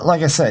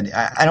 Like I said,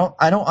 I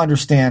don't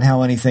understand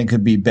how anything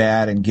could be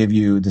bad and give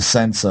you the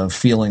sense of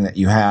feeling that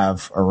you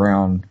have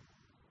around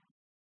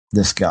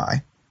this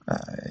guy.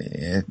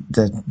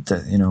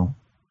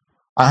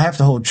 I have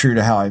to hold true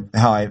to how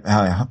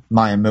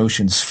my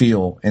emotions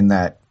feel in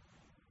that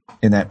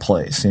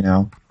place, and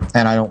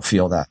I don't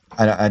feel that.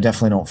 I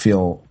definitely don't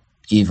feel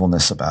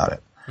evilness about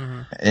it.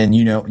 Mm-hmm. And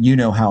you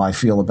know how I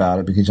feel about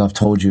it, because I've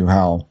told you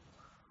how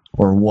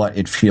or what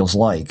it feels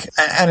like.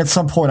 And at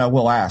some point I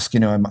will ask,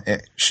 can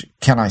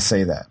I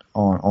say that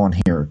on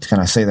here? Can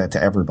I say that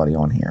to everybody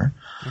on here?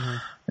 Mm-hmm.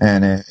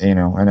 And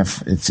and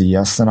if it's a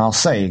yes, then I'll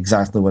say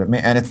exactly what it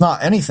means. And it's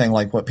not anything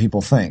like what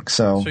people think.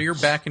 So you're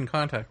back in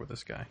contact with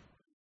this guy?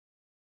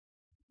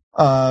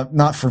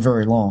 Not for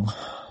very long,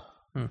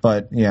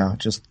 but yeah,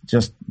 just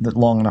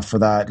long enough for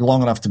that.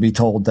 Long enough to be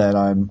told that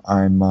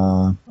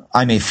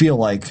I may feel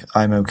like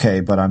I'm okay,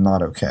 but I'm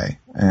not okay,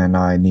 and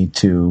I need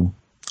to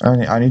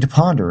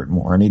ponder it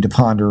more. I need to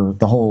ponder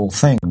the whole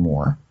thing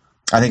more.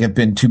 I think I've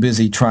been too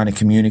busy trying to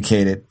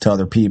communicate it to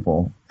other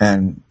people,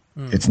 and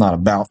it's not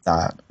about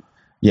that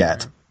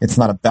yet. It's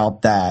not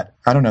about that.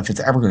 I don't know if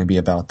it's ever going to be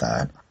about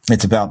that.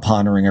 It's about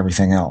pondering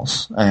everything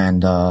else,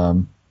 and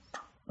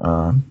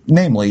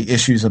namely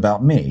issues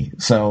about me.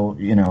 So,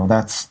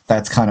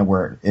 that's kind of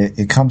where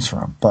it comes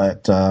from.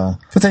 But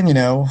then,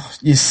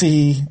 you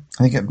see,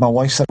 I think my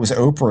wife said it was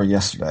Oprah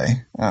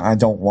yesterday. I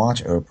don't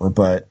watch Oprah,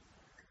 but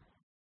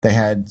they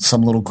had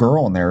some little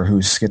girl in there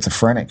who's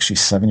schizophrenic.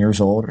 She's 7 years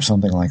old or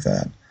something like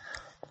that.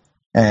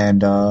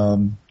 And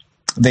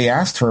they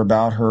asked her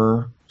about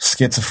her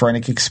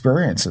schizophrenic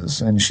experiences.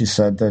 And she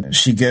said that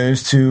she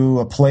goes to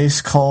a place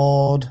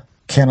called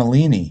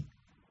Cannellini.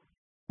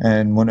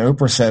 And when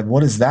Oprah said,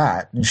 "What is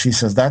that?" and she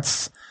says,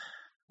 that's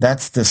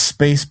the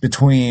space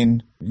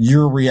between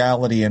your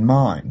reality and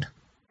mine.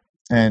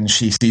 And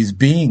she sees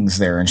beings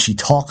there, and she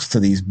talks to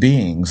these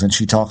beings, and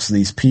she talks to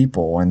these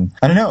people. And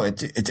I don't know,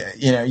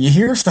 you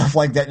hear stuff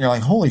like that, and you're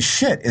like, "Holy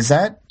shit!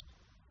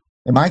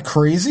 Am I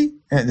crazy?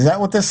 Is that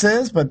what this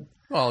is?" But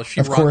well, is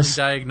she wrongly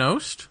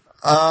diagnosed?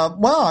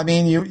 Well, I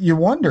mean, you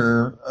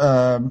wonder.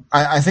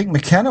 I think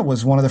McKenna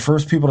was one of the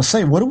first people to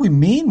say, "What do we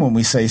mean when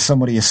we say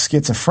somebody is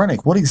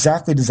schizophrenic? What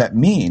exactly does that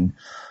mean?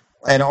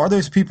 And are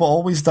those people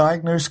always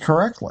diagnosed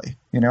correctly?"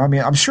 I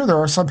mean, I'm sure there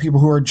are some people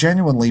who are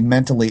genuinely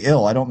mentally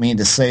ill. I don't mean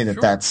to say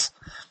that that's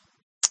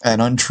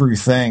an untrue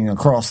thing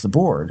across the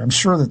board. I'm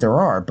sure that there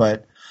are,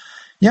 but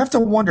you have to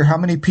wonder how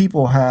many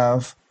people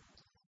have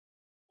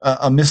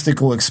a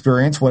mystical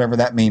experience, whatever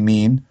that may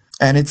mean,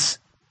 and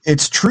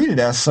it's treated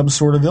as some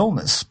sort of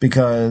illness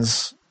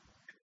because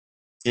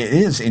it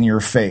is in your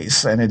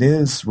face and it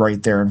is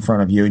right there in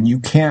front of you, and you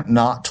can't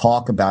not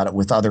talk about it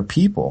with other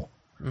people.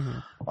 Mm-hmm.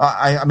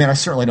 I mean, I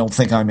certainly don't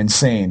think I'm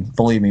insane,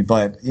 believe me,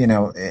 but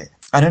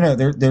I don't know.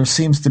 There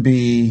seems to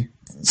be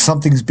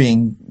something's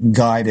being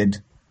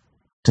guided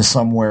to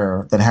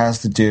somewhere that has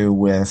to do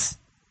with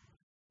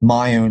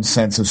my own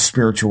sense of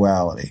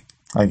spirituality,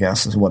 I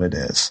guess is what it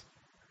is.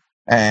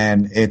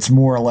 And it's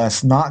more or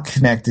less not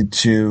connected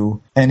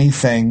to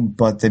anything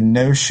but the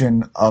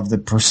notion of the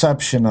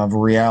perception of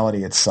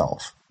reality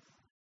itself.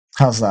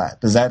 How's that?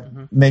 Does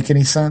that make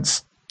any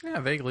sense? Yeah,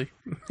 vaguely.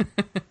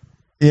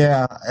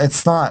 Yeah,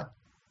 it's not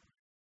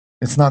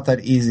that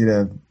easy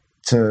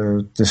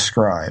to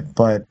describe,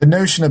 but the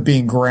notion of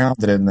being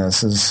grounded in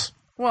this is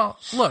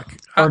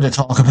hard to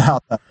talk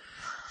about. That.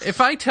 If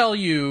I tell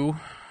you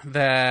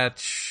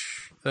that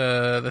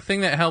the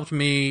thing that helped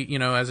me,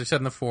 as I said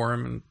in the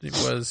forum, it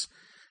was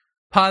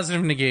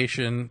positive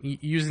negation,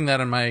 using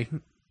that on my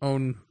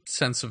own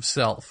sense of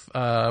self,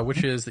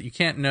 which is that you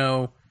can't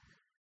know,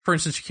 for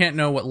instance, you can't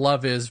know what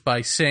love is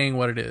by saying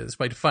what it is,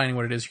 by defining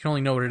what it is. You can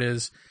only know what it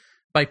is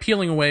by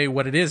peeling away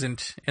what it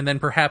isn't, and then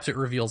perhaps it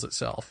reveals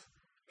itself.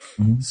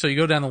 Mm-hmm. So you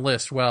go down the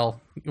list. Well,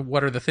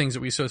 what are the things that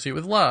we associate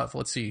with love?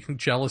 Let's see: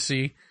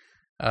 jealousy,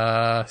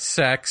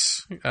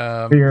 sex,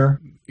 fear,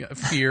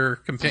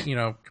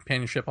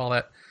 companionship, all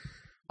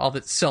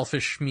that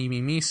selfish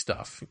me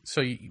stuff.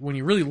 So when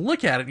you really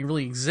look at it, you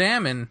really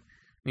examine, and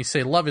you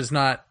say love is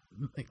not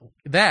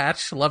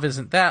that, love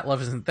isn't that,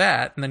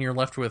 and then you're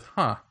left with,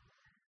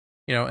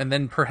 and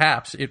then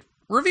perhaps it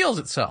reveals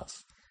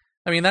itself.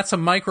 I mean, that's a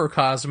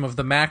microcosm of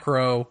the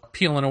macro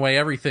peeling away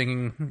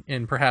everything,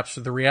 and perhaps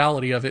the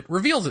reality of it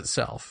reveals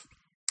itself.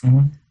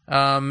 Mm-hmm.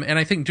 And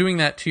I think doing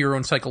that to your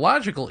own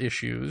psychological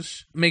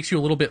issues makes you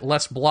a little bit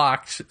less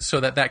blocked so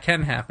that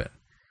can happen.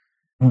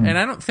 Mm-hmm. And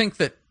I don't think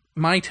that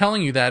my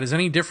telling you that is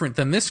any different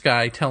than this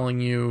guy telling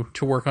you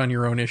to work on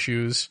your own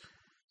issues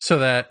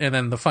and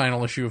then the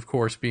final issue, of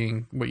course,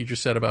 being what you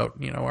just said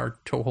about, our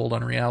toehold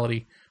on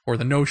reality or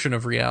the notion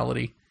of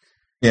reality.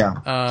 Yeah.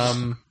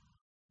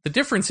 The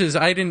difference is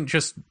I didn't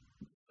just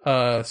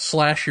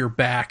slash your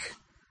back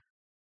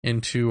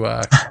into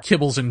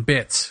kibbles and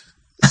bits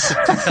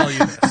to tell you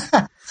this.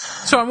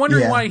 So I'm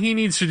wondering why he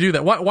needs to do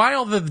that. Why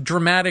all the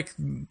dramatic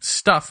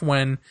stuff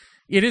when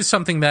it is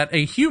something that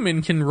a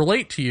human can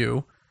relate to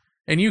you,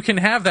 and you can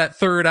have that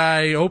third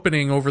eye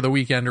opening over the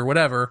weekend or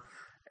whatever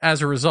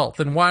as a result?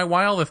 Then why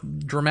all the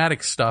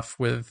dramatic stuff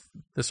with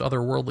this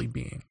otherworldly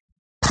being?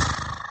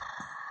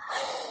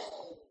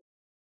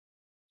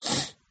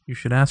 You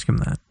should ask him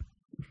that.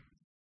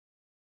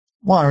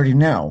 Well, I already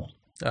know.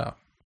 Oh.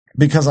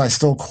 Because I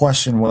still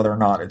question whether or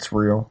not it's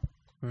real.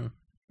 And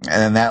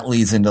then that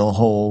leads into a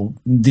whole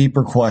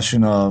deeper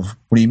question of,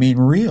 what do you mean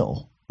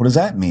real? What does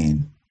that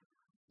mean?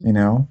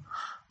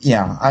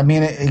 Yeah, I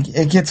mean,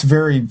 it gets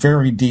very,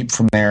 very deep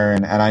from there,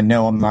 and I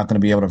know I'm not going to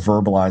be able to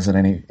verbalize it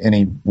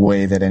any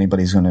way that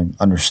anybody's going to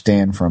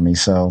understand from me.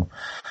 So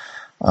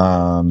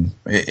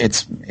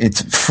it's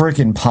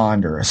freaking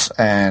ponderous,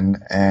 and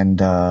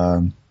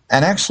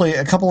actually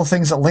a couple of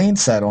things that Lane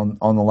said on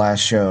the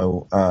last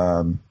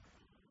show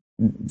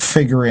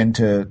figure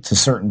into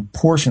certain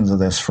portions of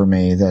this for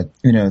me. That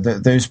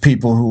those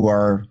people who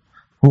are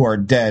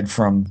dead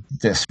from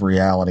this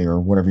reality or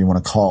whatever you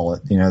want to call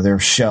it, their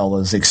shell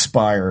is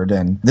expired,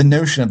 and the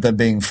notion of them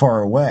being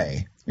far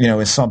away,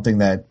 is something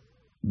that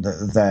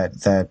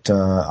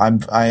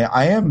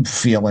I am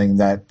feeling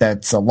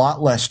that's a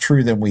lot less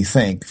true than we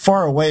think.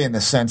 Far away in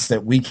the sense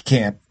that we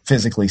can't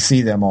physically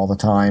see them all the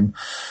time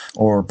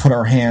or put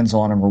our hands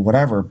on them or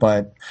whatever,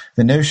 but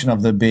the notion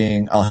of them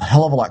being a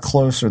hell of a lot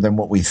closer than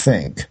what we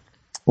think,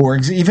 or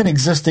even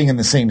existing in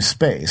the same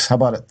space. How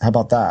about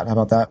that? How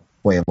about that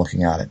way of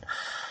looking at it?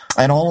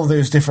 And all of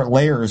those different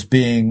layers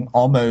being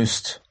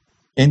almost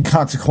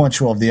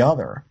inconsequential of the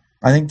other.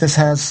 I think this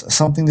has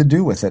something to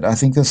do with it. I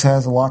think this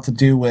has a lot to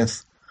do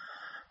with,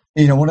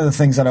 one of the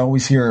things that I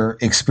always hear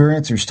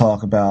experiencers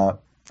talk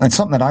about, and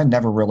something that I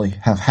never really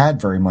have had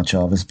very much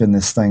of, has been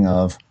this thing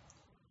of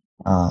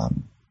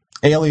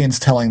aliens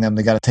telling them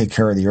they got to take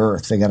care of the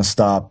Earth. They got to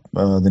stop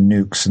the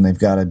nukes, and they've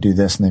got to do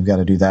this, and they've got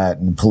to do that,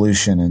 and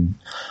pollution and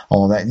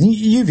all of that.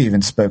 You've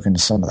even spoken to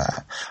some of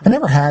that. I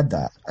never had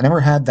that. I never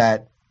had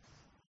that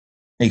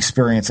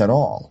experience at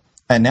all.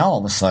 And now all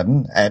of a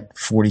sudden, at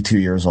 42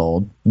 years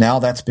old, now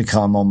that's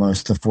become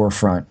almost the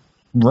forefront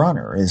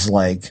runner, is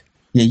like,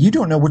 yeah, you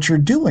don't know what you're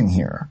doing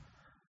here,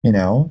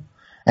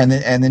 and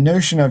the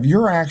notion of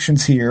your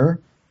actions here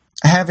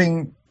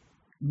having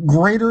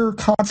greater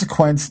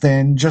consequence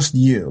than just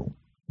you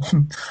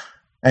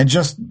and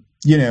just,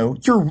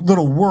 your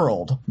little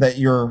world that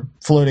you're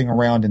floating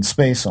around in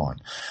space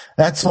on.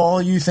 That's all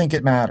you think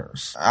it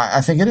matters. I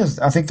think it is.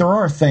 I think there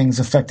are things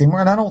affecting,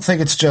 and I don't think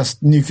it's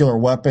just nuclear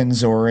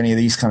weapons or any of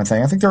these kind of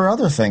things. I think there are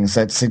other things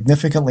that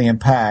significantly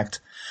impact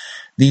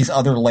these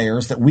other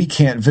layers that we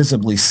can't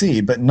visibly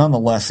see, but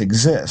nonetheless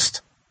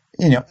exist.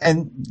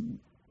 And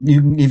you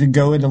can even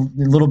go into a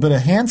little bit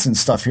of Hansen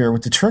stuff here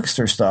with the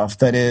trickster stuff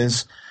that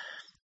is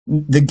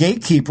the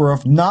gatekeeper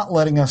of not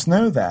letting us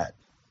know that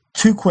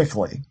too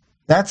quickly.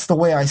 That's the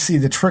way I see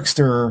the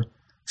trickster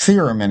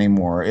theorem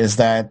anymore, is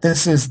that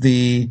this is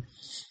the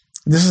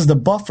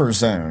buffer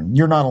zone.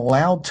 You're not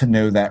allowed to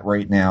know that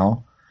right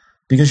now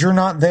because you're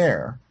not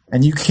there,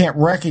 and you can't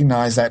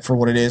recognize that for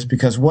what it is,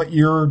 because what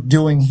you're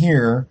doing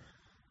here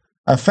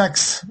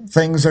affects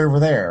things over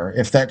there.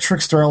 If that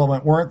trickster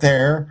element weren't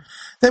there,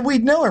 then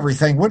we'd know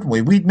everything, wouldn't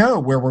we? We'd know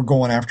where we're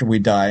going after we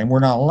die, and we're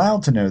not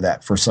allowed to know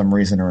that for some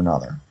reason or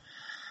another.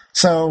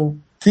 So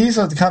these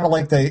are kind of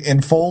like the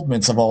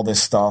enfoldments of all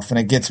this stuff, and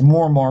it gets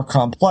more and more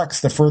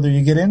complex the further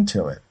you get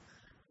into it.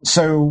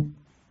 So,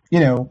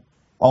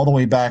 all the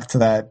way back to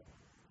that,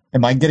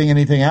 am I getting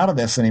anything out of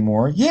this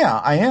anymore? Yeah,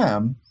 I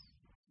am.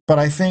 But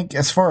I think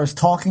as far as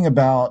talking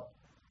about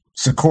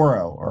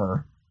Socorro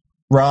or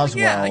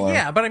Roswell.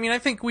 Yeah, but I mean, I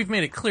think we've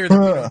made it clear that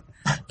we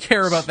don't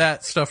care about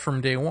that stuff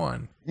from day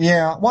one.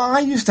 Yeah, well, I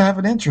used to have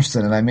an interest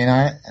in it. I mean,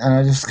 I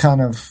just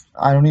kind of,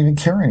 I don't even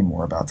care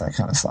anymore about that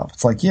kind of stuff.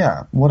 It's like,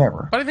 yeah,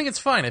 whatever. But I think it's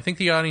fine. I think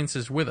the audience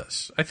is with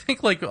us. I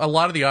think, like, a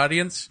lot of the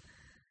audience...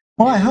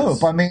 Well, I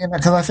hope. I mean,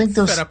 because I think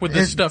there's... fed up with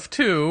this stuff,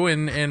 too,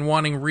 and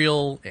wanting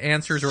real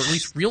answers, or at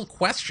least real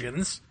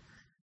questions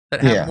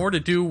that have more to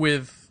do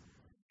with,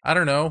 I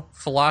don't know,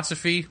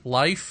 philosophy,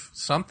 life,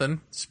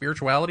 something,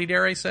 spirituality,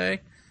 dare I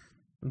say,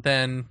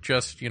 than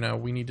just,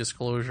 we need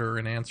disclosure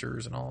and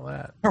answers and all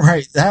that.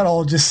 Right. That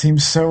all just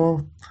seems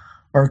so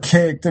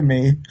archaic to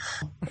me.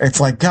 It's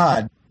like,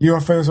 God,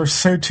 UFOs are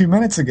so 2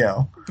 minutes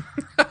ago.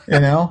 You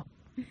know?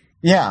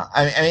 Yeah,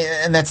 I mean,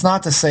 and that's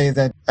not to say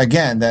that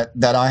again that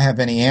I have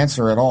any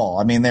answer at all.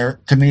 I mean,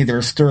 to me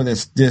there's still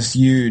this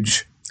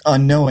huge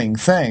unknowing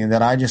thing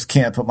that I just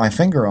can't put my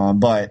finger on.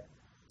 But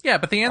yeah,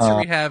 but the answer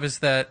we have is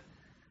that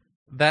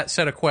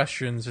set of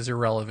questions is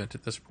irrelevant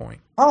at this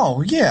point.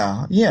 Oh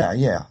yeah,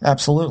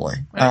 absolutely.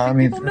 I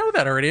think people know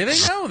that already. They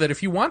know that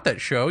if you want that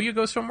show, you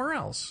go somewhere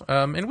else.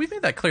 And we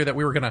made that clear that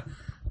we were going to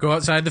go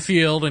outside the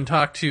field and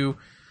talk to.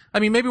 I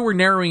mean, maybe we're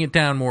narrowing it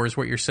down more, is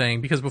what you're saying,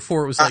 because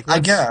before it was like,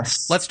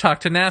 let's talk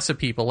to NASA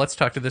people, let's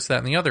talk to this, that,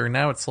 and the other, and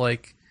now it's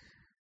like,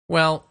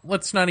 well,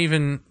 let's not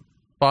even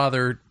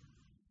bother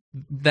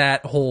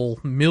that whole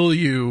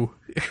milieu.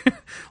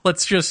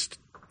 Let's just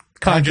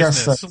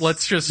consciousness.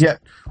 Let's just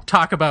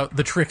talk about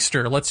the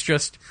trickster. Let's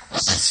just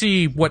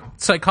see what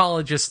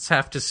psychologists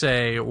have to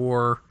say,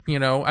 or, you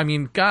know, I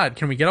mean, God,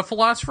 can we get a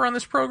philosopher on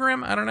this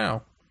program? I don't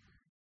know.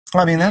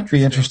 I mean, that'd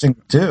be interesting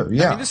too.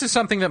 Yeah, I mean, this is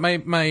something that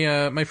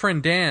my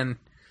friend Dan,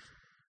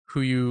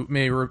 who you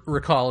may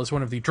recall as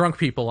one of the drunk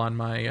people on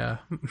my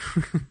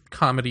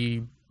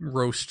comedy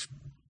roast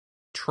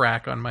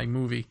track on my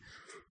movie.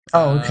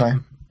 Oh, okay.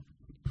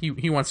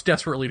 He wants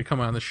desperately to come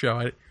on the show.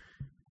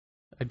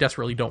 I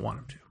desperately don't want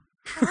him to.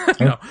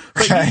 No,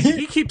 but okay.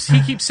 he keeps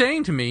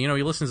saying to me, you know,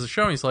 he listens to the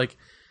show and he's like,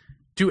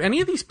 do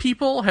any of these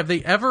people, have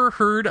they ever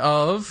heard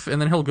of?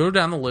 And then he'll go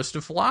down the list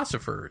of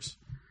philosophers.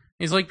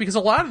 He's like, because a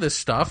lot of this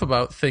stuff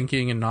about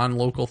thinking and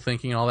non-local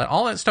thinking and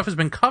all that stuff has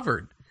been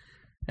covered.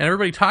 And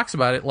everybody talks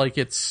about it like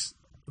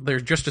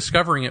they're just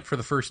discovering it for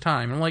the first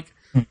time. And I'm like,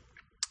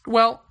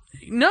 well,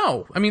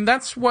 no. I mean,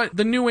 that's what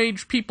the New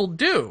Age people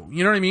do.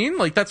 You know what I mean?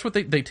 Like, that's what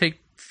they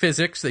take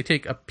physics, they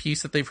take a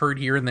piece that they've heard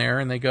here and there,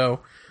 and they go,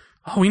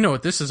 oh, we know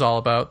what this is all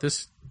about.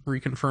 This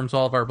reconfirms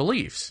all of our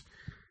beliefs.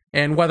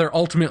 And whether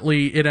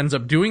ultimately it ends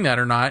up doing that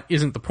or not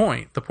isn't the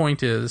point. The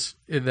point is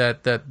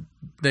that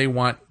they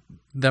want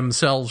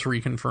themselves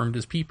reconfirmed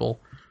as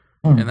people,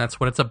 and that's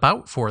what it's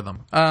about for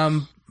them.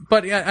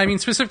 But I mean,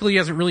 specifically, he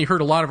hasn't really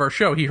heard a lot of our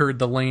show. He heard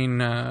the Lane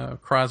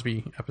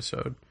Crosby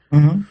episode.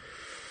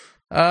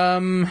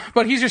 Mm-hmm.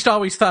 But he's just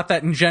always thought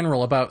that in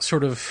general about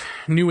sort of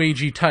new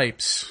agey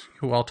types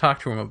who I'll talk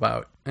to him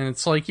about. And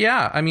it's like,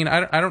 yeah, I mean,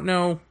 I don't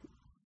know.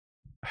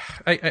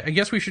 I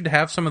guess we should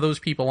have some of those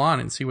people on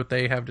and see what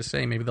they have to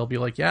say. Maybe they'll be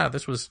like, yeah,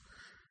 this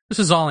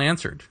is all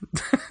answered.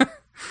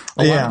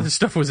 A lot of this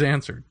stuff was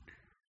answered.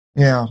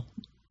 Yeah.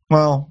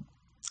 Well,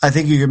 I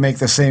think you could make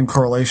the same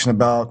correlation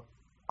about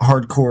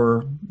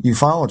hardcore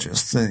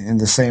ufologists in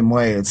the same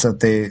way. It's that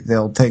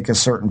they'll take a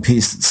certain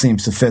piece that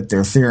seems to fit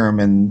their theorem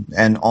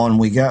and on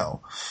we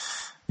go.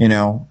 You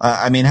know,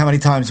 I mean, how many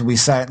times have we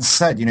sat and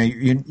said, you know,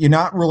 you're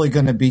not really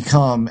going to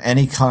become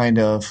any kind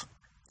of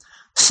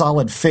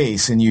solid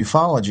face in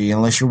ufology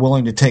unless you're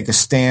willing to take a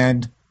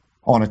stand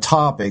on a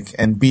topic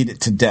and beat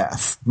it to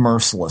death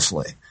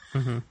mercilessly.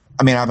 Mm-hmm.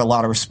 I mean, I have a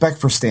lot of respect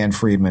for Stan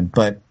Friedman,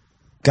 but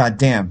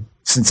goddamn,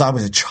 since I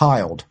was a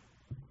child,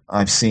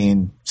 I've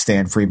seen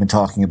Stan Friedman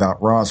talking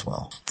about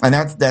Roswell. And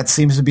that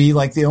seems to be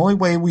like the only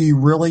way we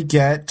really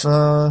get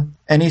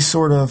any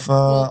sort of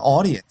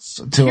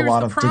audience to a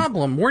lot of... Here's the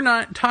problem. We're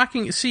not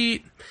talking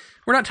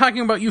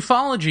about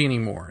ufology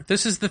anymore.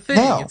 This is the thing.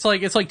 No. It's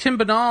like Tim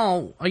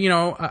Binnall, you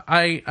know,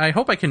 I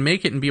hope I can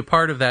make it and be a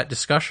part of that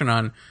discussion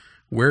on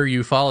where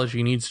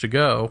ufology needs to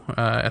go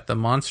at the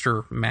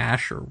Monster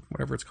Mash or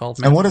whatever it's called.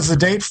 And what is the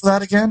date for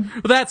that again?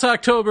 Well, that's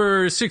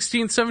October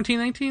 16th,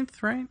 17th,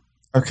 19th, right?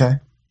 Okay.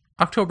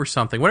 October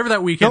something. Whatever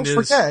that weekend is.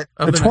 Don't forget,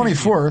 the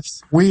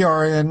 24th, we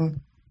are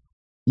in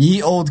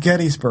ye old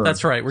Gettysburg.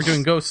 That's right. We're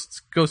doing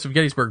Ghosts of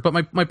Gettysburg.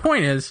 But my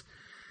point is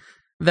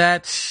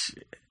that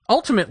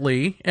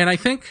ultimately, and I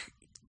think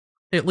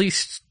at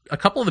least a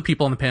couple of the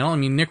people on the panel, I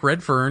mean, Nick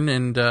Redfern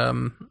and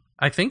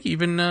I think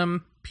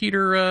even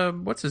Peter,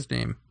 what's his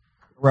name?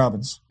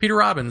 Peter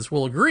Robbins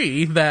will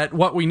agree that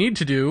what we need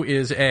to do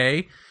is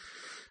A,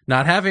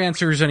 not have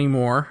answers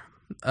anymore,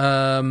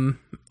 and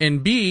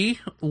B,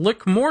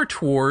 look more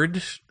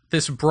toward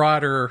this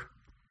broader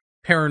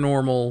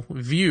paranormal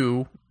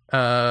view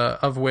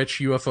of which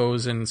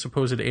UFOs and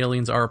supposed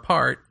aliens are a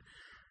part.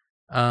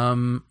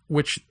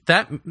 Which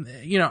that,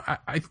 you know,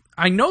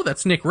 I know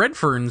that's Nick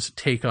Redfern's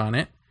take on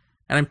it,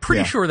 and I'm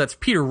pretty sure that's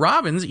Peter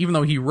Robbins, even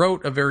though he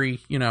wrote a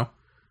very, you know,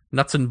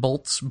 nuts and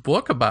bolts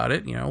book about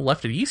it, you know,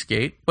 left at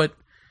Eastgate. But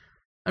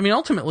I mean,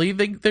 ultimately,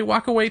 they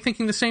walk away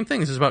thinking the same thing.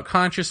 This is about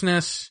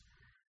consciousness.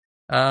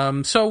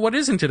 So what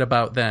isn't it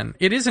about then?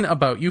 It isn't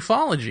about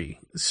ufology.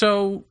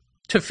 So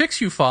to fix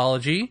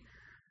ufology,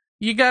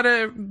 you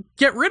gotta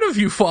get rid of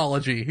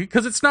ufology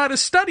because it's not a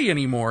study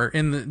anymore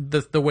in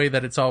the way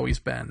that it's always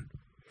been.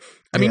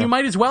 I mean, you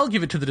might as well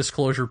give it to the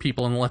disclosure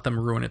people and let them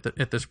ruin it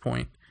at this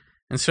point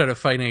instead of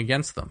fighting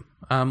against them.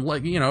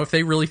 Like, you know, if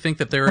they really think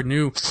that they're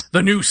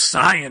the new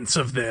science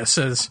of this,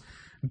 as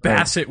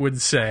Bassett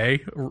would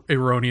say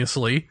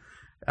erroneously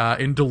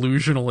and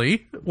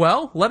delusionally,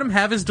 well, let him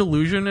have his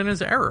delusion and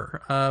his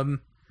error.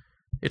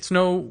 It's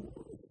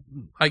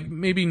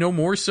maybe no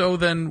more so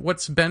than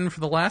what's been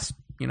for the last,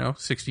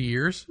 60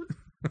 years.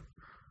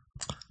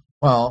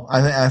 Well,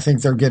 I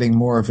think they're getting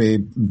more of a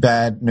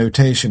bad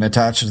notation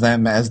attached to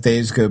them as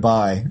days go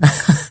by.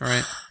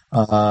 Right.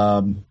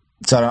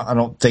 So I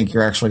don't think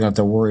you're actually going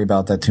to have to worry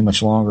about that too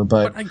much longer.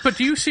 But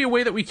do you see a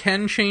way that we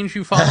can change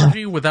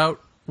ufology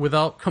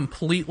without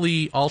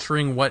completely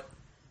altering what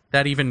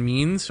that even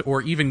means,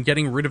 or even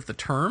getting rid of the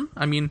term?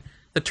 I mean,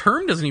 the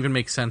term doesn't even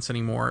make sense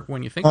anymore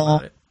when you think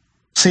about it.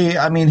 See,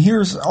 I mean,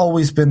 here's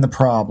always been the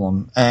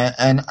problem,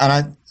 and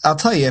I'll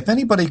tell you, if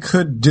anybody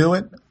could do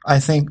it, I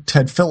think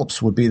Ted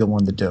Phillips would be the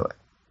one to do it.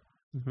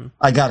 Mm-hmm.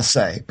 I got to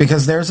say,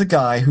 because there's a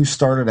guy who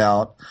started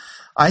out,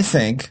 I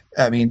think,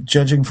 I mean,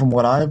 judging from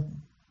what I've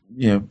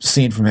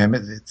seen from him,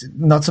 it's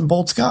nuts and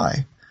bolts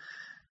guy.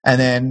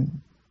 And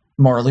then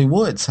Marley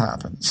Woods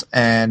happens,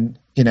 and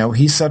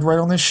he said right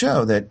on this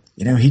show that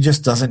he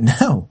just doesn't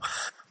know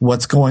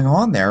what's going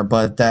on there,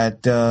 but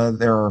that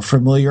there are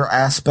familiar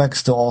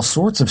aspects to all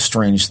sorts of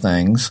strange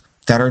things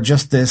that are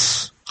just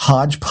this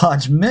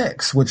hodgepodge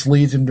mix, which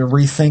leads him to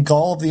rethink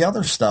all of the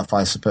other stuff,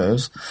 I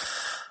suppose.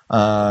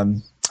 I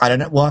don't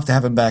know. We'll have to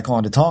have him back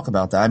on to talk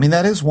about that. I mean,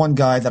 that is one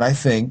guy that I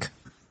think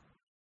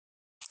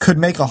could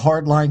make a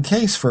hardline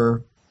case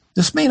for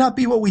this may not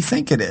be what we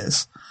think it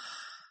is.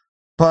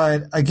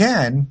 But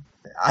again,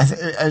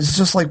 it's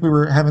just like we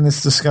were having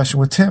this discussion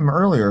with Tim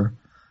earlier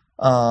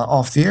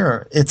off the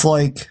air. It's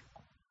like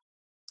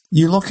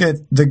you look at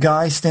the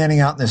guy standing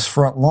out in this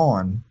front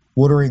lawn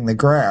watering the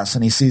grass,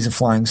 and he sees a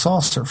flying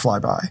saucer fly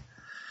by.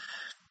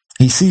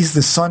 He sees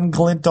the sun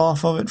glint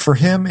off of it. For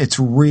him, it's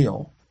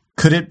real.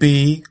 Could it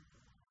be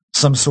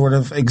some sort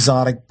of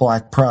exotic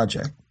black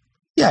project?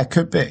 Yeah, it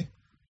could be.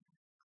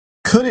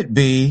 Could it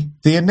be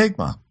the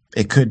Enigma?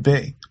 It could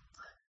be.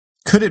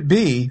 Could it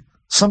be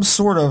some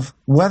sort of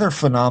weather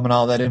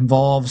phenomena that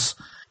involves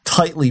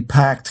tightly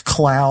packed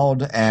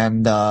cloud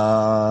and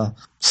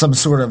some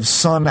sort of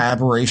sun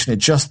aberration at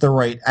just the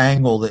right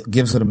angle that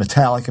gives it a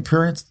metallic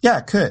appearance? Yeah,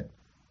 it could.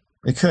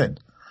 It could.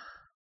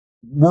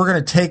 We're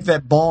going to take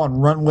that ball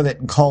and run with it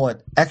and call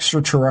it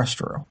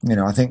extraterrestrial.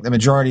 I think the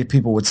majority of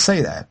people would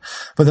say that.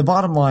 But the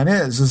bottom line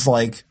is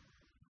like,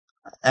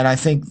 and I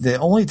think the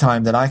only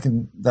time that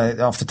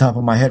off the top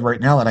of my head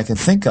right now that I can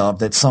think of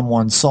that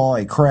someone saw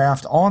a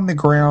craft on the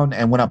ground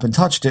and went up and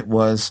touched it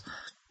was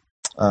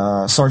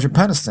Sergeant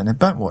Peniston at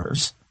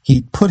Bentwaters.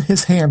 He put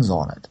his hands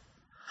on it.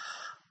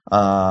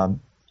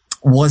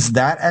 Was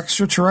that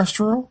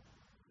extraterrestrial?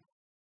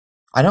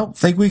 I don't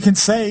think we can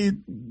say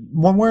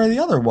one way or the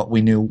other what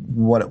we knew,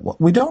 what it was.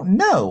 We don't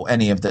know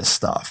any of this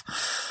stuff.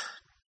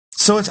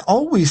 So it's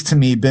always, to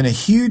me, been a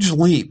huge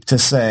leap to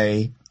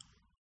say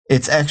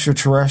it's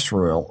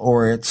extraterrestrial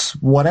or it's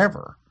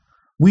whatever.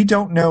 We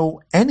don't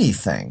know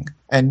anything.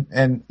 And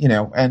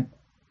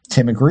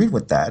Tim agreed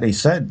with that. He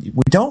said,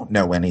 we don't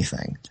know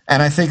anything.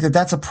 And I think that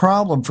that's a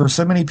problem for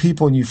so many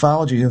people in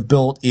ufology who have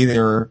built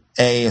either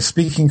a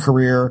speaking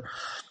career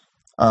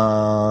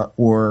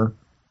or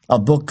a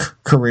book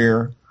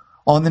career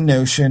on the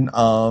notion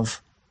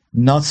of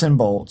nuts and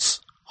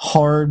bolts,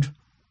 hard,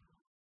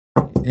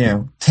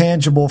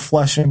 tangible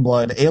flesh and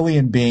blood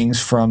alien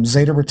beings from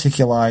Zeta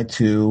Reticuli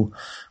to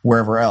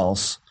wherever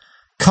else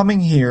coming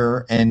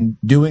here and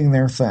doing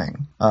their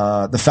thing.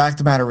 The fact of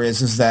the matter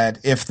is that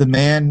if the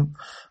man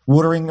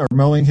watering or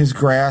mowing his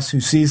grass who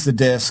sees the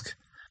disc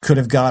could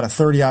have got a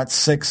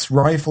 30-06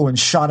 rifle and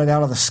shot it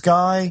out of the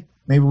sky,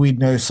 maybe we'd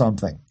know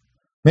something.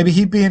 Maybe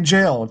he'd be in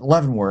jail at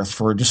Leavenworth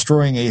for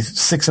destroying a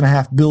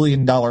 $6.5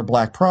 billion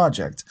black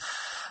project.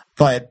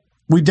 But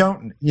we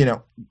don't,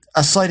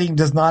 a sighting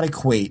does not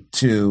equate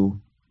to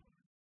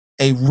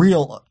a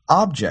real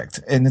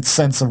object in the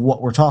sense of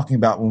what we're talking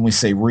about when we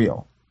say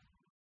real.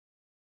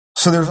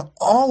 So there's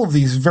all of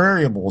these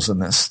variables in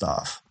this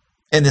stuff.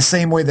 In the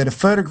same way that a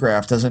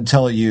photograph doesn't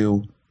tell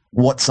you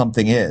what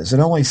something is. It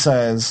only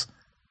says,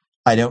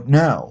 I don't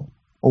know.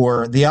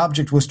 Or the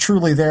object was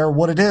truly there.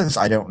 What it is,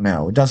 I don't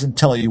know. It doesn't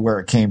tell you where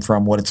it came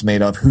from, what it's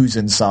made of, who's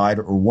inside,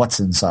 or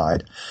what's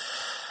inside.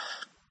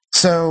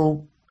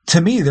 So, to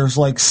me, there's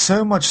like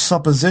so much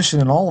supposition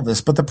in all of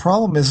this. But the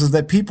problem is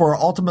that people are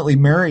ultimately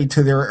married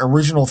to their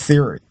original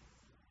theory.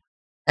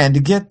 And to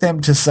get them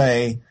to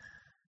say,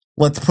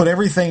 let's put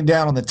everything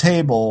down on the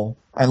table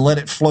and let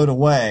it float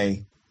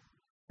away,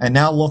 and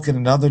now look in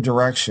another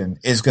direction,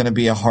 is going to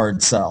be a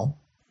hard sell.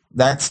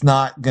 That's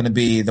not going to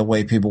be the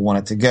way people want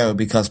it to go,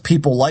 because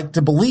people like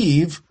to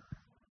believe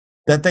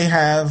that they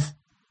have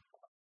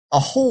a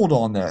hold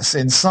on this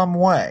in some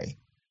way.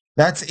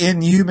 That's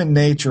in human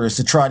nature, is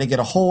to try to get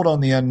a hold on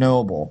the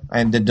unknowable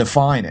and to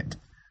define it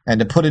and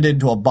to put it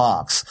into a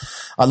box.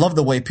 I love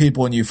the way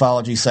people in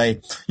ufology say,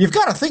 you've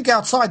got to think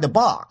outside the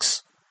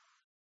box.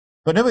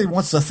 But nobody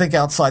wants to think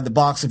outside the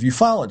box of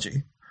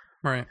ufology.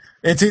 Right.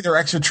 It's either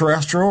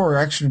extraterrestrial or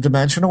extra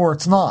dimensional, or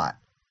it's not.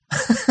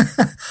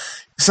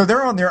 So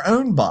they're on their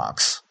own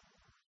box.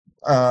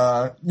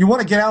 You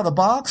want to get out of the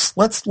box?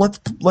 Let's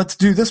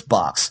do this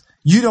box.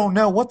 You don't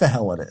know what the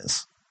hell it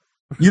is.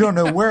 You don't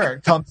know where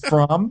it comes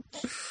from,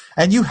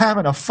 and you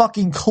haven't a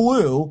fucking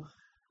clue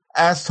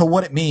as to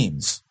what it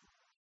means.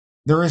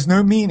 There is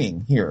no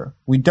meaning here.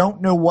 We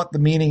don't know what the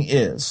meaning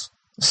is.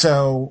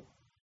 So,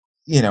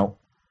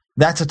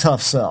 That's a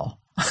tough sell.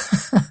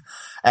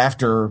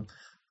 After,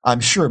 I'm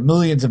sure,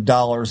 millions of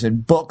dollars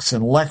in books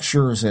and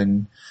lectures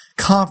and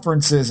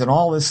conferences and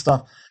all this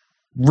stuff.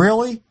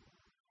 Really?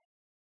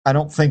 I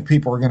don't think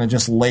people are going to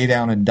just lay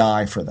down and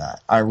die for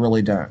that. I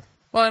really don't.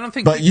 Well, I don't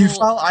think. But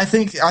I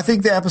think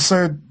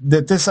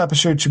this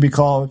episode should be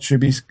called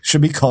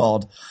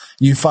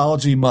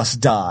Ufology Must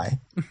Die.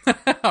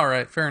 All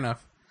right, fair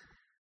enough.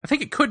 I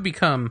think it could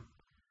become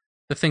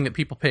the thing that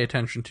people pay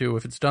attention to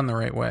if it's done the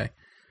right way.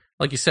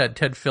 Like you said,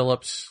 Ted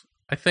Phillips.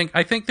 I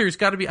think there's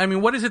got to be. I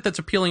mean, what is it that's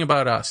appealing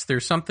about us?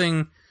 There's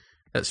something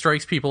that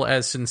strikes people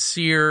as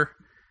sincere,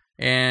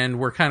 and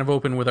we're kind of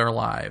open with our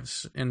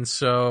lives. And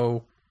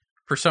so,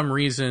 for some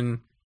reason,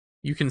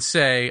 you can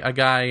say a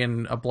guy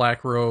in a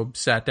black robe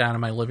sat down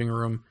in my living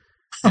room,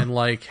 and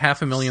like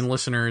 500,000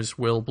 listeners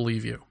will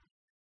believe you.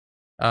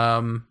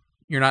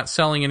 You're not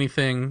selling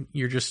anything.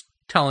 You're just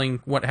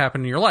telling what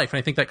happened in your life. And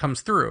I think that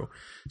comes through.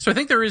 So I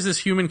think there is this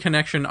human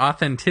connection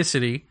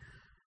authenticity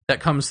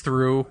that comes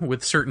through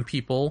with certain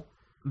people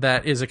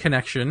that is a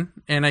connection.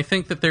 And I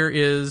think that there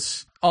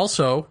is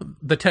also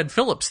the Ted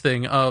Phillips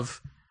thing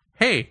of,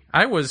 hey,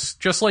 I was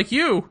just like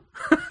you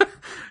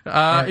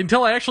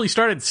until I actually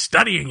started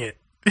studying it.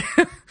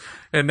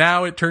 And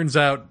now it turns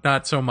out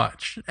not so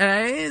much.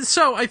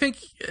 So I think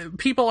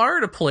people are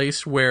at a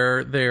place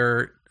where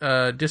they're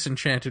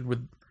disenchanted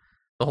with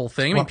the whole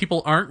thing. I mean,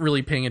 people aren't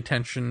really paying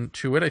attention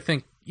to it. I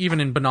think even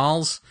in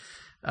Banal's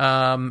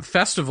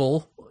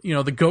festival, you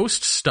know, the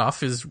ghost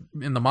stuff is,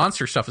 and the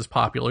monster stuff is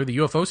popular. The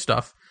UFO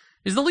stuff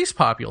is the least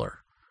popular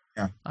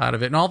out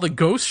of it. And all the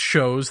ghost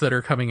shows that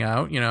are coming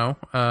out, you know,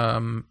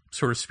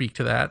 sort of speak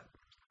to that.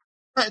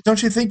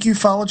 Don't you think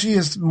ufology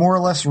has more or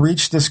less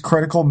reached this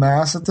critical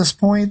mass at this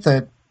point?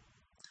 That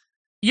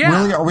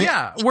really, are we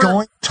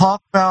going to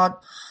talk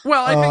about?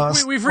 Well, I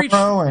think we've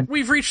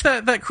reached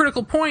that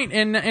critical point,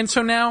 and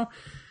so now,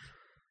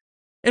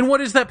 and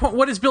what is that point?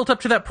 What is built up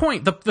to that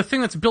point? The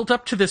thing that's built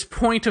up to this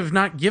point of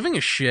not giving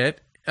a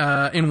shit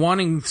and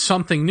wanting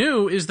something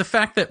new is the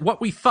fact that what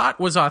we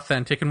thought was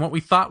authentic and what we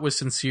thought was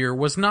sincere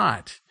was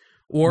not,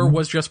 or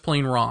was just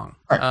plain wrong.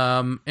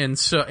 Right. And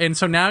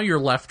so now you're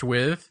left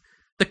with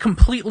the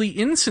completely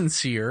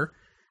insincere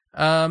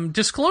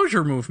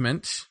disclosure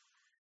movement,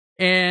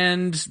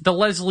 and the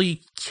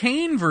Leslie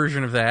Kean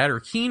version of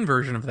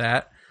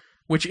that,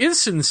 which is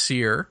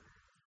sincere,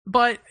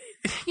 but,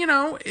 you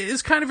know,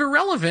 is kind of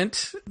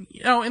irrelevant,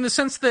 you know, in the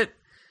sense that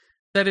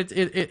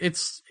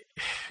it's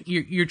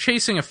you're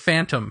chasing a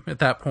phantom at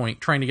that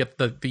point, trying to get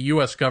the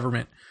U.S.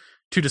 government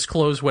to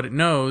disclose what it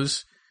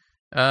knows,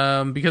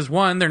 because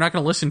one, they're not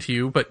going to listen to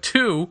you, but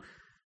two,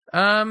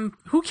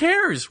 who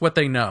cares what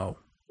they know?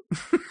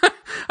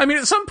 I mean,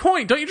 at some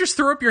point, don't you just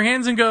throw up your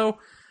hands and go,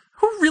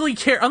 who really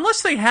cares?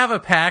 Unless they have a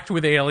pact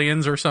with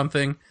aliens or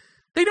something,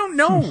 they don't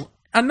know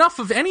enough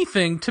of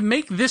anything to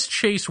make this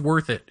chase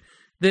worth it.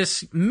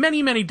 This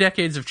many, many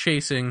decades of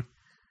chasing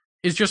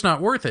is just not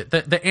worth it.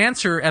 The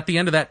answer at the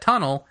end of that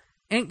tunnel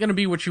ain't going to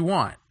be what you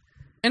want.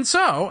 And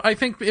so, I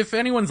think if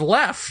anyone's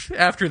left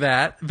after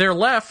that, they're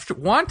left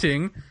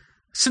wanting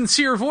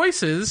sincere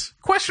voices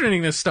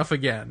questioning this stuff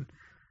again.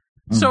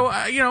 So,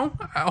 you know,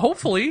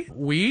 hopefully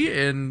we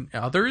and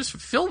others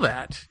fill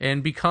that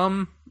and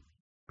become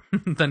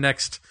the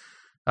next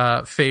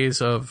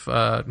phase of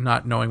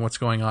not knowing what's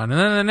going on. And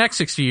then in the next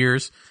 60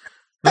 years,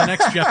 the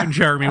next Jeff and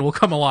Jeremy will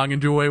come along and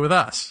do away with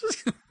us.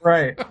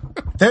 Right.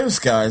 Those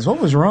guys, what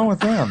was wrong with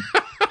them?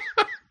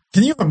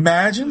 Can you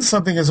imagine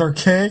something as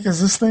archaic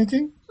as this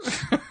thinking?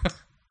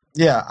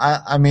 Yeah,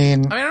 I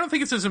mean, I don't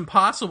think it's as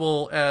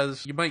impossible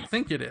as you might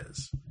think it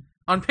is.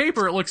 On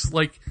paper, it looks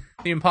like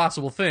the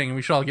impossible thing, and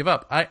we should all give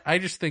up. I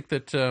just think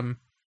that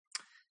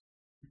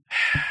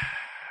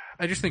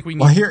we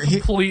need to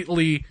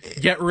completely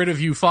get rid of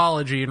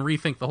ufology and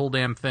rethink the whole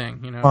damn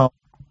thing. You know.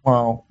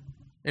 Well,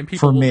 and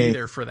people will be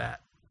there for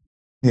that.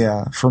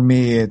 Yeah, for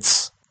me,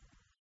 it's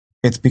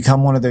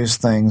become one of those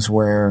things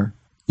where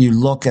you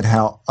look at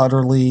how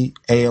utterly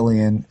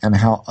alien and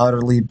how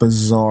utterly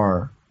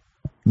bizarre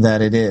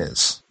that it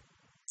is.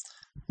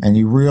 And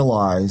you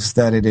realize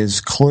that it is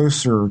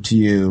closer to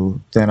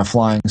you than a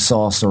flying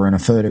saucer in a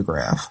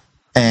photograph.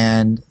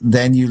 And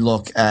then you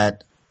look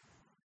at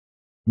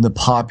the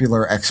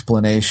popular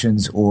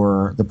explanations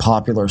or the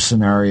popular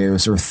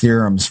scenarios or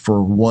theorems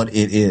for what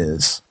it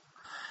is.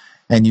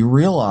 And you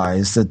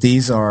realize that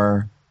these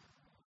are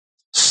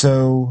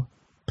so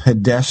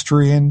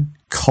pedestrian,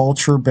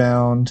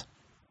 culture-bound,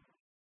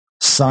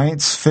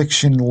 science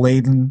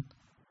fiction-laden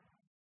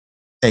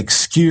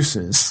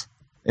excuses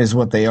is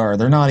what they are.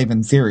 They're not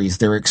even theories.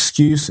 They're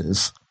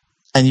excuses.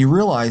 And you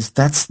realize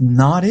that's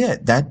not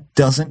it. That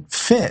doesn't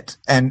fit.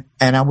 And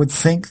I would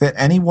think that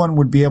anyone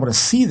would be able to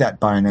see that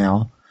by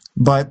now.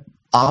 But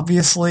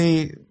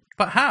obviously...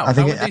 But how?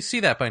 How would they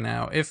see that by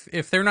now?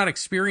 If they're not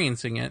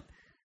experiencing it,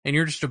 and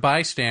you're just a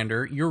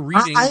bystander, you're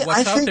reading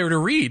what's out there to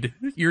read.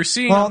 You're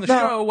seeing on the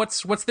show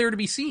what's there to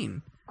be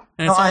seen.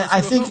 And it's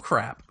all this UFO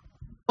crap.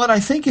 But I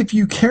think if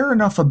you care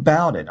enough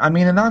about it, I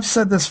mean, and I've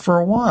said this for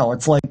a while,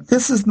 it's like,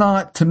 this is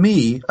not, to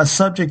me, a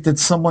subject that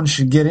someone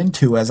should get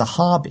into as a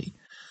hobby.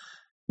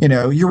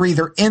 you're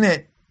either in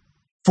it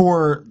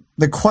for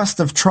the quest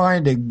of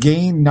trying to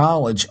gain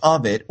knowledge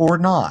of it or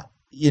not.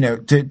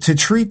 To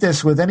treat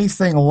this with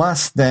anything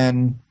less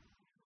than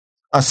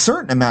a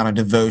certain amount of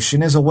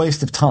devotion is a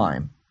waste of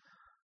time,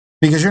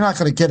 because you're not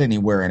going to get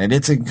anywhere in it.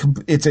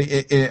 It's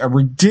a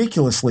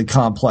ridiculously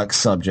complex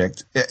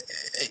subject.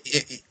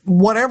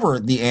 Whatever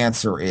the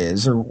answer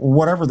is, or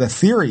whatever the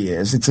theory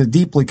is, it's a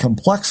deeply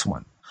complex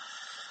one.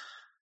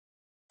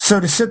 So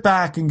to sit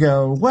back and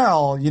go,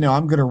 well,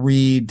 I'm going to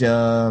read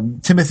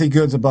Timothy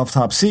Good's Above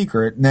Top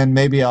Secret, and then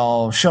maybe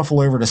I'll shuffle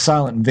over to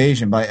Silent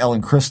Invasion by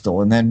Ellen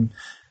Crystal, and then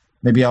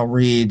maybe I'll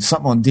read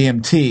something on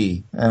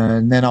DMT,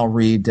 and then I'll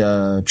read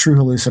True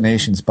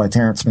Hallucinations by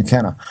Terence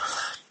McKenna.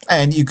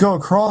 And you go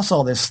across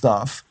all this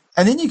stuff,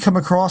 and then you come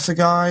across a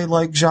guy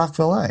like Jacques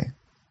Vallée,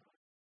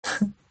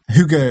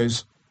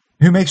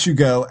 who makes you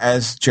go,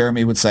 as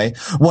Jeremy would say,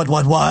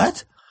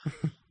 what?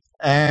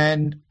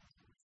 And,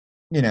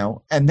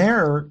 and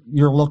there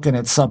you're looking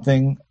at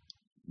something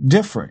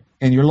different.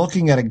 And you're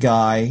looking at a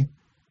guy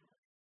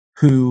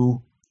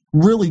who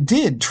really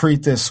did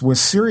treat this with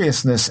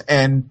seriousness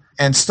and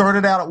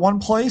started out at one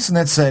place and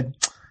then said,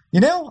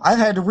 I've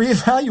had to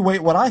reevaluate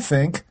what I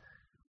think.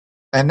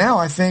 And now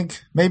I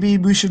think maybe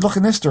we should look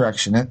in this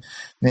direction.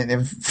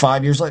 And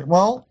 5 years later,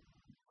 well,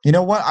 you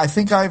know what? I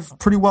think I've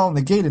pretty well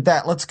negated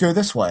that. Let's go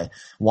this way.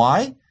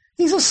 Why?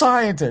 He's a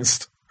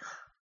scientist,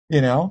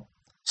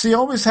 So you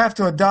always have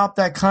to adopt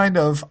that kind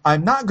of,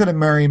 I'm not going to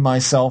marry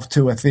myself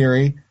to a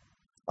theory.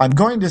 I'm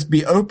going to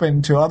be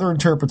open to other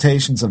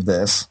interpretations of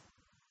this.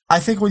 I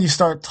think when you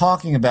start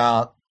talking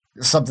about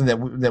something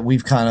that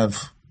we've kind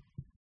of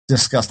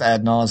discussed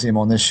ad nauseum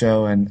on this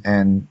show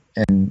and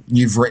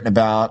you've written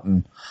about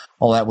and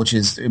all that, which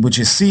is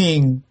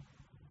seeing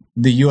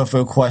the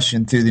UFO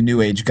question through the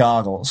New Age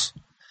goggles.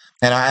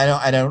 And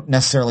I don't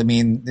necessarily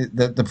mean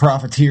the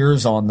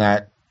profiteers on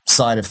that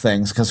side of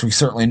things, because we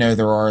certainly know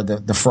there are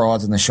the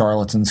frauds and the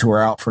charlatans who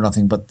are out for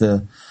nothing but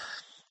the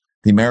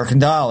American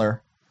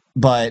dollar.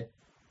 But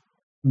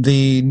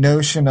the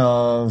notion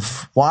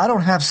of, well, I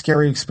don't have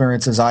scary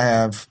experiences. I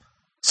have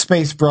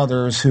space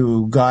brothers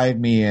who guide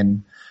me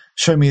and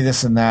show me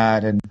this and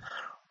that. And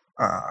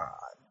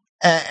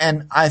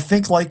I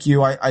think, like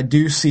you, I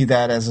do see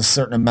that as a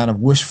certain amount of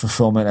wish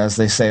fulfillment, as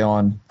they say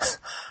on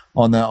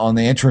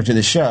the intro to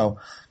the show.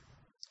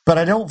 But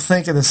I don't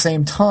think at the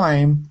same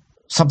time,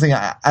 something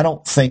I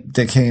don't think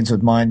Dick Haynes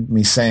would mind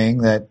me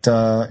saying, that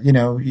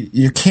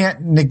you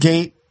can't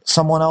negate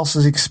someone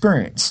else's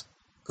experience.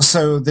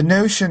 So the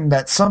notion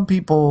that some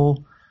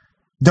people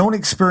don't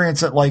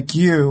experience it like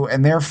you,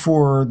 and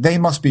therefore they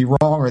must be wrong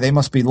or they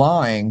must be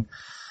lying,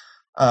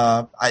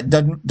 it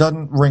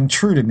doesn't ring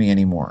true to me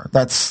anymore.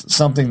 That's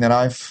something that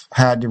I've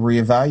had to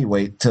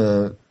reevaluate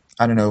to,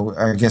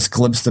 I guess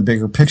glimpse the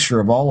bigger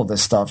picture of all of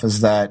this stuff,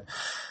 is that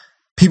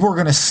people are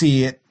going to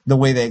see it the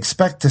way they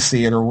expect to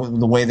see it or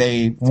the way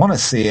they want to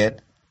see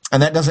it,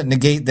 and that doesn't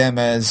negate them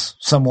as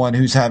someone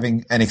who's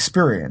having an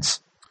experience.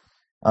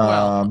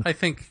 Well, I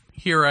think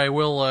here I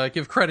will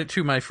give credit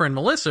to my friend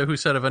Melissa, who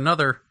said of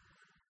another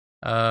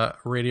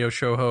radio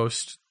show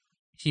host,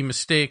 he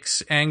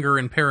mistakes anger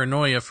and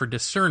paranoia for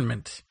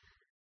discernment.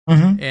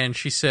 Mm-hmm. And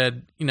she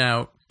said,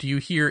 do you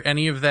hear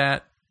any of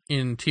that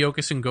in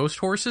Teokas Ghost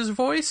Horse's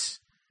voice?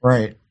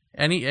 Right.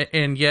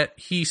 And yet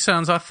he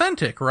sounds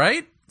authentic,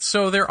 right?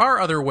 So there are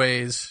other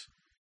ways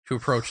to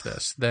approach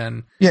this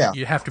than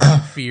you have to be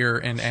fear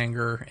and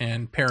anger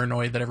and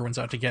paranoia that everyone's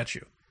out to get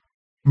you.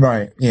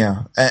 Right.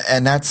 Yeah.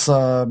 And that's,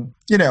 I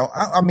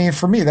mean,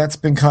 for me, that's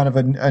been kind of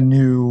a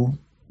new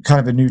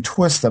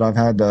twist that I've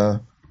had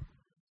to,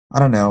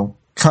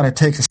 kind of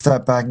take a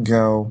step back and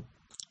go,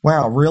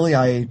 wow, really?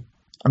 I'm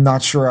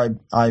not sure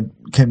I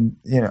can,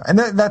 and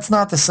that's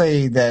not to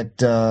say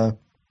that,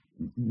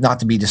 not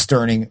to be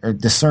discerning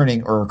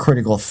or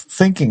critical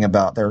thinking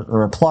about there,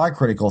 or apply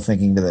critical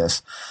thinking to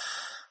this.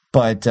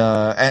 But,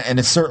 and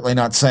it's certainly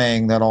not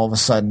saying that all of a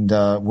sudden,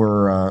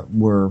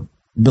 we're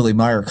Billy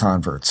Meyer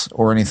converts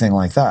or anything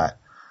like that.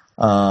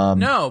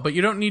 No, but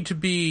you don't need to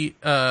be,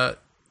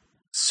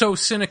 so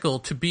cynical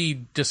to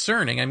be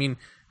discerning. I mean,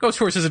 Ghost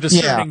Horse is a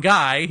discerning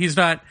guy. He's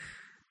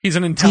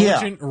an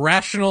intelligent,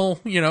 rational,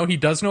 he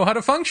does know how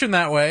to function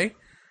that way.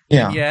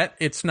 Yeah. And yet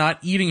it's not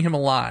eating him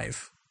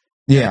alive.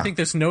 Yeah. And I think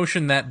this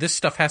notion that this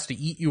stuff has to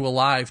eat you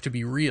alive to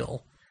be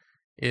real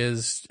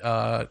is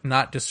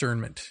not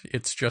discernment.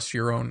 It's just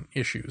your own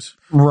issues.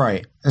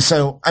 Right.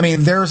 So, I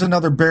mean, there's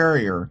another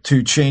barrier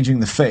to changing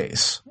the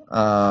face,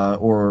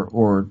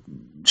 or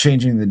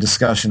changing the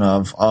discussion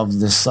of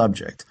this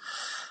subject.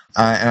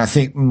 And I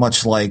think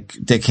much like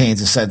Dick Haynes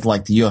has said,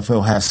 like the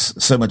UFO has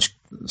so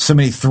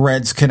many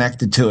threads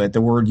connected to it. The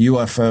word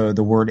UFO,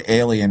 the word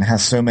alien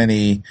has so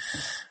many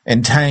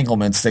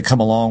entanglements that come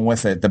along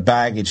with it, the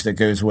baggage that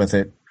goes with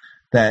it,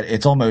 that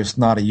it's almost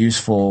not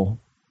useful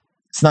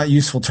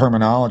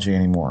terminology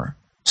anymore.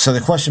 So the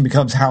question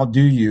becomes, how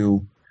do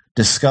you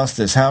discuss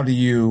this? How do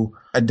you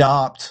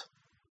adopt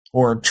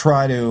or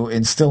try to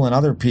instill in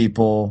other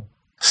people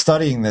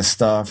studying this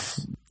stuff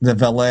the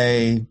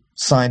Vallée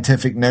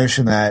scientific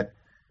notion that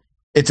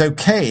it's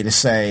okay to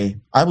say,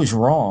 I was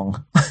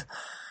wrong.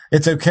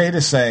 It's okay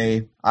to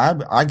say,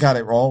 I got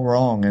it all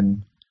wrong,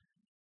 and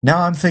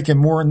now I'm thinking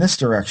more in this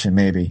direction,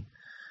 maybe.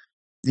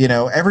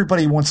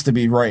 Everybody wants to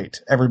be right.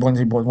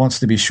 Everybody wants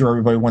to be sure.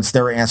 Everybody wants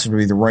their answer to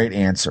be the right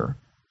answer.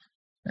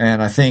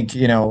 And I think,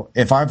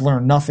 if I've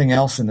learned nothing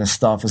else in this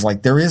stuff, is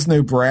like there is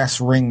no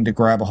brass ring to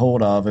grab a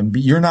hold of, and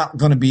you're not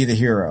going to be the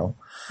hero.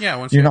 Yeah,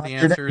 once you have the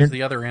answers,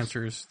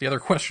 the other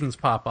questions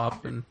pop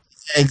up. And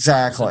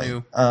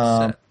exactly.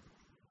 And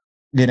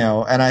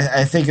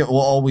I think it will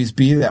always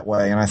be that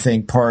way. And I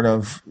think part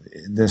of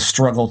the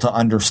struggle to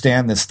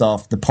understand this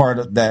stuff, the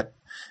part that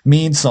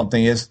means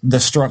something, is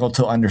the struggle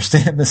to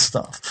understand this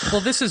stuff.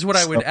 Well, this is what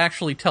I would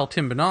actually tell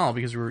Tim Binnall,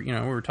 because we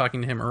were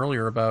talking to him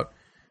earlier about,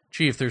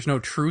 gee, if there's no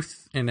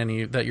truth in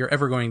any that you're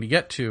ever going to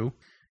get to,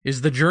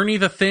 is the journey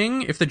the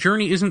thing? If the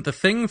journey isn't the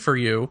thing for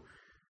you,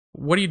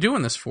 what are you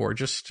doing this for?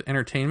 Just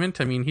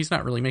entertainment? I mean, he's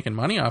not really making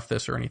money off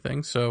this or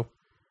anything, so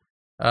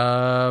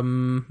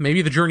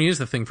maybe the journey is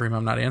the thing for him.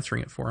 I'm not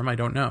answering it for him. I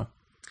don't know.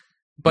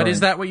 But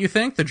Is that what you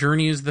think? The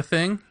journey is the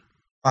thing?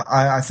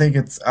 I think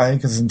it's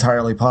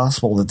entirely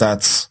possible that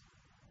that's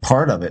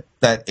part of it,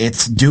 that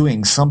it's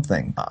doing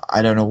something.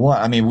 I don't know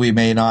what. I mean, we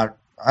may not.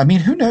 I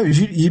mean, who knows?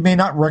 You may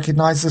not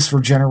recognize this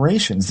for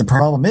generations. The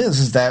problem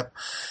is that,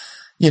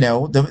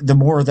 the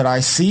more that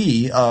I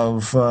see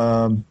of,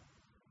 the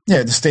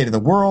state of the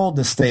world,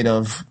 the state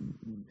of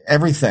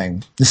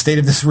everything, the state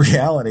of this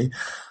reality,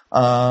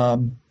 I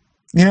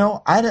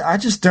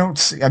just don't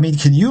see. I mean,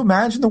 can you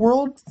imagine the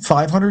world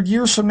 500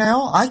 years from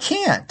now? I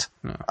can't.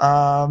 No.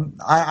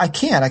 I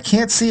can't. I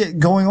can't see it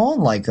going on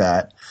like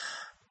that.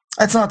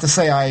 That's not to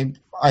say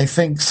I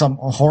think some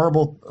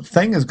horrible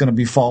thing is going to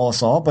befall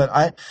us all, but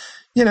I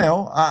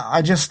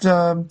just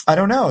I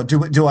don't know.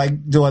 Do I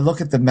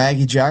look at the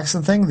Maggie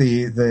Jackson thing,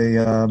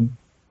 the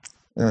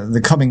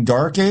coming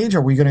dark age?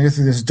 Are we going to go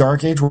through this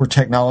dark age where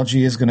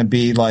technology is going to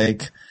be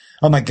like,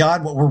 oh my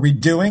God, what were we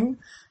doing?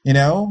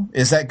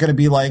 Is that going to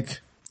be like,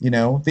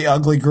 the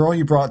ugly girl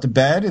you brought to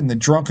bed and the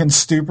drunken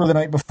stupor the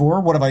night before?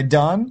 What have I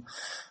done?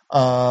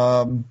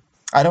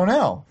 I don't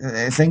know.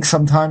 I think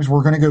sometimes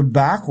we're going to go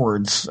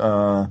backwards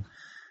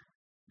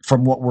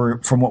from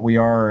what we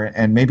are,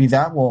 and maybe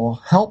that will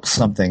help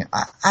something.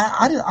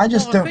 I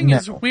just don't know. The thing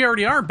is, we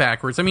already are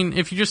backwards. I mean,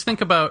 if you just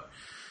think about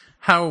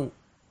how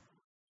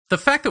the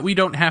fact that we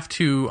don't have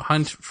to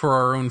hunt for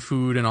our own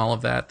food and all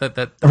of that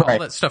right. All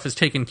that stuff is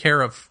taken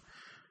care of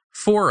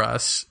for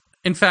us.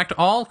 In fact,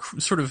 all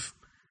sort of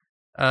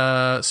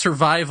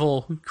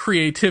survival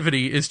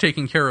creativity is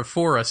taken care of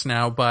for us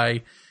now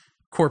by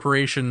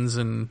corporations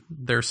and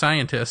their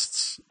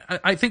scientists.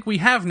 I think we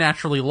have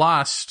naturally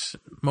lost,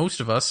 most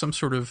of us, some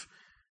sort of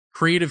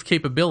creative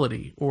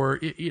capability,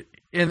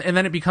 and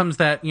then it becomes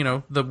that,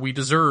 the we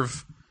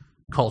deserve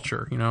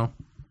culture, mm-hmm.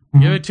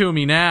 Give it to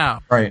me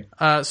now. Right.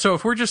 So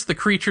if we're just the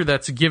creature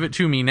that's give it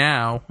to me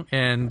now,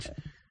 and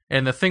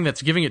the thing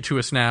that's giving it to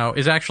us now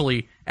is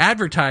actually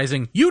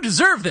advertising, you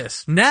deserve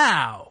this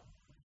now,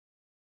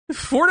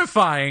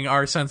 fortifying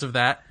our sense of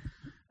that.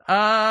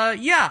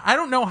 I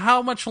don't know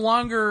how much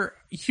longer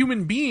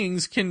human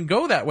beings can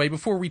go that way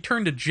before we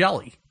turn to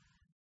jelly,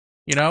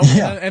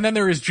 Yeah. And then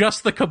there is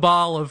just the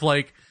cabal of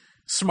like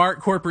smart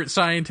corporate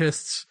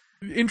scientists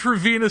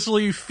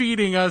intravenously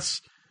feeding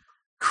us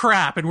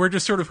crap, and we're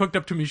just sort of hooked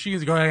up to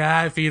machines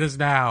going, feed us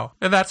now.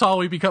 And that's all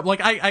we become.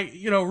 Like,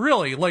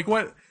 really, like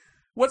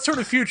what sort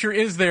of future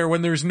is there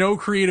when there's no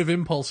creative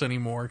impulse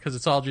anymore? Because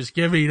it's all just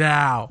give me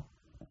now.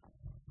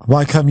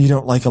 Why come you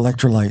don't like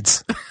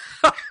electrolytes?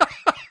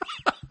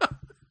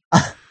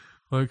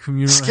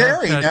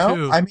 Scary,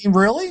 no? I mean,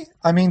 really?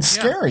 I mean,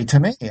 scary to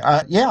me.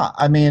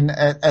 I mean,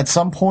 at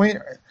some point,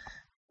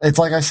 it's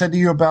like I said to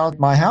you about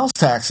my house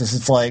taxes.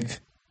 It's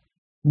like,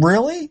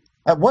 really?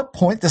 At what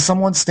point does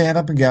someone stand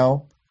up and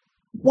go,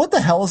 what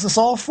the hell is this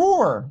all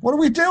for? What are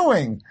we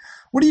doing?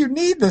 What do you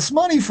need this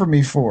money from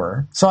me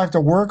for? So I have to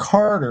work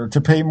harder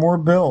to pay more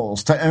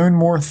bills, to own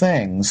more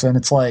things. And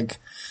it's like,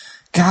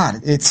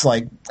 God, it's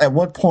like, at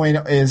what point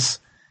is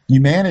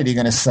humanity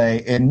going to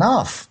say,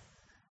 enough?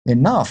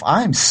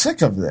 I'm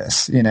sick of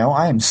this.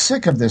 I am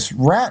sick of this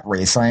rat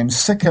race. I am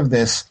sick of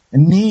this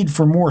need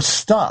for more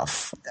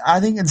stuff. I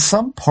think in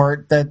some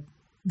part that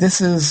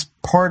this is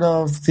part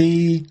of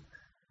the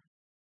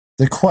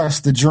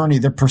quest, the journey,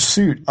 the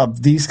pursuit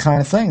of these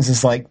kind of things.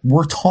 It's like,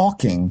 we're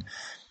talking,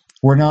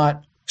 we're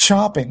not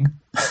shopping.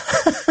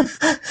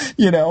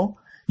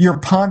 You're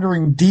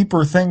pondering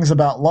deeper things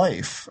about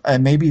life.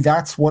 And maybe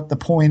that's what the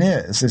point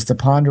is to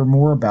ponder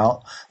more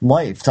about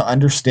life, to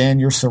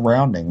understand your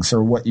surroundings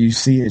or what you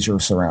see as your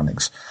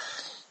surroundings.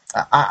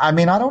 I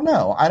mean, I don't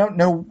know. I don't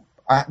know.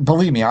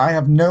 Believe me, I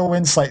have no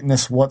insight in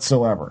this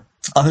whatsoever,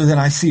 other than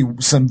I see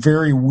some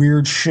very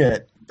weird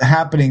shit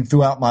happening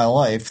throughout my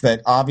life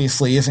that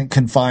obviously isn't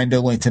confined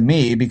only to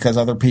me because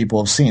other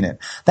people have seen it.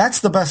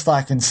 That's the best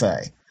I can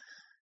say.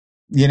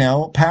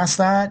 Past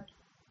that,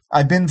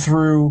 I've been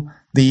through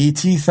the ET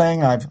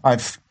thing.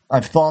 I've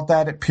thought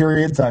that at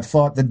periods. I've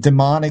thought the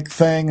demonic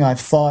thing. I've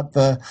thought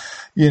the,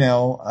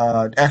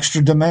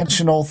 extra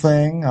dimensional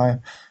thing.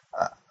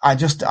 I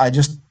just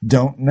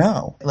don't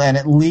know. And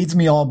it leads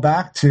me all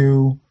back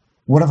to,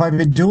 what have I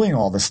been doing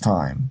all this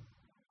time?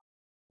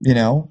 You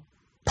know,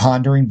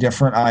 pondering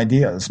different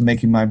ideas,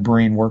 making my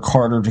brain work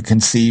harder to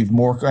conceive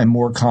more and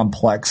more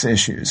complex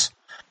issues.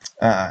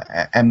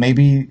 And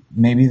maybe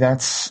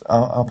that's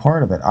a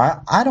part of it.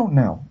 I don't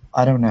know.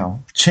 I don't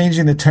know.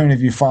 Changing the tone of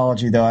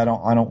ufology, though,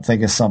 I don't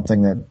think is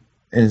something that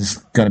is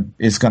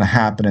gonna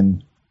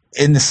happen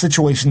in the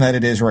situation that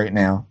it is right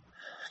now.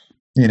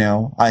 You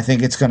know, I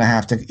think it's going to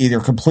have to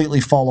either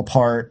completely fall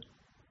apart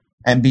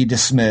and be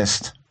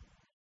dismissed,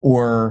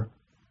 or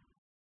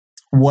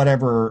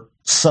whatever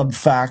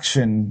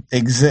subfaction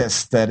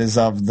exists that is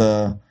of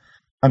the,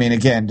 I mean,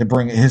 again, to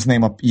bring his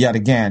name up yet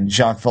again,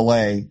 Jacques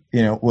Vallée,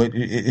 you know,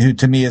 who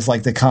to me is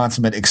like the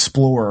consummate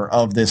explorer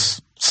of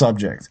this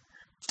subject,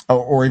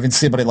 or even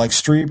somebody like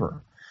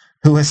Strieber,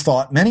 who has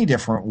thought many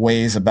different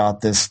ways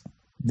about this,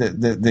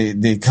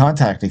 the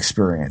contact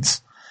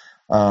experience.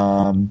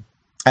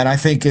 And I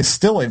think is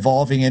still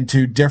evolving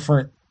into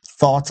different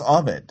thoughts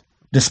of it,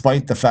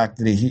 despite the fact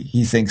that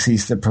he thinks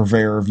he's the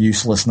purveyor of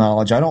useless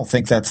knowledge. I don't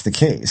think that's the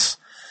case.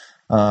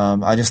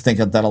 I just think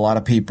that a lot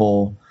of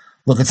people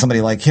look at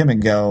somebody like him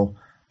and go,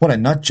 what a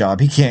nut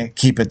job. He can't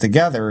keep it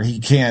together. He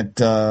can't,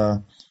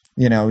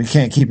 he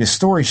can't keep his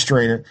story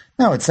straight.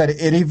 No, it's that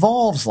it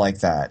evolves like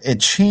that. It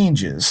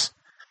changes.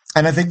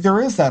 And I think there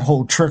is that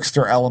whole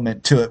trickster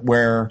element to it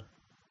where,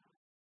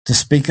 to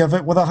speak of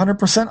it with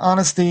 100%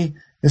 honesty,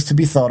 is to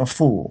be thought a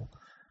fool.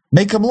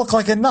 Make him look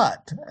like a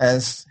nut,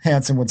 as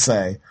Hansen would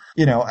say.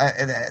 You know,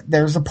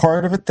 there's a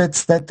part of it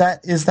that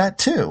is that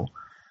too.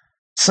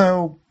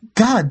 So,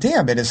 god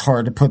damn, it is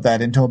hard to put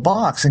that into a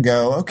box and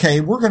go,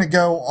 okay, we're going to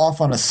go off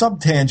on a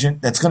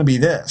subtangent that's going to be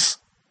this.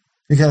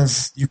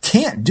 Because you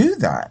can't do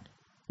that.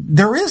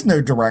 There is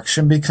no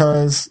direction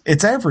because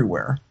it's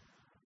everywhere.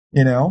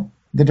 You know,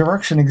 the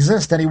direction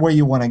exists any way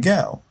you want to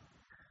go.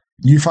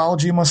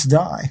 Ufology must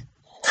die.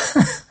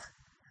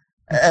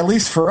 At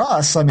least for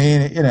us, I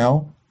mean, you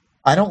know,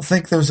 I don't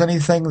think there's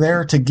anything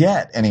there to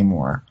get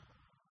anymore.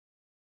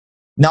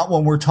 Not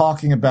when we're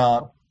talking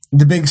about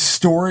the big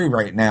story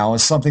right now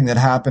is something that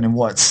happened in,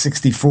 what,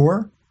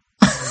 64?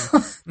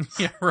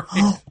 Yeah,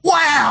 right.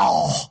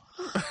 Wow!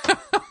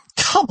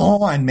 Come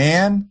on,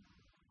 man.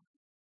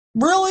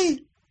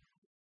 Really?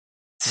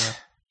 Yeah.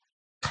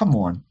 Come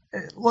on.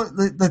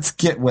 Let's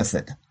get with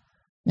it.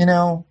 You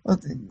know,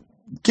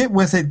 get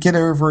with it, get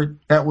over it.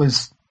 That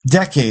was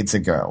decades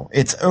ago.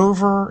 It's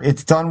over.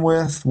 It's done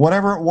with.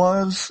 Whatever it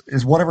was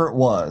is whatever it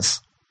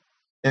was.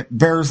 It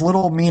bears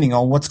little meaning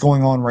on what's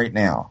going on right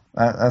now.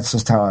 That's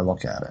just how I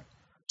look at it.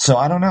 So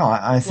I don't know.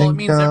 I think it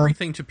means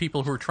everything to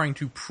people who are trying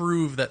to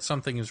prove that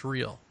something is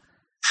real.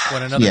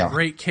 When another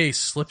great case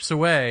slips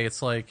away,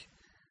 it's like,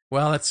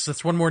 well,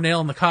 that's one more nail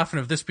in the coffin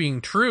of this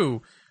being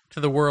true to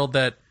the world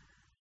that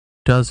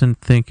doesn't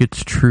think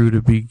it's true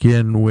to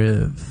begin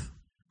with.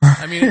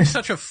 I mean, it's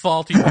such a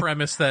faulty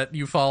premise that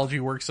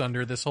ufology works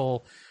under, this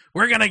whole,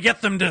 we're going to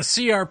get them to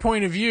see our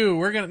point of view.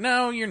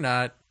 No, you're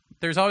not.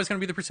 There's always going to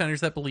be the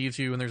percentage that believes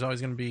you, and there's always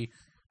going to be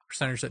a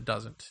percentage that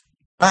doesn't.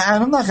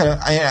 And I'm not going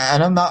to,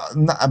 and I'm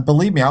not,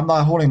 believe me, I'm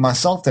not holding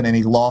myself in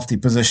any lofty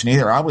position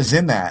either. I was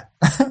in that.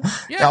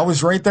 Yeah. I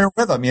was right there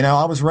with them. You know,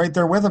 I was right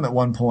there with them at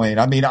one point.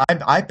 I mean,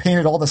 I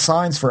painted all the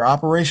signs for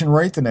Operation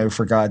Right to Know,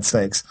 for God's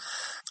sakes.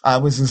 I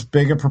was as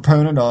big a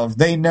proponent of,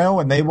 they know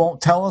and they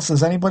won't tell us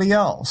as anybody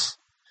else.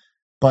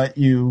 But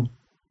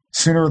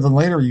sooner than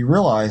later, you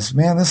realize,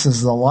 man, this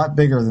is a lot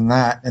bigger than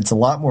that. It's a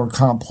lot more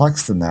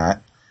complex than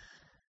that.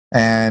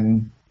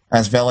 And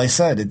as Vallée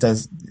said, it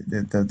does.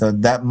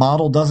 That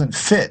model doesn't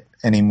fit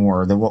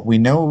anymore. What we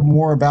know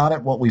more about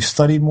it, what we've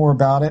studied more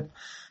about it,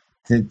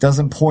 it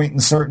doesn't point in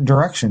certain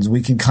directions.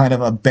 We can kind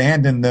of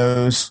abandon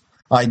those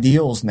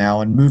ideals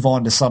now and move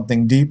on to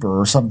something deeper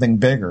or something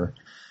bigger.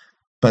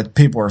 But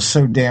people are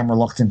so damn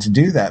reluctant to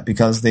do that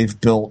because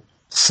they've built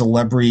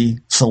celebrity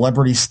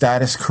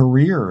status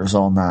careers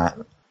on that.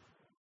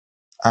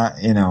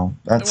 You know,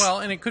 that's, well,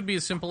 and it could be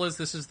as simple as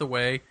this is the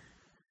way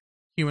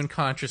human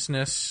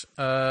consciousness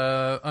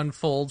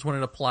unfolds when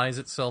it applies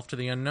itself to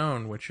the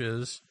unknown, which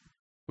is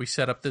we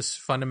set up this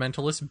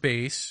fundamentalist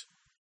base,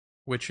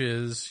 which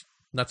is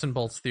nuts and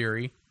bolts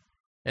theory,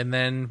 and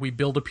then we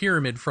build a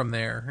pyramid from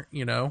there,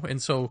 you know?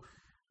 And so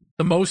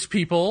the most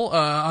people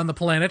on the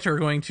planet are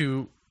going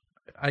to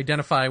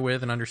identify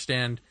with and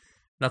understand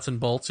nuts and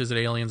bolts, is it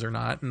aliens or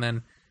not? And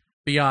then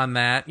beyond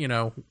that, you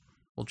know,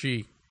 well,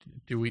 gee,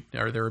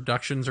 are there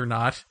abductions or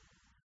not?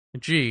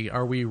 Gee,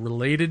 are we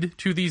related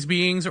to these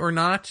beings or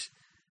not?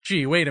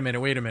 Gee, wait a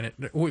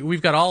minute.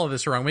 We've got all of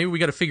this wrong. Maybe we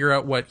got to figure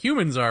out what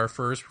humans are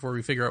first before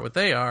we figure out what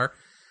they are.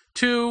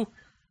 To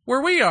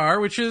where we are,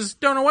 which is,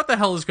 don't know what the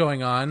hell is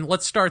going on.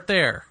 Let's start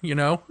there, you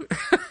know?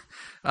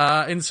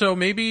 And so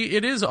maybe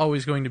it is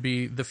always going to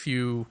be the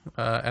few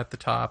at the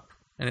top,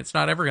 and it's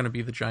not ever going to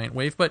be the giant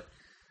wave, but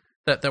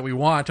that we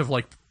want of,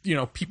 like, you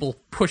know, people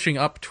pushing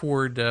up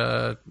toward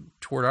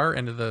our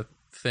end of the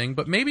thing.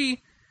 But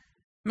maybe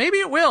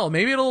it will.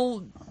 Maybe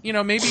it'll, you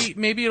know,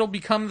 maybe it'll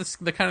become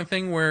the kind of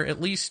thing where at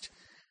least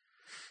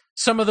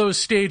some of those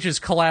stages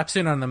collapse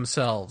in on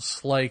themselves,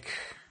 like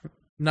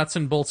nuts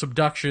and bolts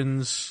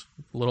abductions,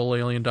 little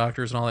alien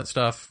doctors and all that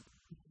stuff,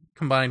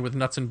 combined with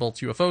nuts and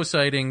bolts UFO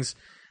sightings,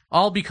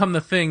 all become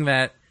the thing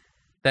that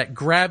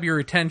grab your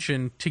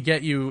attention to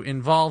get you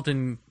involved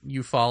in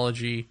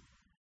ufology,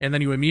 and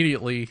then you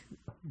immediately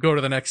go to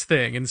the next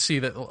thing and see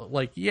that,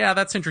 like, yeah,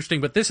 that's interesting,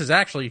 but this is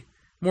actually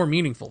more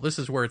meaningful. This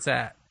is where it's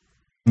at.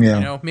 Yeah.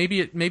 You know, maybe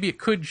it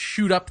could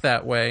shoot up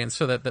that way, and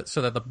so that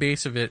the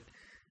base of it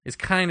is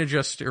kind of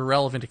just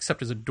irrelevant,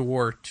 except as a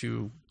door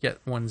to get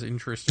one's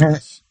interest in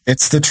this.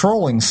 It's the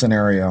trolling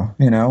scenario,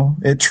 you know?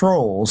 It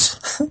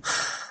trolls,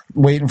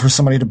 waiting for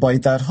somebody to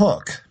bite that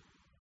hook,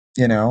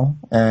 you know?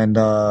 And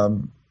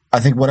I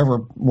think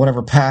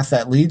whatever path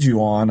that leads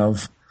you on,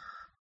 of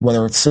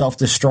whether it's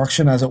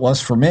self-destruction, as it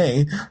was for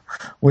me,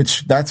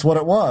 which that's what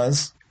it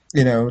was,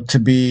 you know, to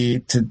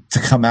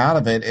come out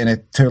of it in a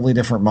totally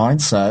different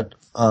mindset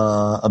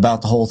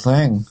about the whole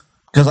thing.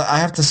 Because I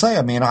have to say,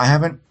 I mean, I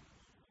haven't,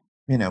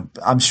 you know,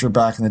 I'm sure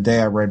back in the day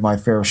I read my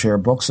fair share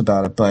of books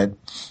about it, but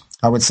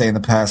I would say in the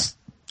past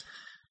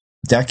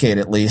decade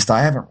at least,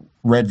 I haven't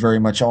read very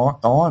much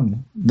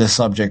on this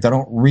subject. I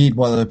don't read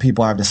what other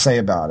people have to say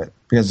about it,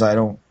 because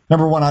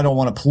number one, I don't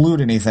want to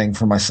pollute anything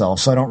for myself,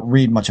 so I don't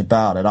read much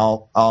about it.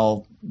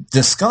 I'll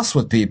discuss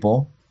with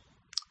people,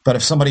 but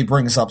if somebody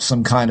brings up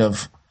some kind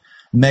of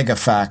mega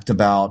fact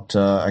about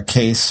a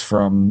case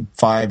from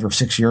 5 or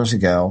 6 years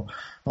ago,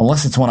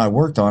 unless it's one I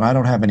worked on, I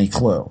don't have any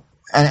clue.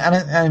 And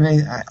I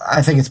mean,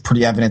 I think it's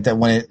pretty evident that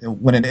when it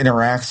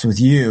interacts with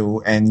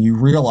you and you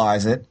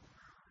realize it,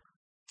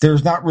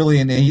 there's not really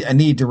a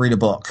need to read a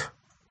book.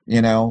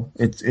 You know,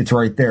 it's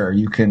right there.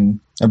 You can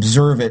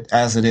observe it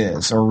as it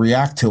is or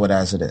react to it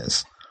as it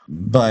is.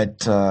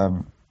 But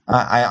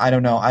I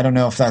don't know. I don't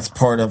know if that's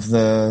part of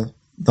the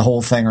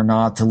whole thing or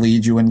not, to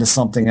lead you into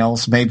something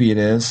else. Maybe it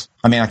is.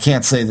 I mean, I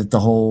can't say that the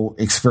whole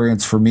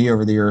experience for me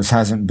over the years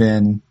hasn't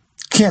been.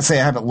 Can't say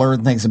I haven't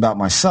learned things about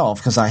myself,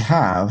 because I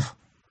have,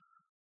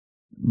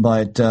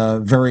 but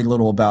very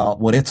little about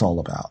what it's all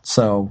about.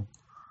 So,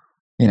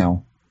 you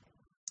know,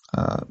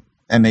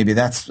 and maybe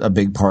that's a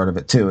big part of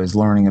it too, is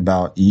learning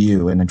about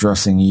you and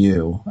addressing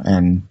you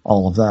and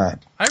all of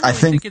that. I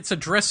think it's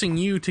addressing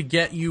you to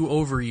get you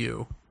over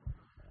you.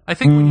 I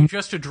think when you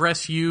just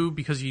address you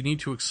because you need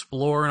to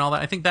explore and all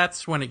that, I think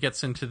that's when it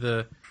gets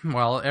into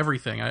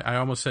everything. I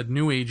almost said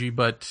new agey,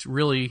 but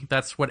really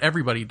that's what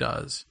everybody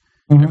does.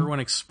 Mm-hmm. Everyone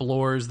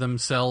explores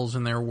themselves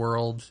and their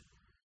world.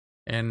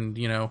 And,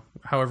 you know,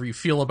 however you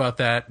feel about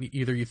that,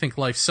 either you think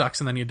life sucks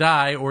and then you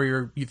die,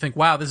 or you think,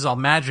 wow, this is all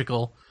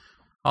magical.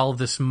 All of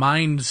this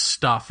mind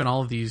stuff and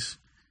all of these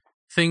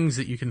things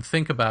that you can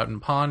think about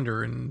and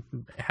ponder and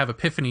have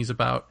epiphanies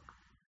about.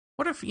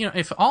 What if, you know,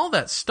 if all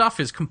that stuff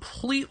is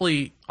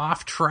completely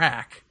off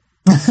track,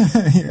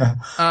 yeah.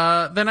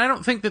 Then I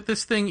don't think that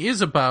this thing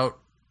is about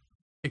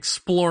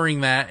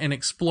exploring that and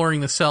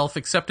exploring the self,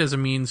 except as a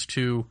means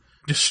to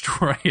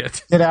destroy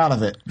it. Get out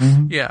of it.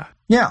 Mm-hmm. Yeah.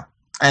 Yeah.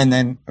 And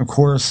then, of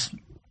course,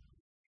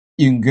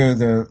 you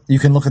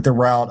can look at the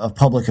route of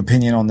public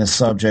opinion on this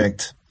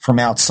subject from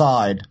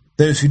outside,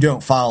 those who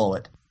don't follow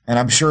it. And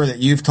I'm sure that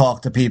you've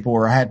talked to people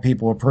or had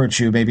people approach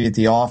you, maybe at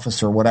the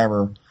office or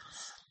whatever.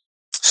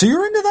 So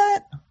you're into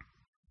that?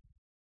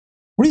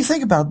 What do you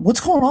think about what's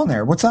going on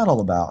there? What's that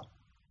all about?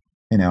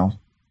 You know?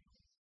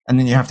 And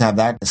then you have to have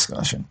that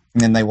discussion.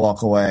 And then they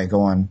walk away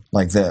going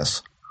like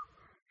this.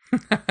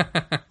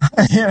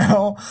 You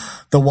know?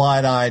 The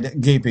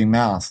wide-eyed, gaping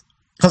mouth.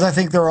 Because I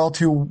think they're all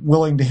too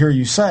willing to hear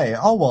you say,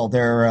 oh, well,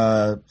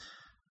 they're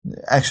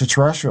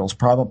extraterrestrials,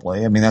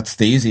 probably. I mean, that's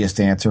the easiest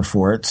answer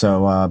for it.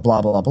 So,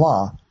 blah, blah,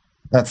 blah.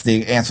 That's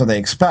the answer they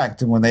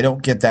expect. And when they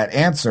don't get that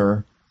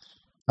answer,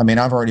 I mean,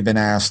 I've already been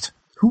asked,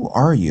 who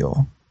are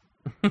you?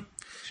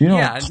 You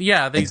know,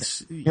 yeah.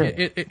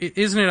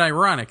 Isn't it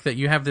ironic that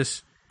you have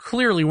this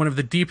clearly one of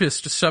the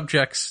deepest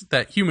subjects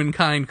that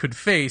humankind could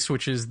face,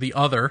 which is the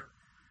other,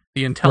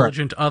 the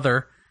intelligent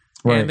other,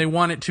 and they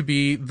want it to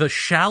be the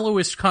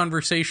shallowest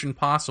conversation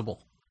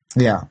possible.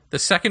 Yeah. The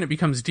second it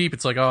becomes deep,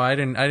 it's like, oh, I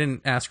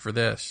didn't ask for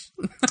this.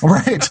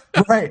 Right.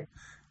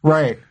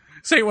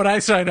 Say what I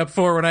signed up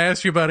for when I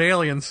asked you about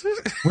aliens.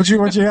 What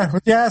you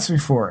ask me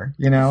for?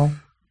 You know.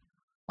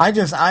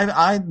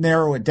 I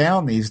narrow it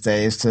down these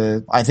days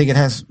to, I think it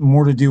has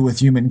more to do with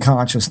human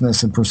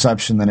consciousness and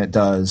perception than it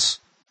does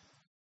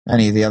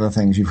any of the other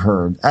things you've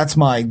heard. That's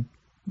my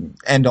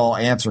end-all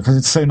answer, because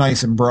it's so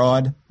nice and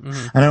broad,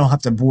 and I don't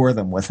have to bore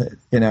them with it,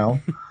 you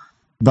know.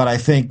 But I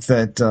think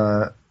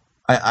that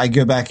I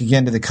go back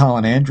again to the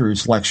Colin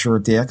Andrews lecture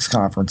at the X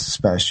conference this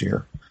past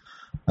year,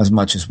 as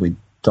much as we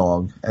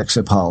dog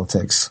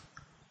exopolitics.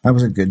 That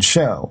was a good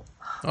show.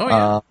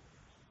 Oh,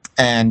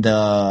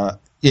 yeah.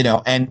 You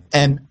know,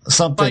 and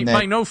something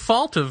by no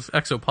fault of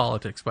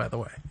exopolitics, by the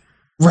way.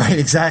 Right,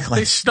 exactly.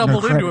 They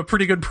stumbled into a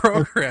pretty good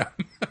program.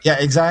 Yeah,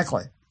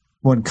 exactly.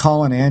 When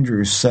Colin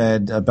Andrews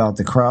said about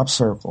the crop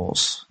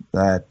circles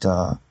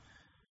that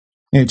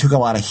he took a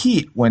lot of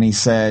heat when he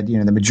said, you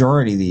know, the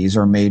majority of these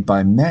are made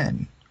by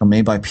men or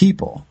made by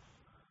people,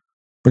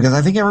 because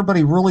I think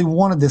everybody really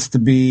wanted this to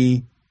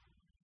be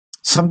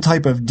some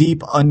type of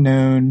deep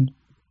unknown,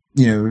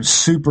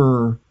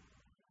 super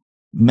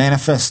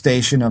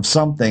manifestation of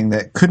something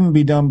that couldn't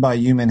be done by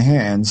human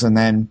hands. And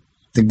then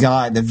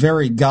the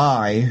very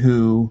guy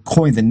who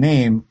coined the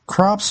name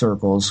crop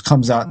circles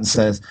comes out and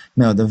says,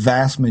 no, the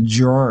vast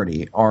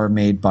majority are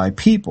made by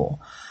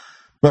people.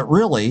 But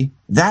really,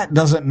 that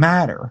doesn't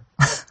matter.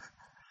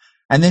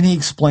 And then he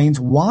explains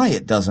why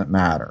it doesn't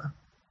matter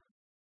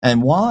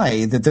and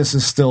why that this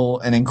is still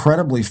an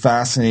incredibly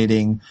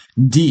fascinating,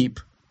 deep,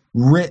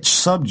 rich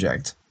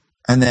subject.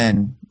 And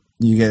then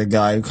you get a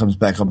guy who comes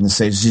back up on the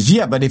stage and says,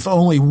 yeah, but if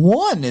only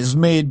one is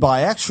made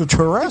by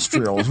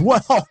extraterrestrials,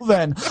 well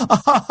then,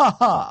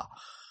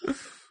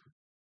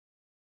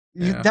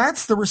 Yeah.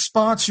 That's the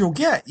response you'll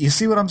get. You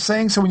see what I'm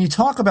saying? So when you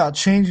talk about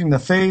changing the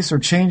face or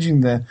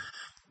changing the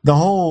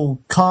whole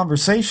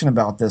conversation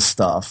about this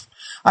stuff,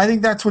 I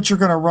think that's what you're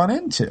going to run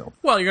into.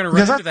 Well, you're going to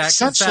run into that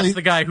because that's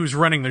the guy who's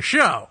running the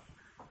show.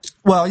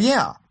 Well,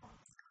 yeah.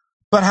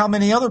 But how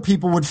many other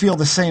people would feel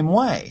the same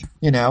way,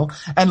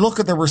 And look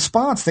at the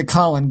response that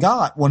Colin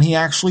got when he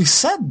actually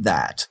said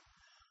that.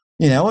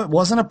 It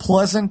wasn't a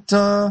pleasant,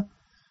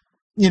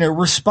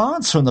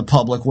 response from the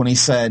public when he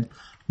said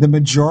the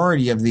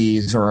majority of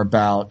these are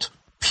about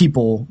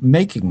people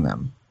making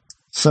them.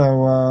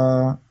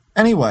 So,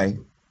 anyway,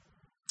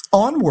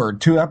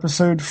 onward to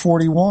episode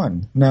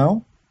 41.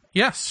 No?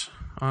 Yes.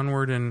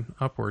 Onward and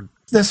upward.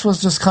 This was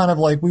just kind of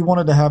like we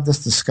wanted to have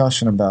this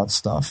discussion about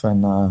stuff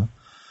and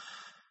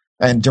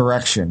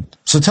direction.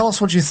 So tell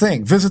us what you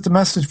think. Visit the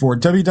message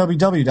board,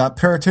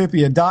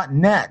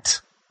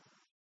 www.paratopia.net.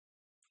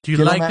 Do you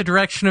like the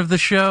direction of the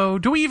show?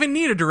 Do we even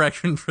need a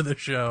direction for the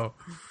show?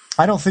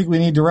 I don't think we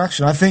need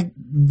direction. I think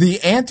the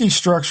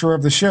anti-structure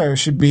of the show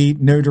should be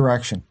no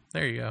direction.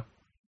 There you go.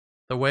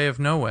 The way of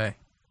no way.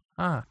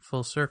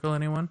 Full circle,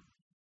 anyone?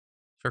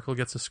 Circle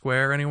gets a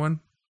square,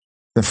 anyone?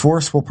 The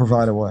Force will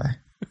provide a way.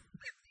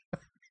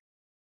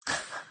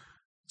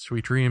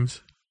 Sweet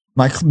dreams.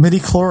 My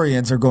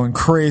midi-chlorians are going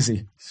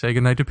crazy. Say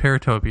goodnight to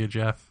Paratopia,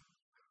 Jeff.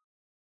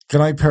 Good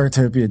night,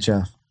 Paratopia,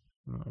 Jeff.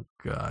 Oh,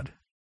 God.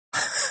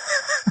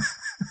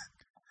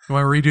 You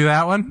want to redo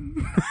that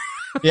one?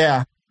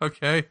 Yeah.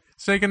 Okay.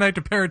 Say goodnight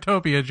to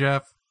Paratopia,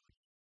 Jeff.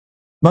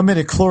 My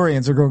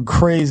midi-chlorians are going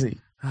crazy.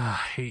 I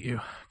hate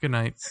you. Good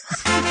night.